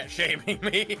is fat shaming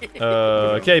me.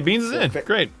 Okay, Beans is in.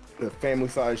 Great. The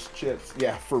family-sized chips.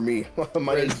 Yeah, for me.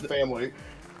 My name's family.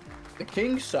 The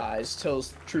king size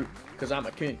tells the truth, because I'm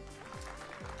a king.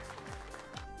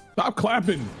 Stop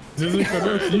clapping. This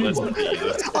isn't for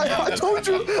you. I told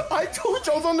you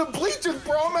I was on the bleachers,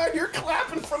 bro. I'm out here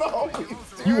clapping for the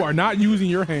homies. You are not using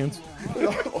your hands.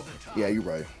 Yeah, you're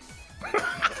right.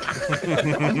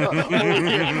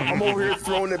 I'm over here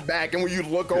throwing it back, and when you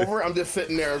look over, I'm just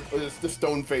sitting there with the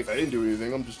stone face. I didn't do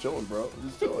anything. I'm just chilling, bro. I'm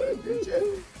just chilling. Good shit.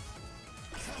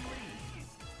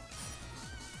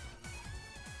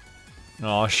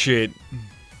 Oh shit.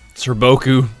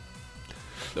 Serboku.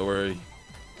 Don't worry.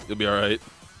 You'll be alright.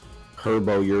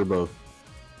 Herbo, Yerbo.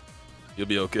 You'll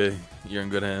be okay. You're in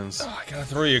good hands. I gotta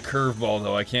throw you a curveball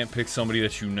though. I can't pick somebody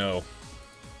that you know.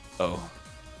 Oh.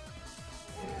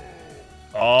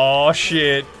 Oh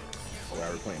shit. Oh,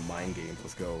 we're playing mind games.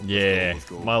 Let's go. Yeah. Let's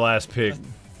go. My last pick.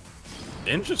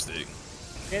 Interesting.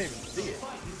 Can't even see it.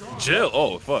 Jill.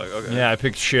 Oh, fuck. Okay. Yeah, I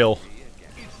picked Chill.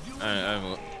 Alright,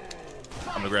 I'm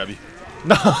gonna grab you.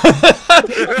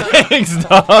 Thanks,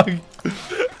 dog.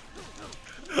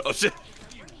 Oh, shit.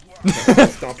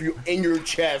 Stomp you in your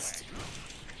chest.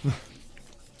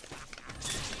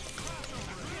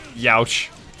 Youch.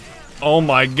 Oh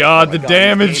my god, Oh my the God,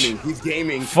 damage. He's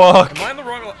gaming. Fuck. Am I in the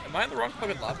wrong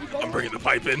fucking lobby? I'm bringing the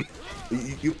pipe in.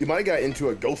 You might have got into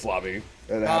a ghost lobby.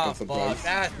 That happens sometimes. Fuck,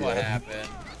 that's what happened.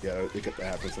 Yeah, it could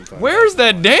happen sometimes. Where's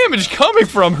that damage coming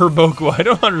from, Herboku? I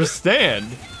don't understand.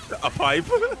 A pipe?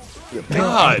 I'm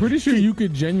God. pretty sure you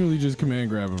could genuinely just command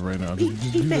grab him right now.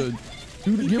 Just give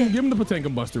him the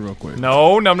Patenka Buster real quick.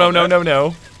 No. If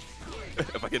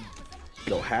I could.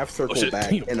 Yo, half circle shit.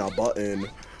 back and a button.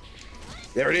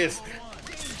 There it is.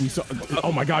 You saw,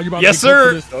 oh my god, you about Yes, to get sir.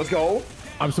 for this. Let's go.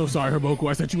 I'm so sorry, Herboku.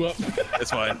 I set you up.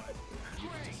 It's fine.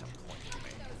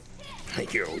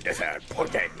 You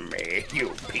disappointed me,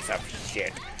 you piece of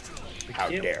shit. How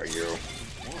dare you?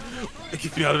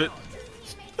 Keep me out of it.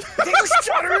 You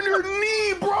shot her in her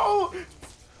knee, bro!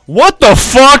 What the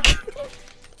fuck?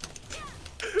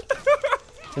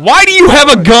 Why do you have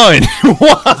a gun?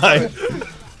 Why?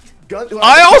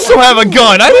 I also have a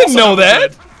gun. I didn't know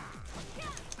that.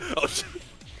 Oh, shit.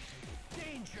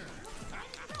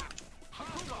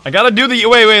 I gotta do the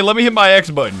wait. Let me hit my X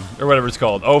button or whatever it's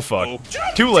called. Oh fuck!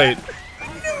 Too late.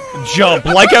 Jump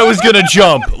like I was gonna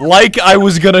jump. Like I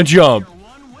was gonna jump.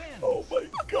 Oh my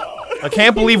god! I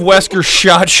can't believe Wesker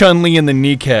shot Chun-Li in the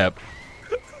kneecap.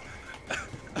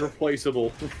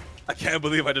 Replaceable. I can't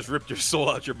believe I just ripped your soul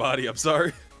out your body. I'm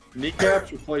sorry.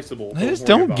 Kneecap's replaceable. I just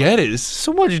don't get it. It's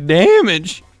so much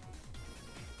damage.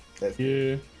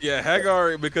 Yeah. Yeah,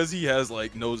 Hagar, because he has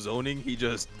like no zoning, he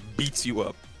just beats you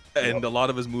up. And a lot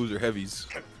of his moves are heavies.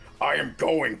 I am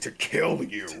going to kill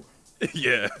you.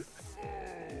 Yeah.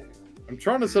 I'm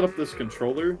trying to set up this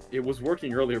controller. It was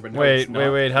working earlier, but now Wait. it's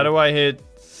not. How do I hit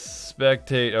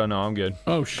spectate? Oh no, I'm good.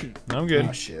 Oh shit. I'm good.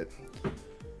 Oh shit.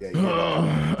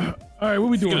 All right, what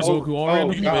we doing, Goku? All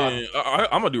random?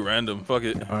 I'm gonna do random. Fuck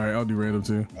it. All right, I'll do random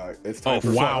too. All right, it's time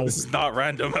for wow. This is not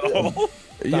random at all.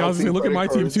 Yeah, I was gonna look at my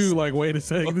team too. Like, wait a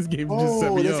second, this game just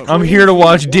set me up. I'm here to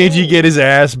watch Digi get his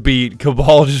ass beat.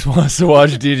 Cabal just wants to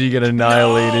watch Digi get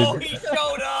annihilated. No, he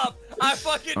showed up. I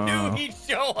fucking knew he'd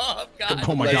show up. God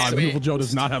Oh my bless god, me. Beautiful Joe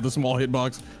does not have the small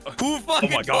hitbox. Who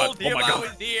fucking Oh my God. told him Oh my I God.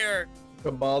 was here?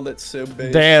 Cabal, that's so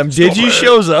big. Damn, Digi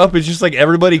shows up. It's just like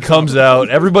everybody comes out.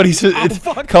 Everybody's it's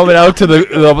coming out to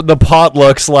the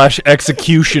potluck /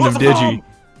 execution of Digi.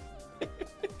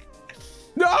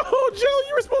 No, Joe,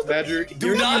 you were supposed to. Badger,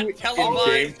 Do not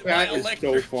televise my That is so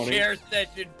electric funny. chair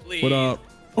session, please. What up?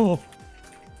 Oh,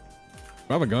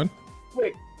 I have a gun.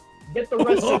 Quick, get the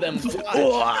rest of them.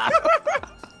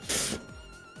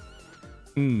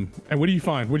 And what do you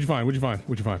find? What'd you find? What you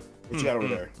got over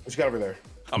there? What you got over there?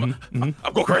 I'm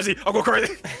go crazy. I'll go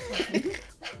crazy.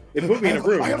 It put me in a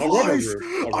room. I have I'll run a life.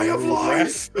 room. I have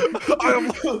life. I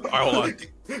have. All right, hold on.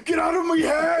 Get out of my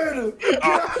head! Get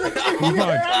out of What'd my you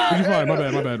find? head! What'd you find?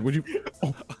 My bad. What'd you?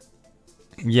 Oh.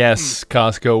 Yes,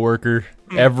 Costco worker.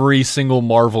 Every single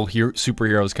Marvel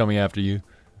superhero is coming after you.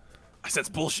 I sense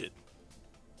bullshit.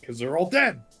 Because they're all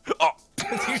dead. Oh,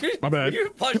 My bad.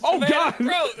 You punched Oh the man god! in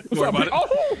the throat. don't worry about it.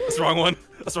 Oh. That's the wrong one.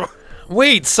 That's wrong.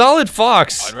 Wait, Solid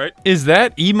Fox. Fine, right? Is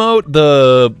that emote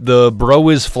the bro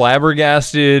is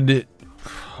flabbergasted?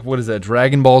 What is that?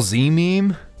 Dragon Ball Z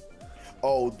meme?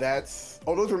 Oh, that's.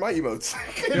 Oh, those are my emotes.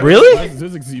 Really?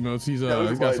 Zizix emotes. He's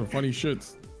got some funny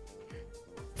shits.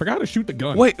 Forgot how to shoot the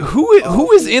gun. Wait,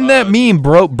 who is in that meme?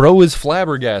 Bro is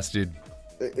flabbergasted.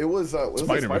 It was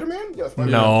Spider-Man? Yeah,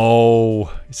 Spider-Man.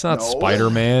 No, it's not No.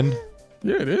 Spider-Man.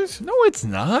 Yeah, it is. No, it's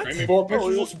not. Bring me more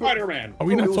pictures of Spider-Man. Are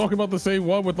we not talking about the same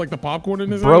one with like the popcorn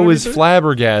in his? Bro eye and is everything?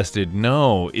 flabbergasted.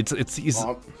 No, he's.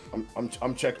 I'm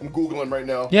checking. I'm googling right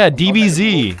now. Yeah,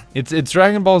 DBZ. It's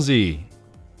Dragon Ball Z.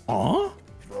 Huh?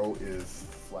 Bro is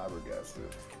flabbergasted.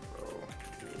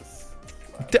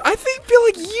 I feel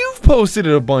like you've posted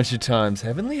it a bunch of times,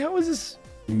 Heavenly. How is this?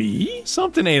 Me?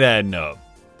 Something ain't adding up.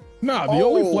 Nah, the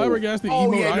only flabbergasted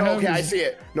emote yeah, I no, have okay, is... I see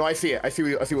it. No, I see it. I see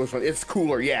which one. It's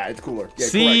cooler. Yeah, it's cooler. Yeah,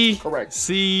 See, correct.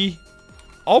 See,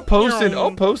 I'll post it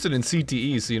in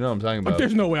CTE, so you know what I'm talking about.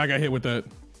 There's no way I got hit with that.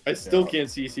 I still can't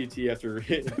see CT after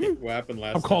what happened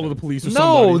last I'm calling the police or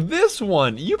No, somebody. this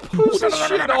one. You post this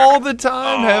shit all the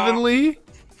time, Heavenly.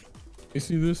 You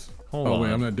see this? Hold oh on.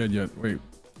 wait, I'm not dead yet. Wait.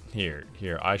 Here,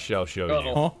 I shall show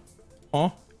you. Huh? Huh?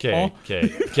 Okay.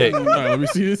 All right, let me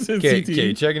see this in Okay,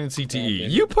 CTE. checking in CTE.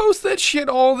 You post that shit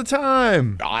all the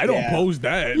time. I don't post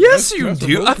that. Yes, you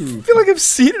do. I Herboku. feel like I've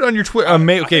seen it on your Twitter.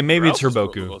 Okay, maybe it's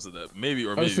Herboku. Maybe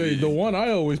or I maybe. say the one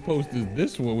I always post is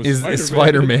this one. With Is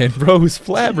Spider-Man? Bro is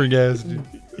flabbergasted.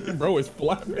 Bro is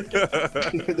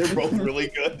flabbergasted. They're both really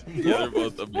good. Yeah, they're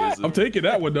both amazing. I'm taking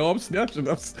that one though. I'm snatching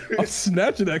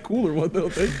that cooler one though.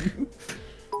 Thank you.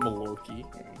 Malarkey.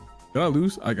 Did I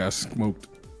lose? I got smoked.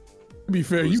 To be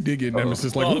fair, you did get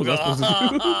Nemesis. Like, what was I supposed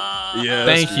to do? Yeah.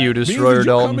 Thank you, Destroyer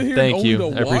Dalton. Thank you.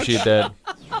 I appreciate that.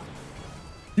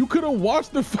 You could have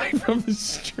watched the fight from the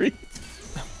streets.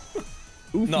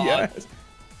 Oofy ass.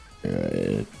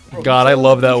 God, I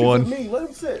love that one.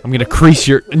 I'm gonna crease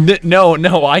your.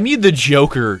 No, I need the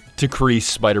Joker to crease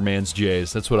Spider-Man's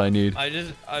J's. That's what I need. I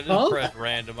just press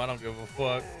random. I don't give a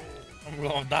fuck. I'm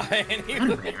gonna die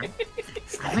anyway.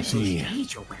 I like those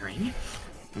shades you're wearing.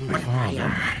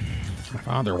 My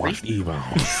father watched Evo.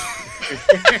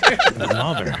 My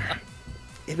mother.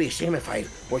 It'd be a shame if I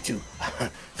were to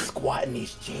squat in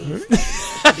these jeans.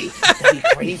 That'd be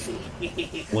crazy.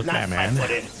 Look Not that man.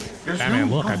 flat-footed. Batman,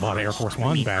 look, I bought Air Force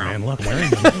One. Batman, look, I'm wearing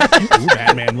them. Ooh,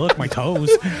 Batman, look, my toes.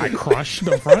 I crushed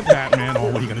the front, Batman.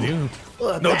 Oh, what are you gonna do?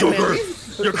 No, Joker!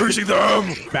 You're creasing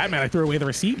them! Batman, I threw away the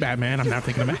receipt, Batman. I'm not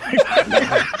taking them back.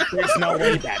 There's no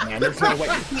way, Batman. There's no way.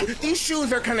 These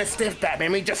shoes are kind of stiff,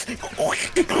 Batman. We just... Stop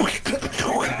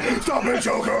it,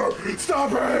 Joker!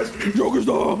 Stop it! Joker,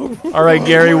 stop! All right,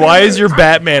 Gary, why is your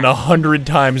Batman 100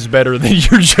 times better than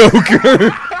your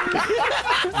Joker?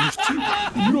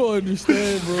 You don't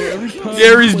understand, bro. Every time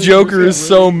Gary's Joker is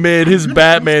so mid, his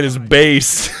Batman is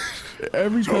base.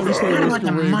 Every time we play Risk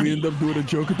of Rain, we end up doing a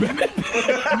Joker Batman.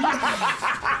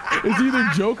 It's either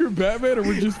Joker Batman or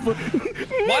we're just. Why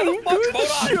the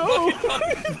fuck? Hold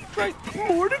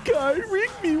on. Mordecai,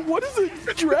 ring me. What is a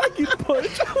dragon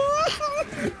punch?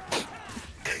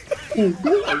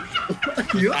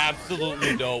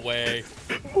 Absolutely no way.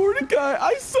 Mordecai,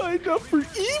 I signed up for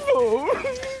Evo.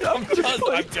 I'm just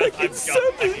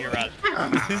fucking around.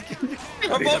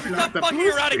 I'm both fucking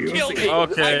around and kill me.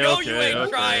 Okay, I know you ain't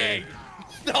trying.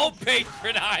 Don't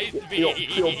patronize me.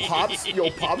 Yo,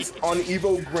 Pops on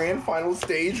Evo Grand Final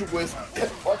stage was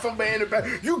what's a man about?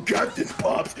 You got this,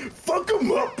 Pops. Fuck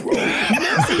him up, bro.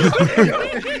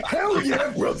 Hell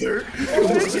yeah, brother.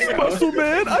 Thank you, Muscle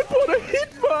Man. I bought a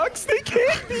hitbox. They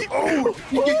can't be. Oh,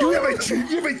 you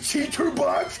have a cheater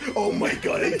box? Oh my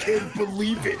god, I can't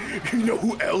believe it. You know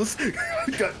who else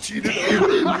got cheated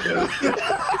on?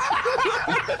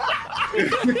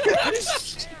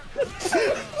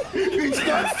 It's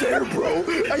not fair, bro.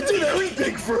 I did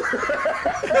everything for her.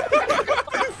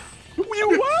 You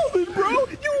wildin', bro.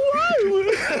 You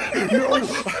wildin'.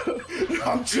 No,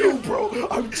 I'm chill, bro.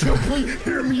 I'm chill. Please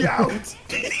hear me out.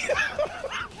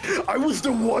 I was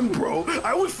the one, bro.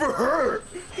 I was for her.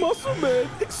 Muscle Man,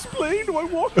 explain why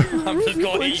walking your room and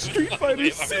playing Street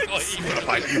Fighter 6.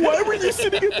 Why were you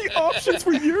sitting at the options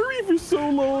for Yuri for so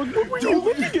long? What were you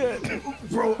looking at?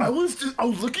 Bro, I was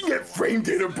looking at frame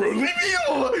data, bro. Leave me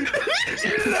alone.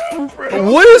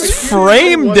 What is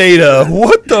frame data?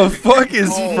 What the fuck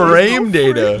is frame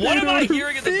data? What am I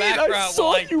hearing in the background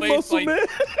while I face my...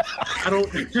 I don't...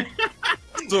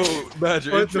 So,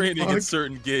 Badger, in training in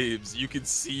certain games, you can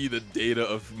see the data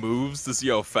of moves to see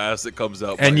how fast it comes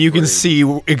out. And you can see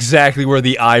exactly where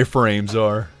the iframes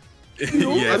are.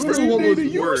 Yeah, That's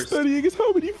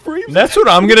That's what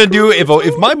I'm gonna do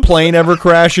if my plane ever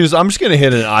crashes. I'm just gonna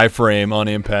hit an iframe on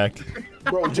impact.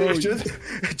 Bro, just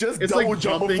double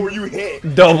jump before you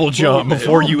hit. Double jump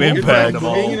before you impact.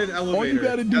 Being in an elevator, all you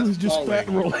gotta do is just fat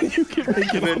roll and you can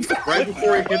make it. And then right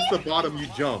before it hits the bottom, you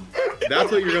jump.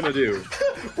 That's what you're gonna do.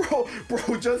 Bro,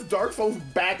 just Dark Souls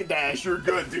backdash. You're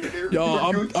good, dude. Yo,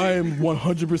 I am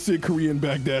 100% Korean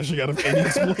backdashing out of any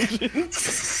explosion.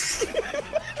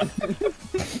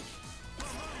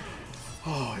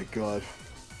 Oh my god.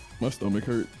 My stomach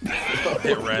hurt.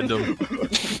 Hit random.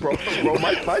 Bro,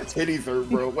 my titties hurt,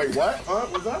 bro. Wait, what?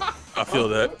 What's that? I feel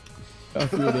that. I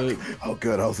feel that. Oh,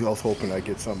 good. I was hoping I'd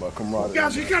get some camaraderie.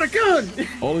 Guys, you got a gun!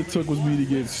 All it took was me to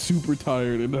get super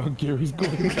tired, and now Gary's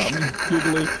going and got me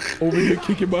giggling over here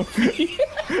kicking my feet.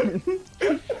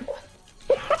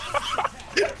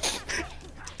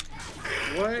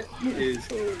 What is...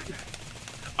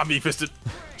 I'm E-fisted.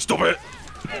 Stop it!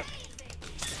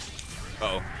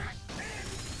 Uh-oh.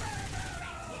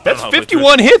 That's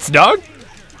 51 hits, dog.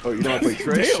 Oh, you know how to play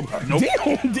tricks? Nope.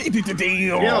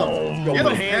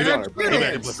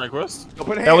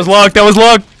 That was luck. That was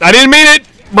luck. I didn't mean it.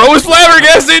 Bro was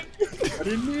flabbergasted. I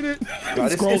didn't mean it.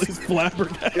 Scroll is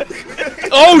flabbergasted.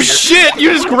 Oh shit! You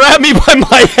just grabbed me by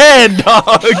my head,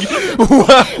 dog.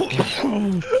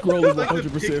 Scroll is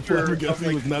 100% flabbergasted.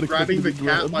 He was not grabbing the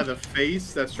expecting cat to by the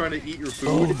face that's trying to eat your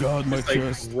food. Oh god, my It's like,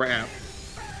 chest. crap.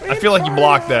 I feel like you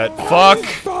blocked that. Fuck.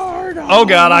 Oh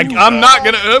god, I'm not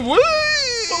gonna.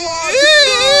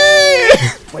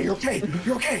 Wait, you're okay.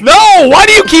 You're okay. No! Why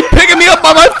do you keep picking me up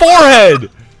by my forehead?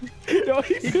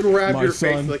 He grabbed My your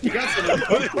son. face like you got something.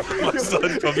 My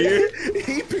son, come here.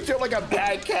 He picked you up like a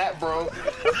bad cat, bro.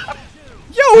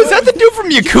 Yo, is that the dude from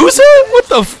Yakuza? What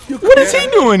the? What is he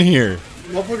doing here?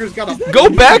 Motherfucker's got a Go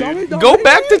back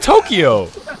to Tokyo.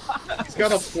 He's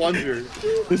got a plunger.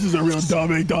 This is a real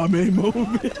dame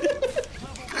moment.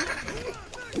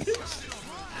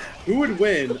 Who would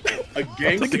win? A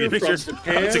gangster from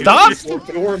Japan Stop! or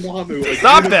Dormammu?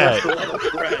 Stop that!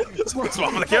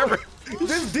 Swap on the camera.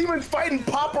 This demon's fighting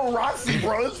paparazzi,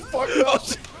 bro. It's fucked up.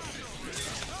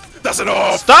 That's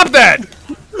enough. Stop that!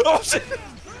 Oh shit!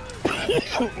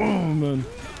 Oh man.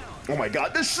 Oh my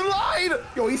god, the slide!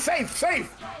 Yo, he's safe.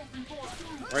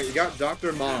 Alright, you got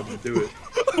Dr. Mom to do it.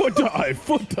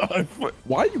 Foot dive.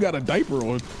 Why you got a diaper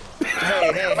on?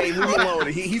 Hey, leave him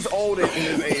alone. He's old in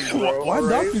his age, bro. Why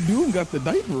Right? Dr. Doom got the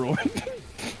diaper on?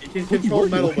 He can control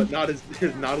metal, but not his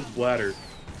bladder.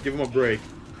 Give him a break.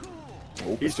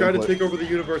 He's tried to take over the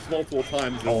universe multiple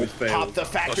times and always failed. Pop the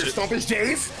factor, stomp his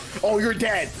J's. Oh, you're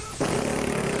dead.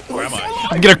 Where am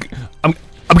I? I'm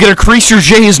gonna crease your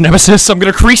J's, Nemesis. I'm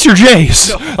gonna crease your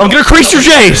J's. I'm gonna crease your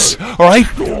J's. All right.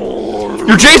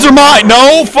 Your J's are mine.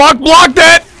 No, fuck, block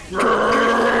that.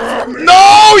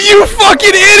 No, you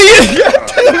fucking idiot.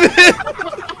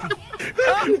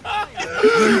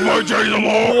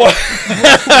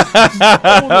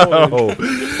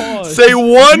 Say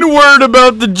one word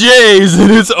about the J's and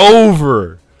it's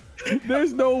over.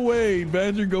 There's no way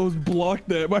Badger goes block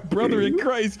that. My brother in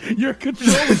Christ, you're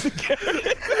controlling the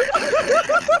character.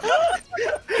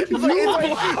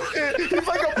 It's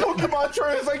like a Pokemon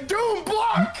trainer. It's like, Doom,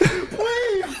 block,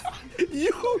 please.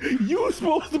 You were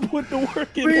supposed to put the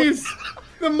work in. Please,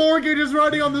 the mortgage is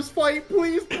running on this fight.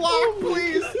 Please block,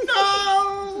 please.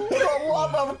 No, for the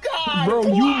love of God. Bro,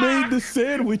 block. you made the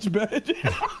sandwich, Badger.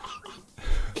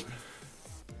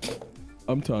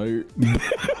 I'm tired.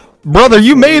 Brother,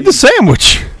 you made the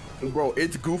sandwich. Bro,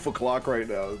 it's goof o'clock right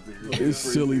now, dude. It's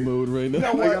silly mode right now. You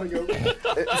know what? I gotta go.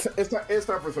 It's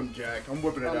time for some Jack. I'm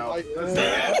whipping it out.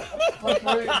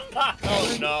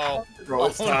 Oh no. Bro,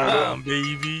 it's time.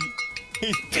 Baby.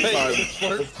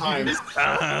 It's time.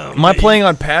 Am I playing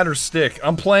on pad or stick?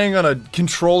 I'm playing on a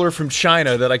controller from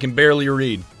China that I can barely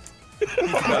read.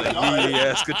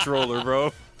 Yes, controller,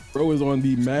 bro. Bro is on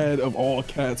the mad of all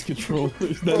cats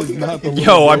controllers. That is not the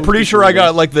Yo, I'm pretty sure I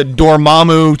got like the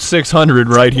Dormammu 600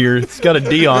 right here. It's got a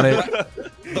D on it.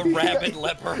 The rabid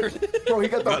leopard. Bro, he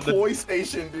got the Poi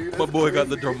Station, dude. My boy got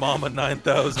the Dormammu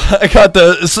 9000. I got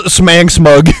the Smang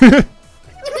Smug.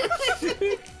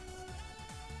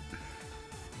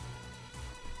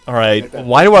 Alright,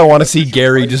 why do I want to see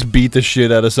Gary just beat the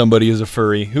shit out of somebody as a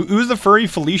furry? Who's the furry?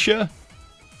 Felicia?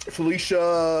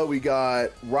 Felicia, we got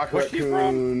Rock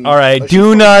Raccoon. Alright,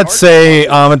 do not say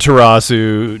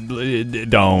Amaterasu.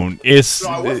 Don't. It's...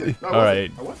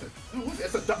 Alright.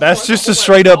 That's just a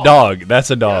straight up dog. That's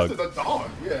a dog. Yeah, that's a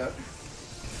dog, yeah.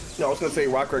 No, I was gonna say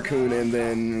Rock Raccoon, and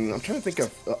then I'm trying to think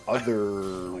of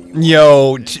other.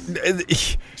 Yo,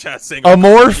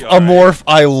 Amorph,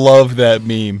 I love that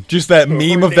meme. Just that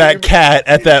meme of that cat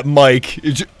at that mic.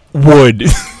 Wood.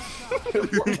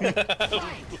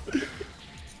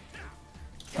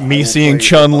 Me seeing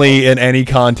Chun-Li in any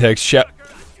context.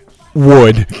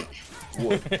 Wood.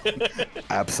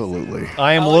 Absolutely.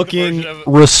 I am looking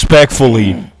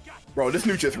respectfully. Bro, this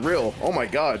new just real. Oh my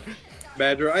god.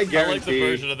 Badger, I guarantee. I like the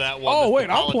version of that one. Oh, that's wait,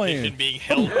 the I'm playing. Being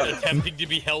held, attempting to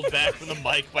be held back from the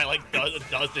mic by like a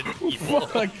dozen people.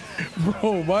 Fuck,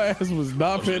 bro, my ass was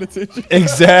not paying attention.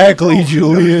 Exactly,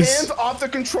 Julius. Hands off the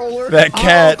controller. That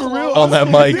cat on that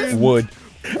mic would.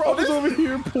 Bro, I was over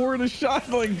here pouring a shot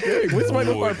like, dang, where's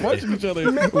somebody start punching each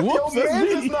other? Mans Whoops, that's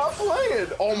is me. not playing.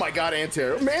 Oh my god,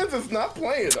 Anter. Mans is not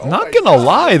playing. Oh Not my gonna god.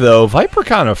 lie though, Viper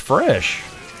kind of fresh.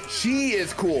 She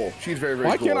is cool. She's very, very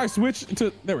Why cool. can't I switch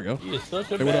to... There we go. He is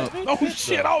such a Hey, what up? bad Oh,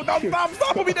 shit. Oh, no,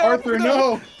 stop me down. Arthur, no.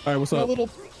 All right, what's up? Oh,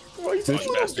 he's a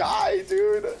little guy,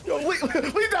 dude. Yo, leave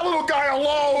that little guy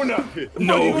alone.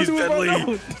 No, he's deadly.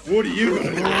 What are you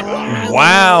gonna do?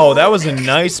 Wow, that was a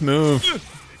nice move.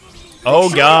 Oh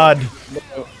god.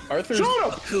 Arthur's,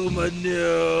 Kuma,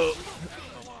 no.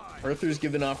 Arthur's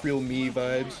giving off real me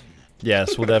vibes.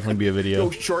 Yes, will definitely be a video. Yo,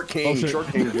 Short King, shit. Short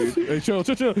King, dude. Hey, chill.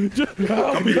 Come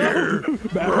here.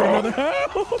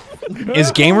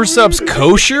 Is Gamersubs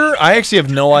kosher? I actually have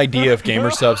no idea if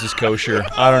Gamersubs is kosher.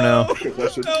 I don't know.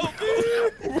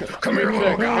 Come here,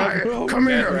 little guy. Come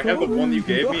I here. have the one you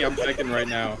gave me. I'm checking right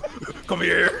now. Come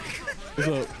here. What's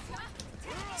up?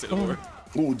 Say the word.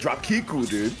 Ooh, drop Kiku,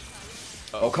 dude.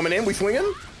 Oh, coming in, we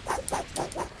swinging?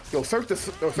 Yo, search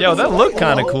this. Yo, that looked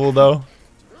kind of cool though.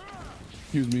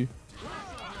 Excuse me.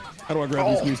 How do I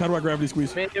gravity squeeze? How do I gravity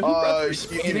squeeze? Man, who You brought their need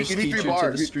Spanish 3 teacher to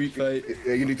bars. the street fight?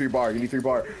 Yeah, you need 3 bar. You need 3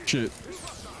 bar. Shit.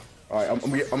 All right, I'm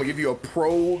gonna give you a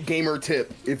pro gamer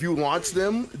tip. If you launch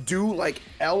them, do like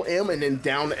LM and then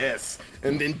down S,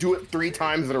 and then do it 3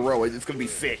 times in a row. It's gonna be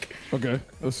sick. Okay,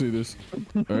 let's see this.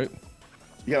 All right.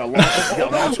 You gotta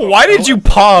launch. Why did you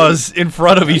pause in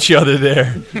front of each other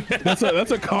there? That's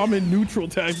a common neutral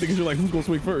tactic. Cause you're like, who's gonna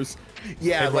swing first?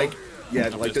 Yeah, like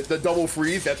the double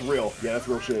freeze. That's real. Yeah, that's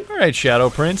real shit. All right,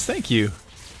 Shadow Prince, thank you.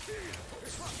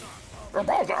 Dude,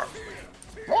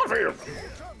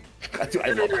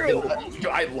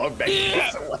 I love that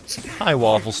game so much. Hi,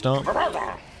 Waffle Stomp.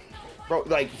 Bro,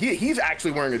 like he's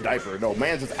actually wearing a diaper. No,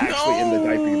 man's just actually in the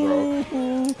diaper,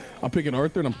 bro. I'm picking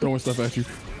Arthur and I'm throwing stuff at you.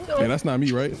 Hey, that's not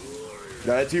me, right?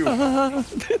 That's you.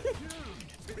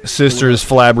 Sister is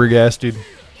flabbergasted.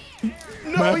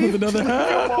 Back with another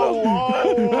half.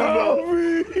 Help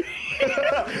me.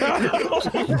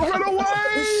 Run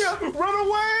away! Run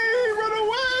away! Run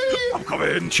away! I'm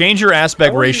coming. Change your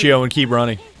aspect ratio and keep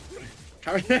running.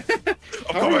 How are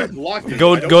you blocking?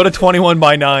 Go to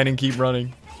 21:9 and keep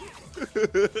running.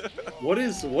 What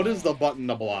is the button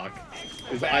to block?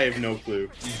 Because I have no clue.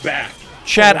 Back.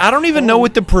 Chad, I don't even know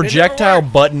what the projectile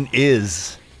button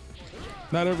is.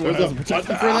 Not everyone There's has a a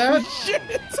button projectile. for that? Shit.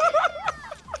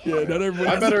 Yeah, not everyone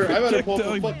I has better a pull the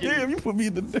projectile. fucking. Damn, you put me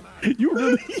in the. You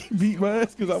really beat my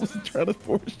ass because I was trying to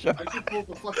force a shot. I should pull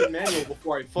the fucking manual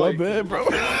before I My fight. bad, bro.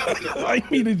 I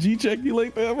need to G-check you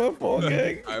like that, my fault,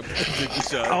 gang.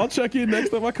 I'll check in next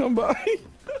time I come by.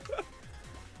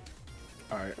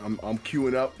 Alright, I'm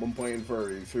queuing up. I'm playing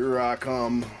furries. Here I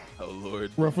come. Oh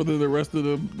lord. Rougher than the rest of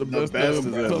the best of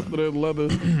them. Tougher than leather.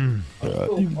 You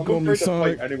can call me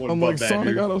Sonic. I'm like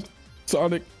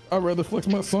Sonic. I'd rather flex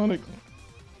my Sonic.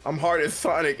 I'm hard as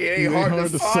Sonic. It ain't hard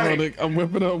as Sonic. I'm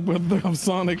whipping up whether I'm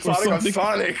Sonic or Sonic.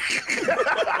 Sonic.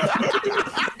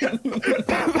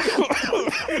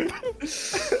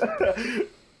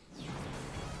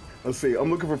 Let's see. I'm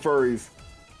looking for furries.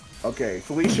 Okay,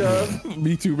 Felicia.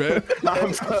 Me too, man.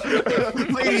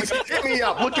 Please hit me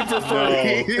up. Looking for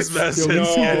furries.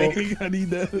 I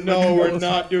need that. No, we're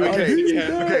not doing Okay,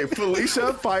 it. okay.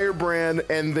 Felicia, Firebrand,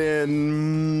 and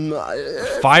then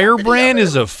Firebrand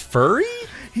is a furry?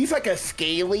 he's like a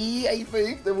scaly, I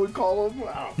think they would call him.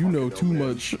 You know too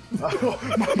much.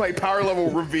 My power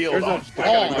level revealed. There's a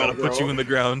I gotta put you in the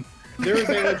ground. There is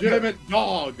a legitimate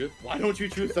dog. Why don't you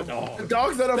choose the dog? The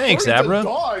dog's not a Thanks, furry, it's a Abra.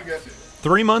 dog.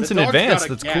 3 months The in dog's advance. got a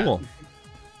That's cat.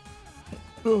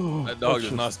 cool. That dog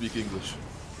does not speak English.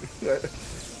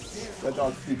 That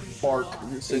dog speaks bark.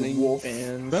 Sitting wolf.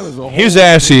 and That is a His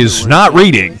ass is not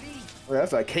reading.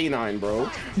 That's a canine, bro.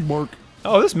 Mark.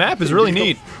 Oh, this map is really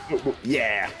neat.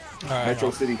 Yeah.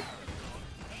 Metro City.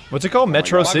 What's it called?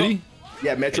 Metro City?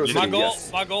 Yeah, Metro City.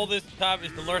 My goal this time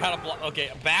is to learn how to block.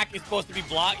 Okay, back is supposed to be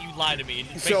blocked. You lied to me. And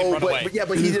just make So, it run away. but yeah,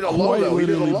 but he did a low though. He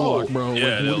did a Literally low. block, bro. Yeah,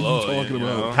 Like, what are you low, talking you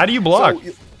about? know. How do you block?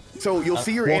 So you'll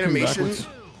see your Walking animations. backwards.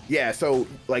 Yeah, so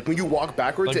like when you walk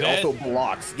backwards, Like it that? also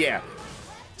blocks. Yeah.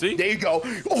 See? There you go.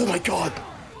 Oh my god.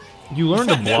 You learned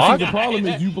to See, block? the problem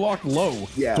is you block low.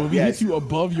 Yeah, So if he yeah, hits you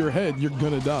above your head, you're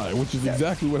gonna die, which is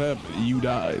exactly what happened. You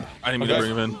died. I didn't mean to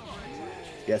bring him in.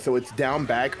 Yeah, so it's down,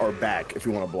 back, or back if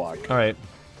you want to block. All right.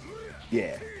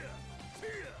 Yeah.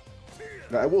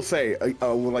 Now, I will say, I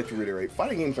would like to reiterate,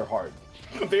 fighting games are hard.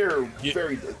 They're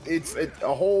very. It's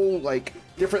a whole like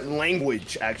different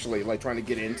language actually. Like trying to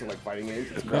get into like fighting games.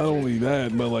 It's Not crazy. only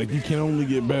that, but like you can only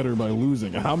get better by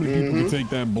losing. How many people can take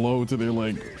that blow to their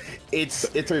like? It's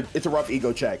a rough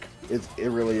ego check. It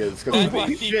really is. 'Cause That's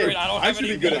my secret. I don't have should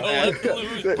any be good at ego left to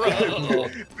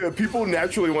lose, bro. People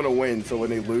naturally want to win, so when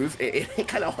they lose, it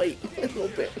kind of hurt a little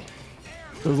bit.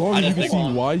 As long as you can just see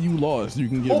think- why you lost, you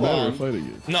can get Hold better on. at fighting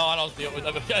it. No, I don't see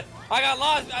it. I got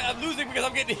lost. I'm losing because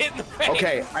I'm getting hit in the face.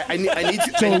 Okay, I need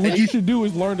you. So I what you need, should do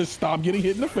is learn to stop getting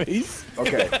hit in the face.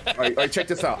 okay, all right, check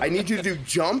this out. I need you to do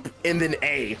jump and then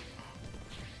A.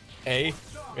 A.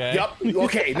 Okay. Yup.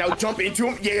 Okay, now jump into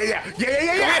him. Yeah.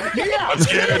 I'm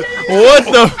scared. What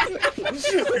the?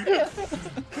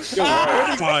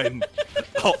 Fine.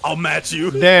 I'll match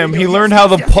you. Damn, he learned how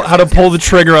to pull the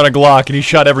trigger on a Glock, and he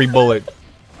shot every bullet.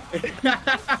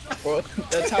 well,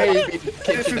 that's how you beat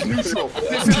This is neutral.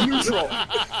 This is neutral.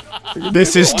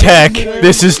 This is tech.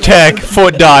 This is tech.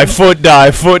 Foot dive. Foot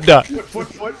dive. Foot dive. Foot.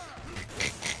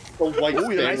 The white Ooh,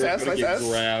 thing nice is ass, gonna nice get ass.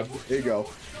 grabbed. There you go.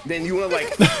 Then you want to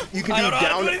like, you can do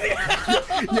down.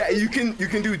 Yeah, you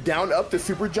can do down up the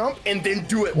super jump and then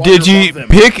do it. While Did you're you above them.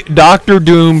 pick Doctor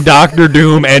Doom,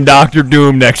 and Doctor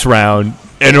Doom next round,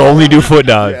 and only do foot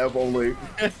dive? Yeah, if only.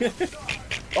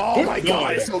 Oh my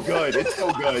god, it's so good. It's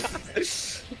so good.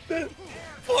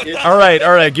 All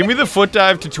right. Give me the foot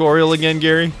dive tutorial again,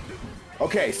 Gary.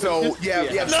 Okay, so you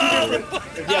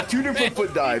have two different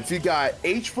foot dives. You got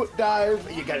H foot dive,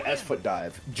 you got S foot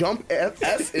dive. Jump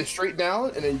S is straight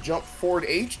down, and then jump forward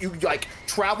H. You like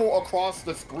travel across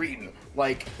the screen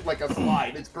like a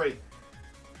slide. It's great.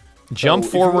 Jump So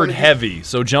if you forward wanna heavy.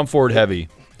 So jump forward heavy.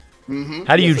 Mm-hmm.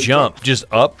 How do you jump? Just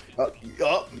up? Up.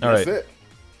 All That's right. it.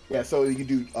 Yeah, so you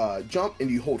do jump and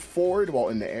you hold forward while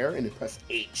in the air, and then press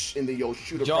H, and then you'll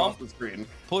shoot across the screen.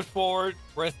 Push forward.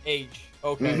 Press H.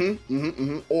 Okay.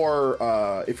 Or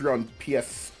if you're on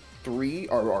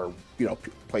PS3 or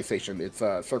PlayStation, it's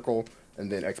circle, and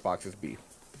then Xbox is B.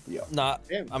 Yeah. Not.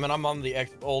 I mean, I'm on the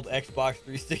old Xbox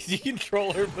 360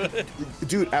 controller, but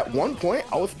dude, at one point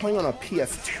I was playing on a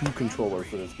PS2 controller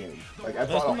for this game. Like I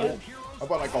bought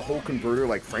like a whole converter,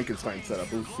 like Frankenstein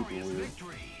setup. It was super weird.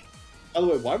 By the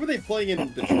way, why were they playing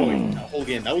in Detroit that whole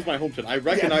game? That was my hometown. I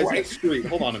recognize that street.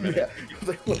 Hold on a minute.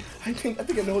 Yeah. I think I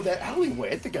know that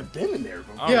alleyway. I think I've been in there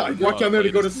before. Yeah, I walked down there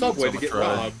to go to Subway to get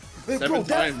robbed. Seven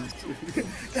times.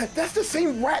 That's the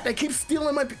same rat that keeps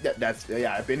stealing my. That's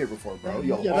I've been here before, bro.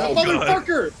 Yo, yeah, that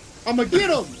motherfucker! I'm gonna get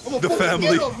him. I'm gonna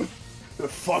family. get him. The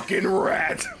fucking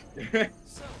rat.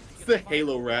 It's the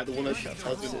Halo rat, the one that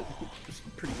touches it.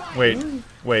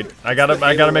 Wait. I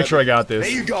gotta make sure I got this.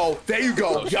 There you go.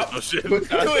 Oh, Yup. shit. Yeah,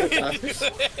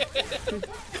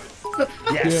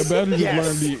 Badger just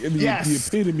learned the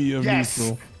epitome of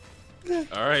neutral.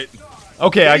 All right.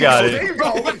 Okay, I got There it. you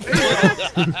go.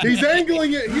 He's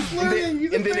angling it. He's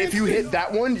learning. And then if you hit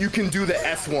that one, you can do the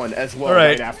S one as well All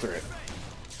right. after it.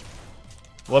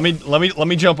 Let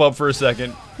me jump up for a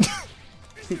second.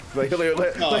 Let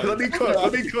me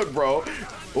cook, bro.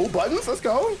 Oh, buttons. Let's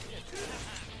go.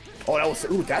 Oh, that was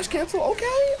dash cancel.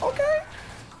 Okay.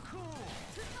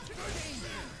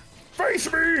 Face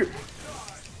me.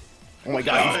 Oh my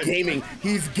God,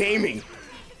 he's gaming.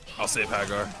 I'll save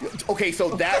Hagar. Okay, so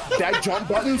that jump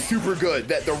button, super good.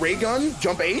 The ray gun,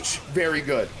 jump H, very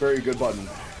good button.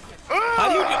 how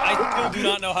do you? I still do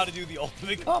not know how to do the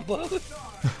ultimate combo.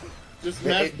 Just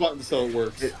mash buttons so it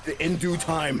works. In due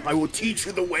time, I will teach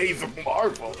you the ways of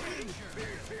Marvel.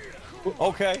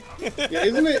 Okay. Yeah,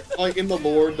 isn't it like in the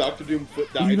lore, Dr. Doom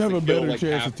foot dives? You have a better like,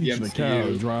 chance of teaching a cow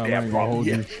to drive. I ain't gonna hold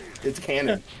you. It's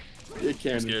canon. It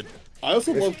can. I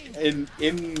also love in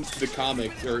the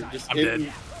comics or just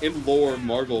in lore of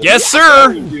Marvel. Yes,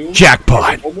 sir.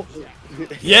 Jackpot.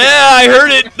 Yeah, I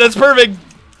heard it. That's perfect.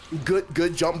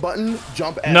 Good jump button.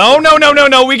 Jump. S.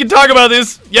 No. We can talk about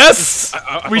this. Yes,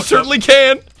 we certainly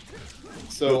can.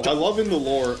 So I love in the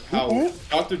lore how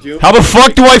Dr. Doom. How the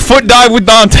fuck do I foot dive with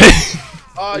Dante?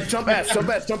 Jump S.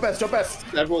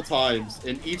 Several times,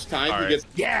 and each time he gets.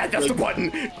 Yeah, that's the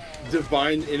button.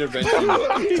 Divine intervention.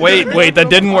 Wait, that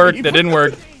didn't work.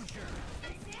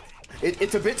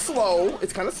 It's a bit slow.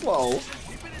 It's kind of slow.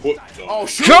 Oh,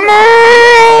 shoot. Come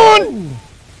on!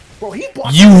 Bro, he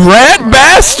blocked You rat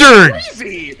bastard!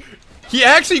 crazy. He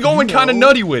actually going kind of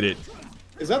nutty with it.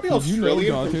 Is that the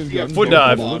Australian from TF2? Foot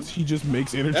dive. He just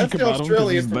makes energy That's come the out of him 'cause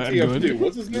Australian he's from that TF2. good.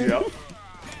 What's his name? Yep.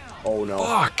 Oh no.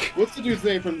 Fuck. What's the dude's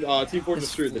name from Team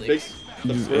Fortress 3? The big,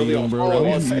 the He's really alien, bro.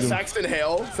 old. Saxton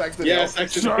Hale. Yeah,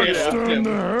 Saxton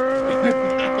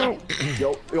Hale.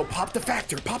 Yo, pop the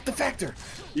factor.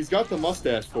 He's got the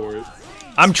mustache for it.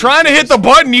 I'm trying to hit the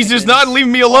button. He's just not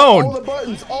leaving me alone. All the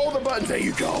buttons. There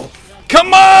you go.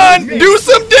 Come on, do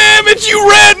some damage, you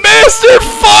rat bastard!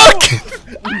 Fuck!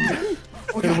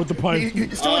 Hit him with the pipe.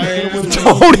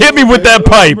 Don't hit me with that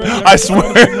pipe. I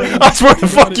swear to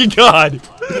fucking God.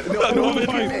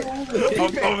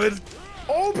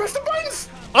 Oh, press the buttons.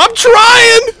 I'm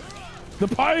trying. The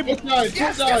pipe.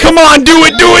 Come on, do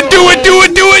it.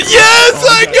 Yes,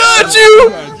 I got you.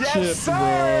 Yes,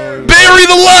 sir. Bury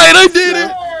the light. I did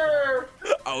it.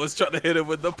 I was trying to hit him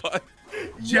with the pipe.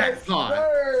 Jackpot.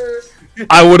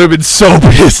 I would have been so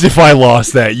pissed if I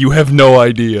lost that. You have no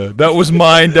idea. That was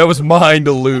mine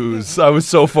to lose. I was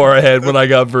so far ahead when I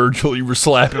got Virgil. You were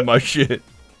slapping my shit.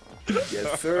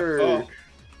 Yes, sir. Oh,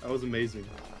 that was amazing.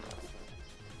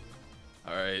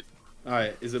 All right.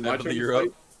 Is it my turn? You're up.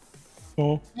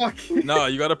 Oh. Fuck. No,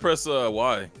 you gotta press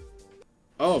Y.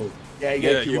 Oh. Yeah,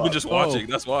 you've been just watching.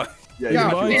 That's why.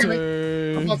 Yeah, my damn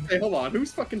turn. I'm about to say, hold on.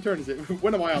 Whose fucking turn is it?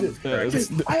 When am I on this track?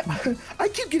 I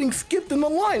keep getting skipped in the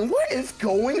line. What is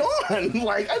going on?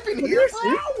 Like, I've been here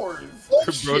for hours.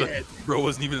 Bro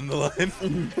wasn't even in the line.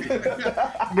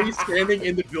 Me standing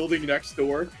in the building next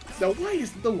door. Now, why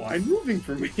isn't the line moving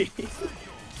for me?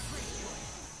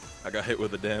 I got hit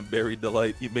with a damn berry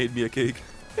delight. You made me a cake.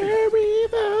 Bury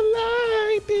the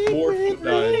light. More foot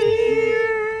dives.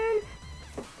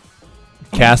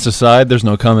 Cast aside, there's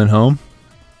no coming home.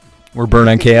 We're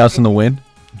burning chaos in the wind,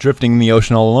 drifting in the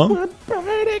ocean all alone.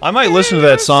 I might listen to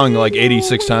that song like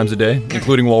 86 times a day,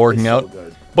 including while working out.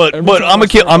 But I'm gonna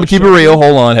keep it real.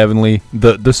 Hold on, Heavenly.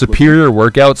 The superior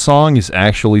workout song is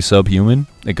actually Subhuman.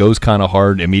 It goes kind of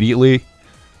hard immediately.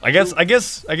 I guess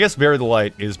Bury the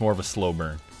Light is more of a slow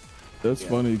burn. That's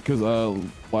funny because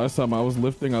last time I was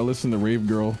lifting, I listened to Rave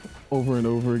Girl over and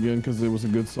over again because it was a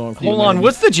good song. Hold on,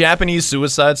 what's the Japanese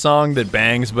suicide song that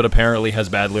bangs but apparently has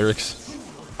bad lyrics?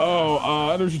 Oh,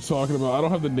 I know what you're talking about. I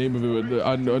don't have the name of it, but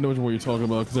I know what you're talking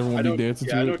about because everyone be dancing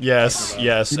to it. Yes,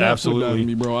 yes, absolutely.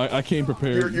 Me, bro. I came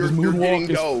prepared. You're this moonwalk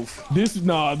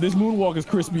this moonwalk is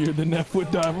crispier than that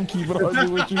foot dive. I'm keeping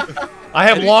arguing with you. I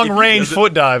have long range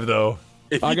foot dive though.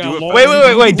 I got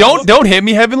wait! Don't hit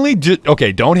me, Heavenly.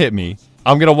 Okay, don't hit me.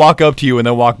 I'm gonna walk up to you and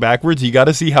then walk backwards. You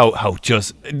gotta see how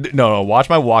just no. Watch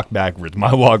my walk backwards.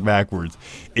 My walk backwards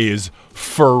is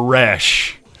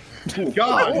fresh.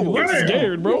 God, I'm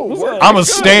scared, bro. I'm a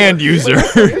stand user.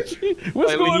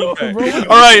 What's going on, bro?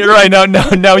 All right.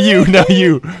 Now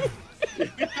you.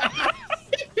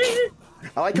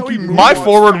 I like how he moves My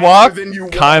forward walk, than you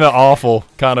kind of awful,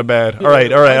 kind of bad. All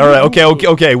right.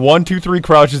 Okay. 1, 2, 3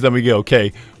 crouches, then we go.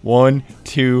 Okay, 1,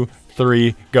 2,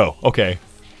 3, go. Okay.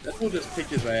 That will just kick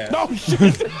his ass. No shit.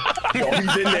 Oh,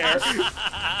 he's in there.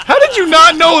 How did you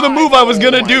not know the move I was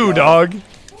gonna do, dog?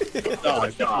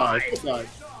 Dive.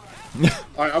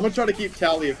 Alright, I'm gonna try to keep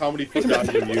tally of how many foot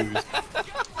dives you use.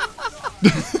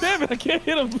 Damn it! I can't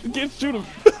hit him. I can't shoot him.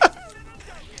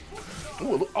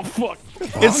 Oh fuck!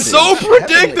 It's so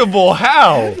predictable.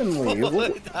 How?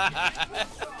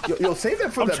 Yo, save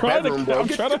that for that bedroom, bro.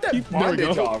 Get that bondage there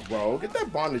we go. off, bro. Get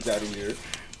that bondage out of here.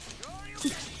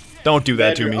 Don't do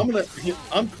that to me.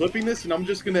 I'm clipping this and I'm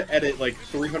just gonna edit like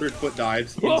 300 foot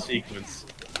dives in sequence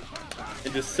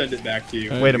and just send it back to you.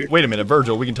 Wait a minute,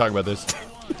 Virgil. We can talk about this.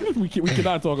 we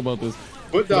cannot talk about this.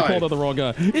 Foot dive. I called out the wrong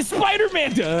guy. It's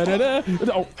Spider-Man.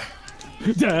 Oh.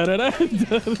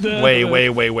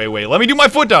 Wait. Let me do my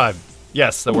foot dive.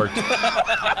 Yes, that worked.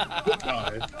 Foot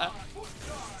dive.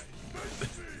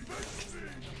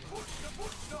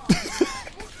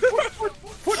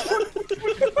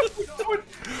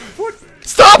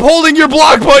 Stop holding your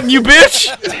block button, you bitch!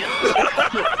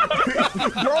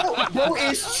 Bro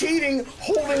is cheating,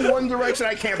 holding one direction.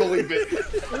 I can't believe it.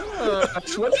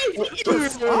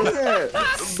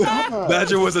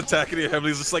 Badger was attacking it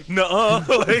heavily. He's just like, nuh-uh.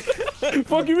 Like,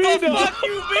 fuck you mean, no. Fuck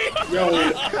you mean. Yo,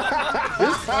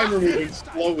 this timer moving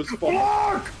slow as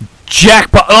fuck.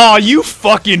 Jackpot! Oh, you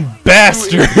fucking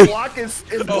bastard! His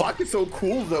block is so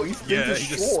cool though. He spins his he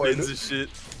just sword. spins his shit.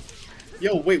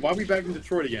 Yo, wait, why are we back in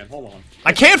Detroit again? Hold on.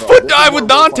 I can't foot dive with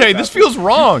Dante. This feels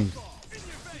wrong.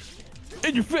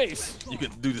 In your face. You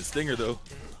can do the stinger though.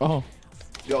 Oh.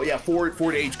 Yo, yeah,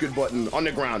 forward H, good button. On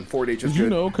the ground, forward H is Did good. you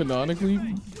know canonically,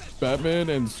 Batman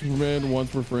and Superman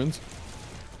once were friends?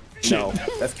 No,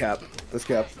 that's Cap. That's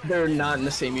Cap. They're not in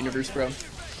the same universe, bro.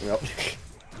 Yep.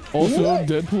 Also,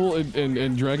 Deadpool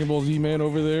and Dragon Ball Z Man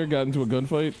over there got into a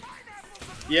gunfight.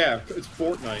 Yeah, it's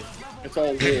Fortnite. It's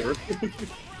all war.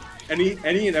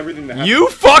 any and everything that happens. You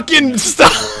fucking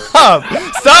stop!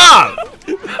 Stop!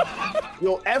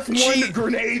 Yo, F1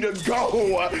 grenade to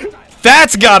go.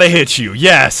 That's gotta hit you.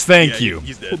 Yes, thank you.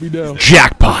 He's dead. Put me down.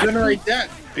 Jackpot. Generate that,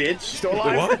 bitch. Still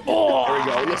alive? Oh, there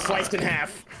we go. You're sliced in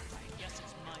half.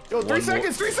 Yo, 3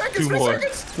 seconds, 3 seconds, 3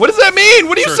 seconds. What does that mean?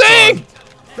 What are you saying?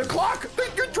 The clock,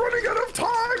 you're running out of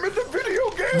time in the video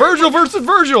game. Virgil versus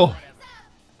Virgil.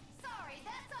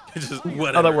 Just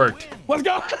Oh, that worked. Let's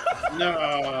go.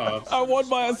 No. I won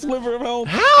by a sliver of health.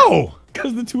 How?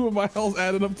 Because the 2 of my health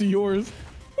added up to yours.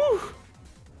 You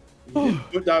didn't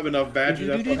foot dive enough, Badger.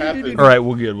 That's what happened. All right,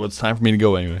 well, good. Well, it's time for me to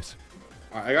go, anyways.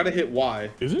 Alright, I gotta hit Y.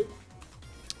 Is it?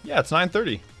 Yeah, it's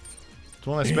 9:30. It's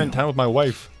when I spend time with my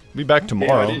wife. Be back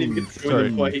tomorrow. Yeah, I didn't even get to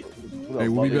join the fight. Hey,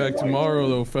 we'll be back tomorrow,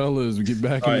 though, fellas. We get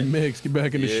back in the mix. Get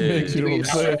back in the schmix. You know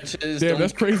what I'm saying? Damn,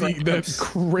 that's crazy. That's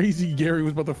crazy. Gary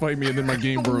was about to fight me, and then my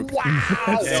game broke.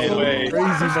 That's so crazy.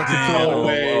 My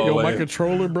controller. Yo, my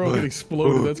controller, bro, it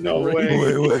exploded. That's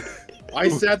crazy. I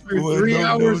sat through 3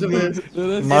 hours of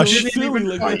this. My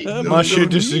shit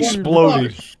just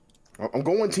exploded. I'm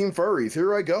going Team Furries.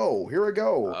 Here I go. Here I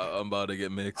go. I'm about to get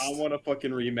mixed. I want a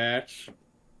fucking rematch.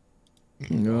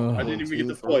 No. I didn't even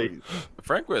get to play.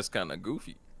 Frank West's kind of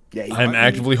goofy. Yeah, I'm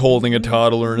actively holding a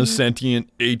toddler in a sentient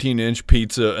 18-inch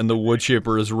pizza, and the wood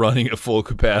chipper is running at full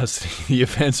capacity. The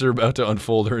events are about to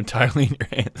unfold are entirely in your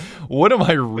hands. What am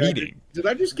I reading? Did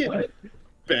I just get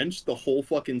benched the whole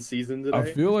fucking season today? I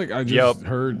feel like I just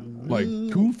heard like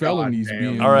 2 felonies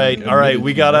being. All right.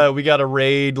 We gotta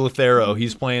raid Lethero.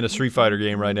 He's playing a Street Fighter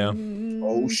game right now.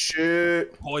 Oh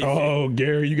shit! Oh,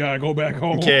 Gary, you gotta go back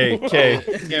home. Okay.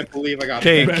 I can't believe I got.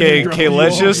 Okay.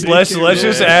 Let's just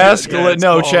ask.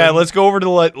 No, Chad. Let's go over to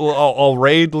I'll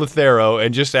raid Lethero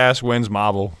and just ask when's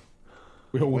Marvel.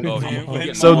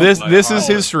 So this is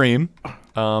his stream.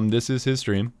 This is his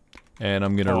stream, and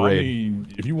I'm gonna raid. I mean,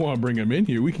 if you want to bring him in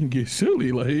here, we can get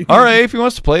silly, like. All right, if he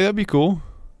wants to play, that'd be cool.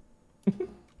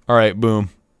 All right,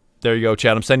 boom. There you go,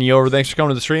 Chad. I'm sending you over. Thanks for coming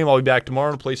to the stream. I'll be back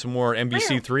tomorrow to play some more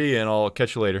MBC3, and I'll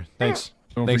catch you later. Thanks.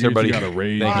 Thanks everybody. You got a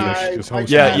raid. Thank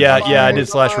you. Yeah. I did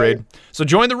slash raid. So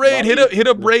join the raid. Hit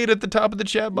up raid at the top of the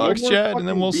chat box, chat, and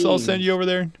then I'll send you over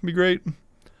there. It'd be great.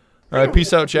 All right,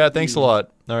 peace out, chat. Thanks a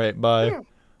lot. All right, bye.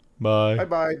 Bye. Bye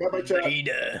bye. Bye bye, chat.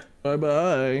 Bye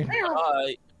bye.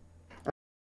 Bye.